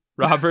Rabbi.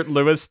 Robert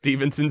Louis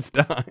Stevenson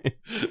Stein.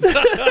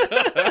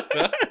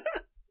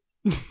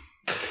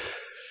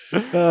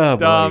 Oh,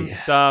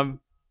 Dom,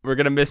 we're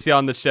gonna miss you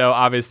on the show.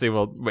 Obviously,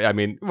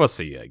 we'll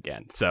see you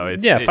again. So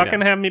it's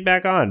have me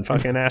back on.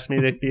 Fucking ask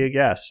me to be a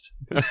guest.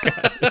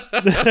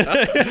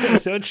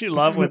 Don't you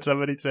love when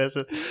somebody says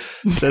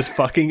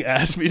fucking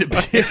ask me to be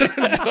a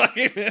guest?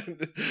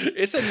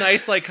 It's a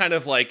nice like kind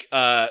of like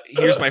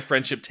here's my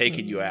friendship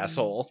taking you,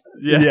 asshole.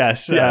 Yeah.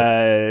 Yes,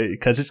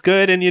 because it's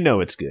good and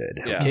it's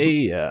good. Yeah. Okay,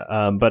 yeah.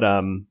 But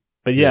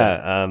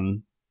yeah.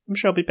 I'm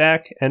sure I'll be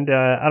back. And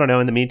I don't know,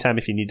 in the meantime,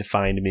 if you need to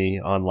find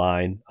me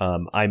online,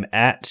 I'm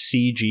at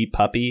CG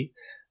Puppy.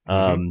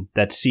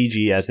 That's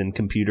CG as in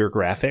computer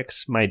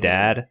graphics. My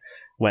dad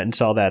went and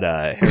saw that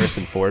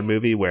Harrison Ford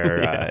movie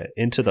where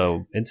Into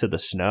the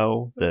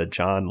Snow, the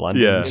John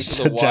London,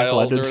 Jack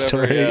London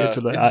story,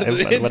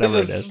 whatever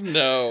it is.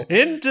 Snow.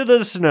 Into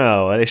the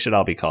Snow. They should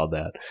all be called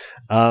that.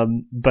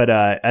 But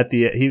at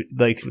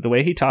the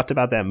way he talked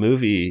about that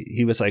movie,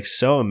 he was like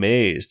so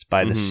amazed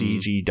by the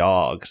CG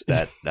dogs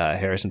that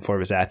Harrison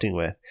Ford was acting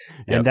with,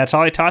 and that's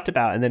all he talked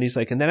about. And then he's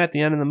like, and then at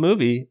the end of the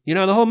movie,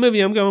 the whole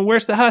movie, I'm going,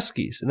 where's the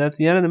Huskies? And at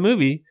the end of the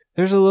movie,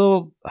 there's a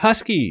little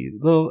husky,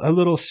 a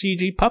little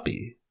CG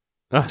puppy.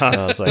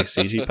 I was like,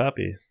 CG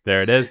puppy.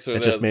 There it is.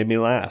 It just made me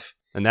laugh.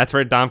 And that's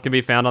where Dom can be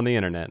found on the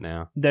internet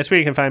now. That's where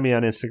you can find me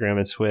on Instagram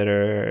and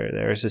Twitter.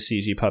 There's a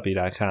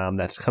cgpuppy.com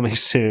that's coming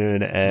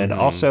soon. And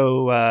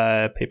also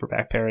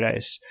Paperback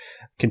Paradise,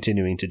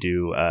 continuing to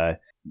do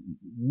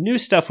new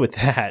stuff with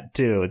that,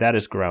 too. That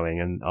is growing.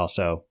 And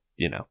also,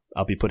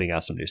 I'll be putting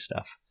out some new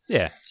stuff.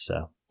 Yeah.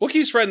 So we'll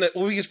keep spreading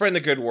the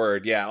good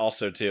word. Yeah.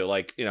 Also, too,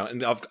 like,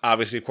 and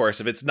obviously, of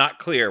course, if it's not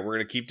clear, we're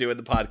going to keep doing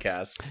the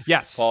podcast.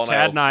 Yes. Paul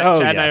Chad and I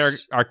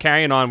are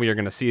carrying on. We are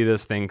going to see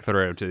this thing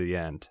through to the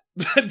end.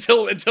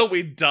 until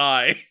we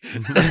die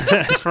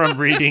from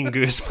reading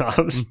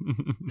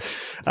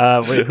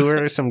Goosebumps. Wait, who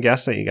are some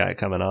guests that you got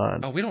coming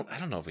on? I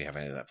don't know if we have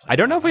any of that. I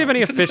don't know if we have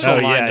any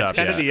official lined up. It's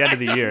kind of the end of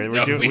the year.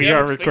 We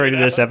are recording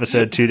this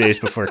episode 2 days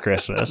before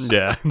Christmas.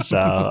 Yeah.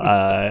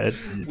 So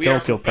we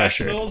don't feel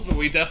pressured. But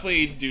we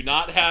definitely do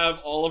not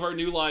have all of our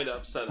new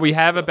lineups set up. We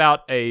have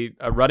about a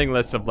running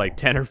list of like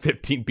 10 or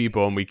 15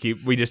 people, and we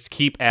just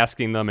keep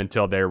asking them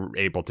until they're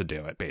able to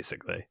do it,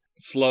 basically.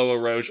 Slow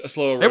erosion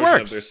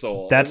of their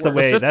soul. That's the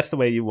way. That's the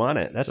way you want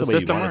it. That's the way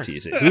you want to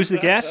tease it. Who's the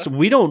guest?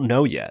 We don't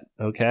know yet.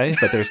 Okay,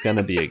 but there's going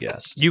to be a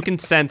guest. You can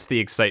sense the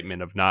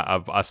excitement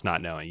of us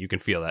not knowing. You can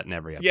feel that in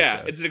every episode.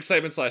 Yeah, it's an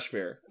excitement /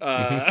 fear.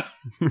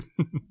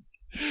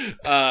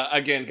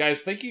 Again,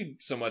 guys, thank you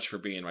so much for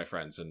being my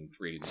friends and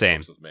reading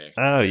books with me.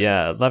 Oh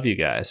yeah, love you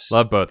guys.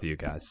 Love both of you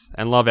guys,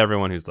 and love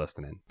everyone who's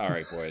listening. All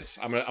right, boys.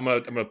 I'm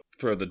gonna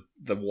throw the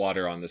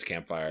water on this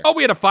campfire. Oh,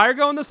 we had a fire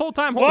going this whole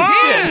time. Holy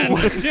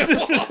shit!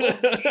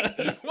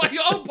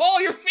 Oh,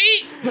 Paul, your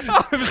feet!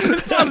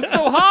 It sounds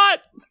so hot.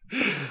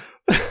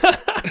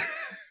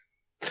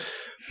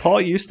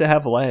 Paul used to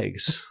have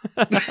legs.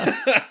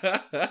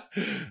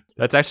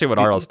 That's actually what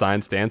R.L.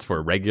 Stein stands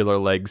for. Regular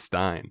leg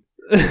Stein.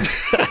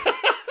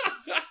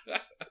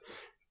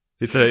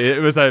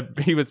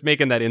 He was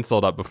making that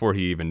insult up before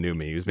he even knew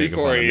me. He was making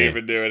before fun of he me.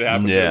 even knew it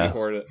happened to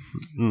record it.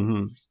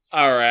 Mm-hmm.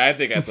 All right, I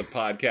think that's a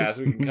podcast.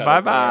 We can cut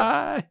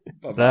Bye-bye.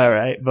 All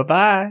right,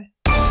 bye-bye.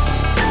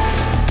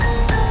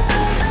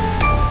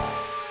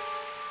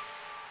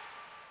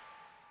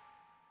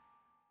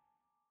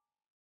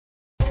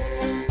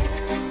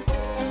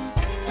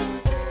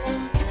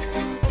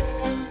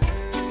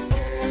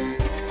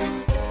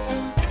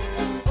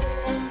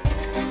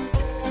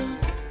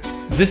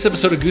 This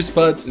episode of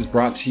Goosebuds is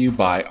brought to you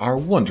by our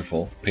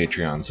wonderful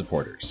Patreon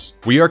supporters.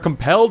 We are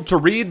compelled to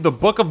read the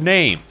Book of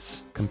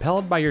Names.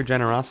 Compelled by your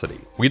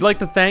generosity. We'd like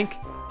to thank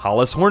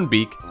Hollis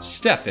Hornbeak,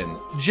 Stefan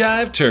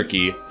Jive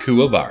Turkey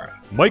Kuwabara,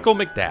 Michael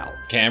McDowell,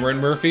 Cameron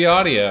Murphy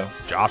Audio,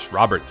 Josh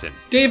Robertson,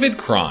 David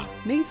Cron,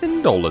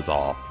 Nathan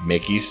Dolezal,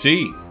 Mickey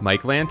C,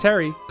 Mike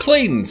Lanteri,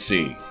 Clayton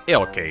C,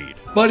 Ilcade,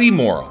 Buddy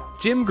Morrill,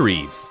 Jim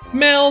Greaves,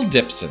 Mel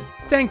Dipson,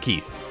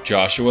 Zankeith,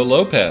 Joshua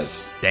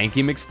Lopez,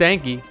 Danky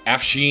McStanky,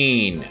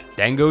 Afshin,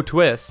 Dango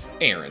Twist,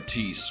 Aaron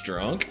T.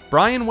 Strunk,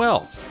 Brian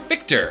Wells,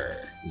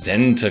 Victor,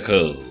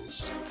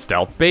 Zentacles,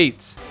 Stealth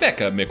Bates,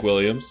 Becca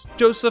McWilliams,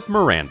 Joseph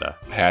Miranda,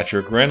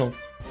 Patrick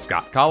Reynolds,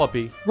 Scott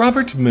Colopy,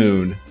 Robert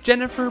Moon,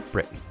 Jennifer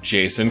Britton,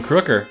 Jason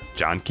Crooker,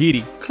 John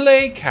Keaty,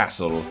 Clay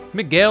Castle,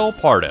 Miguel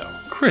Pardo,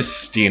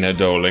 Christina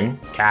Doling,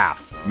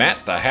 Calf,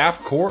 Matt the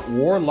Half-Court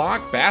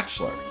Warlock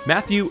Bachelor,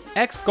 Matthew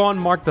X Gone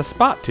Mark the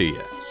Spot to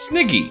you,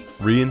 Sniggy,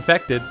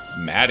 Reinfected,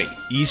 Maddie,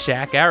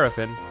 Eshak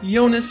Arafin,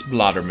 Jonas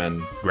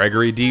Blotterman,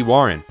 Gregory D.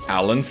 Warren,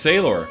 Alan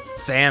Saylor,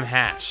 Sam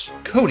Hash,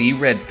 Cody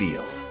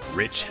Redfield,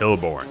 Rich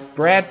Hilborn,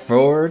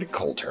 Bradford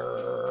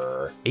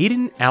Coulter,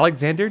 Aiden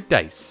Alexander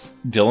Dice,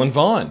 Dylan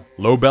Vaughn,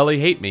 Low Belly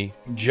Hate Me,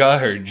 Jar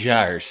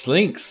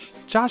Slinks,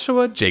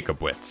 Joshua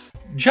Jacobwitz,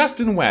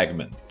 Justin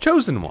Wagman,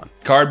 Chosen One,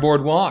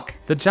 Cardboard Walk,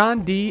 the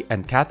John D.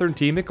 and Catherine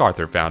T.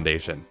 MacArthur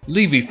Foundation,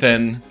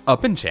 Leviathan,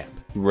 Up and Champ,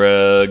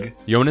 Rug,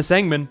 Jonas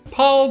Engman,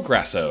 Paul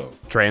Grasso,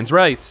 Trans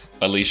Rights,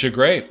 Alicia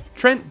Grafe,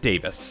 Trent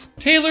Davis,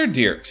 Taylor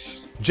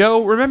Dierks,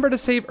 Joe, remember to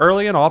save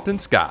early and often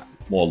Scott,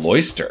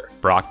 Moloyster,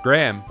 Brock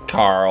Graham,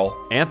 Carl,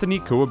 Anthony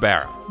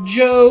Kuwabara,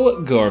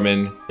 Joe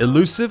Gorman,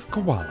 Elusive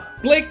Koala,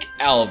 Blake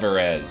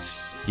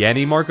Alvarez,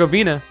 Yanni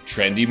Markovina,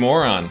 Trendy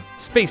Moron,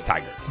 Space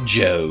Tiger,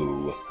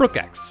 Joe, Brooke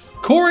X,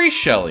 Corey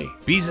Shelley,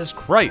 Jesus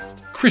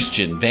Christ,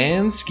 Christian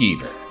Van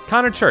Skeever,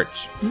 Connor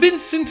Church,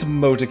 Vincent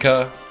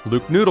Motica,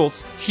 Luke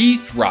Noodles,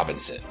 Heath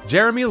Robinson,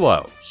 Jeremy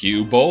Lowe,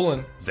 Hugh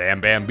Bolin, Zam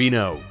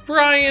Bambino,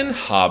 Brian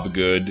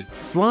Hobgood,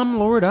 Slum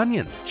Lord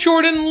Onion,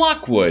 Jordan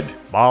Lockwood,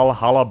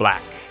 Valhalla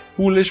Black,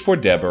 Foolish for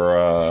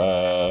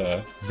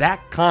Deborah,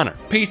 Zach Connor,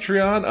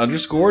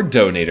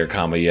 Patreon_donator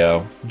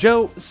cameo,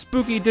 Joe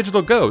Spooky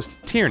Digital Ghost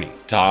Tierney,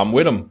 Tom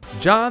Whittem,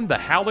 John the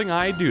Howling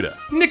Eye Duda,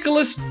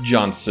 Nicholas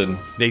Johnson,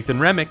 Nathan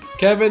Remick,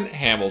 Kevin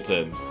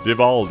Hamilton,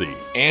 Vivaldi,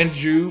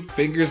 Andrew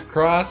Fingers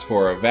Crossed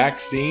for a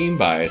Vaccine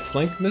by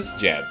Slinkmas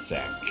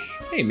Jadsack.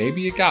 Hey,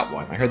 maybe you got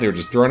one. I heard they were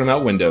just throwing them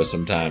out windows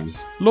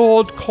sometimes.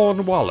 Lord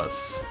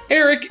Cornwallis,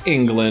 Eric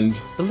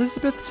England,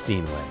 Elizabeth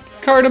Steenweg,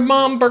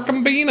 Cardamom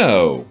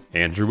Bergambino,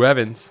 Andrew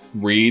Evans,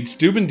 Reed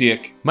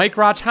Stubendick, Mike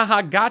Roch,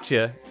 haha,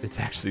 gotcha. It's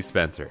actually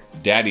Spencer.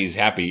 Daddy's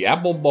Happy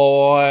Apple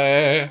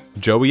Boy,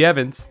 Joey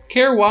Evans.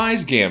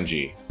 Carewise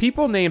Gamgee.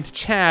 People named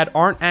Chad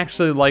aren't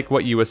actually like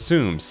what you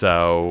assume,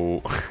 so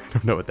I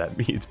don't know what that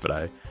means,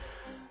 but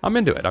I'm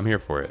into it. I'm here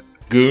for it.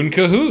 Goon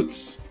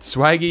Cahoots,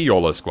 Swaggy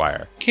Yola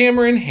Squire,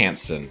 Cameron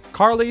Hansen,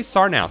 Carly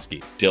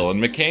Sarnowski, Dylan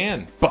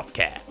McCann,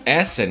 Buffcat,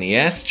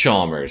 SNES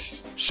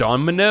Chalmers,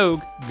 Sean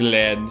Minogue,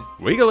 Glenn,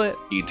 Wiggle It,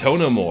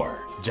 Etona Moore,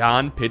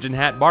 John Pigeon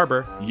Hat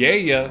Barber,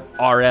 Yeah,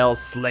 R.L.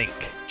 Slink,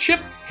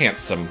 Chip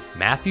Handsome,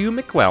 Matthew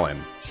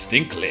McClellan,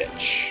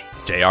 Stinklich,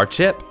 J.R.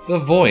 Chip, The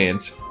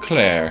Voyant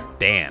Claire.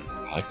 Dan,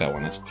 I like that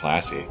one, that's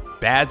classy.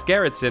 Baz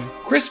Garrettson,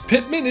 Chris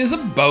Pittman is a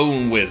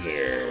bone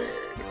wizard.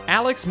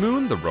 Alex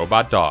Moon, the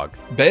Robot Dog,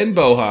 Ben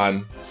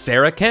Bohan,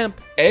 Sarah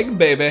Kemp, Egg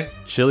Baby,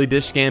 Chili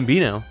Dish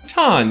Gambino,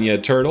 Tanya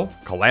Turtle,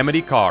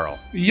 Calamity Carl,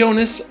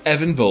 Jonas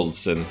Evan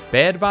Voldson,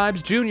 Bad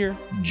Vibes Jr.,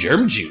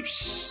 Germ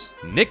Juice,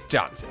 Nick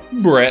Johnson,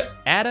 Brett,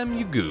 Adam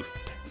You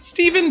Goofed,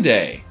 Stephen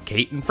Day,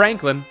 Caton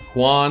Franklin,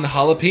 Juan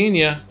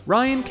Jalapena,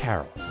 Ryan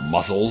Carroll,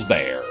 Muscles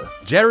Bear,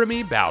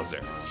 Jeremy Bowser,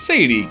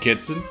 Sadie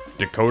Kitson,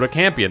 Dakota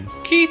Campion,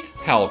 Keith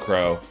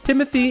Halcrow,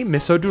 Timothy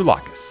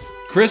Misodulakis,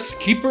 Chris,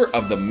 Keeper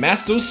of the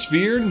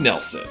Mastosphere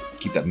Nelson.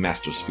 Keep that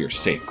Mastosphere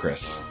safe,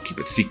 Chris. Keep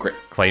it secret.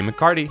 Clay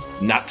McCarty,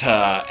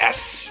 Nata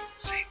S.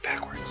 Say it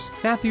backwards.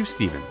 Matthew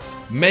Stevens,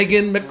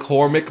 Megan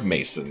McCormick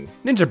Mason.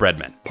 Ninja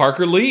Breadman,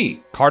 Parker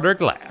Lee. Carter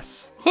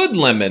Glass,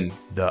 Hoodlemon.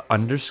 The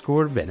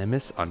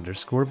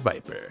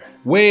 _venomous_viper.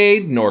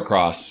 Wade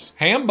Norcross.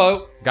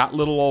 Hambo. Got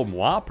little old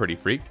moi pretty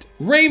freaked.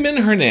 Raymond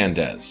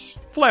Hernandez.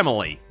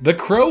 Flemily. The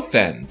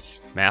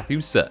Crowfens.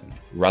 Matthew Sutton.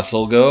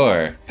 Russell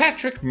Gore.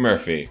 Patrick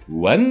Murphy.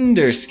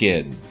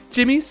 Wonderskin.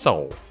 Jimmy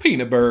Soul.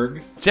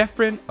 Peenaberg.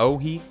 Jeffrin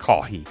Ohi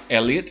Cahy.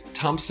 Elliot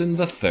Thompson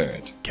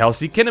III.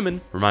 Kelsey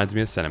Kinnaman. Reminds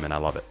me of cinnamon. I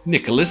love it.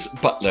 Nicholas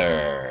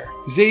Butler.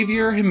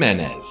 Xavier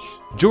Jimenez.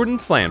 Jordan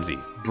Slamsey.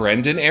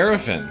 Brendan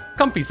Arafin.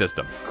 Comfy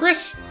System.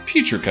 Chris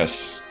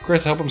Putricus.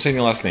 Chris, I hope I'm saying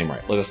your last name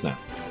right. Let us know.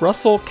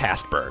 Russell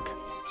Castberg.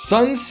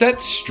 Sunset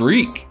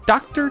Streak.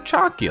 Dr.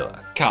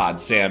 Chocula. Cod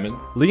Salmon.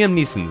 Liam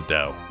Neeson's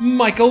Dough.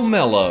 Michael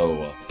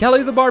Mello.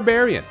 Kelly the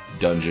Barbarian.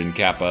 Dungeon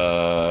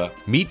Kappa.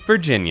 Meet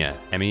Virginia.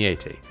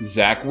 MEAT.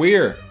 Zach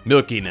Weir.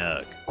 Milky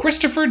Nug.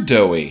 Christopher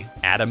Dowie.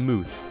 Adam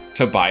Muth.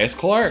 Tobias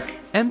Clark.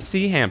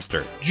 MC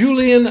Hamster.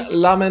 Julian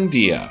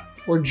Lamendia.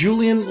 Or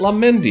Julian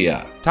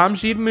Lamendia.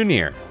 Tamjid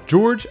Munir.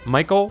 George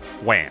Michael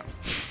Wham.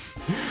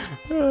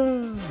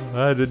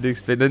 I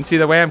didn't see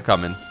the Wham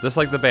coming. Just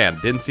like the band.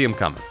 Didn't see him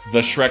coming. The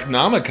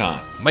Shreknomicon.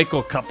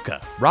 Michael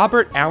Kupka.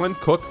 Robert Allen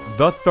Cook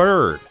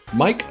III.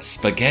 Mike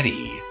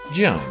Spaghetti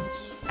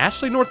Jones.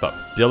 Ashley Northup.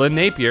 Dylan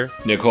Napier.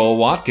 Nicole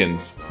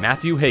Watkins.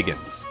 Matthew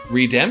Higgins.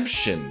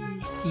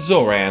 Redemption.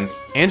 Zoranth.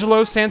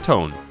 Angelo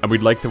Santone. And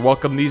we'd like to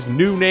welcome these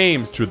new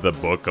names to the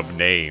Book of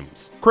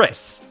Names.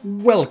 Chris.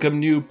 Welcome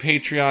new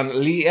Patreon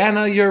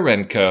Leanna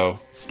Urenko.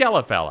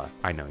 Skelefella.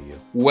 I know you.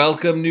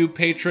 Welcome new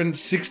patron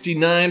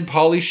 69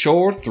 Polly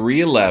Shore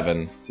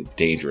 311. It's a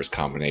dangerous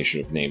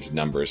combination of names and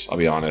numbers, I'll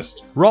be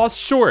honest. Ross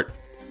Short.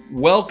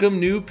 Welcome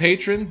new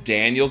patron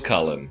Daniel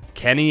Cullen.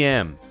 Kenny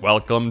M.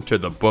 Welcome to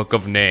the Book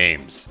of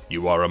Names.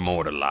 You are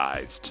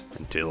immortalized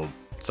until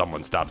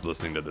someone stops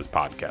listening to this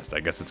podcast. I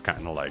guess it's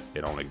kind of like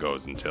it only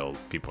goes until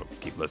people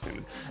keep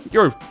listening.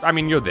 You're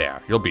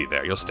there. You'll be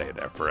there. You'll stay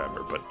there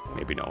forever, but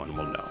maybe no one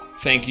will know.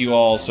 Thank you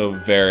all so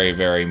very,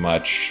 very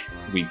much.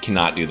 We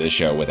cannot do this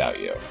show without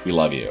you. We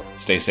love you.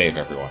 Stay safe,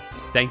 everyone.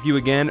 Thank you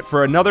again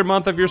for another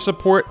month of your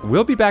support.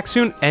 We'll be back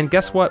soon, and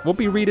guess what? We'll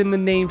be reading the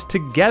names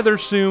together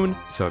soon.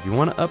 So if you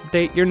want to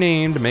update your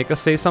name to make us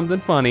say something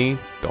funny,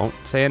 don't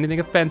say anything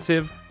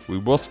offensive. We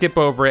will skip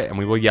over it, and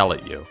we will yell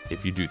at you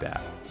if you do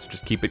that. So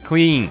just keep it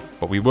clean.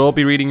 But we will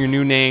be reading your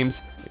new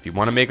names. If you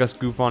want to make us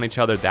goof on each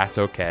other, that's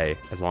okay,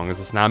 as long as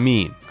it's not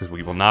mean, because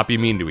we will not be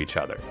mean to each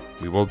other.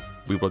 We will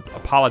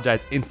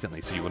apologize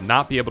instantly, so you will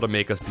not be able to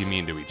make us be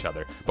mean to each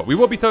other. But we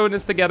will be throwing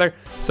this together,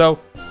 so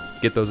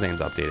get those names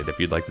updated if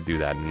you'd like to do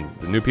that. And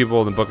the new people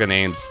in the Book of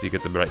Names, you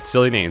get to write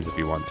silly names if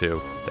you want to.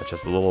 That's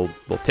just a little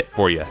tip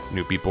for you,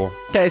 new people.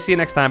 Okay, see you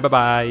next time.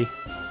 Bye-bye.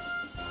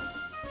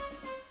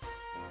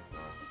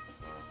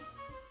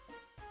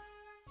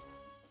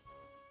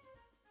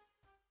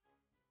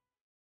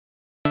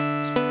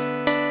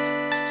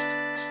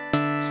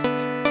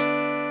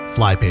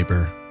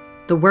 Flypaper.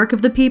 The work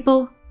of the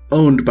people.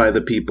 Owned by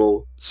the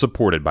people.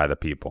 Supported by the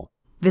people.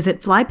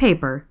 Visit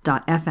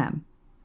flypaper.fm.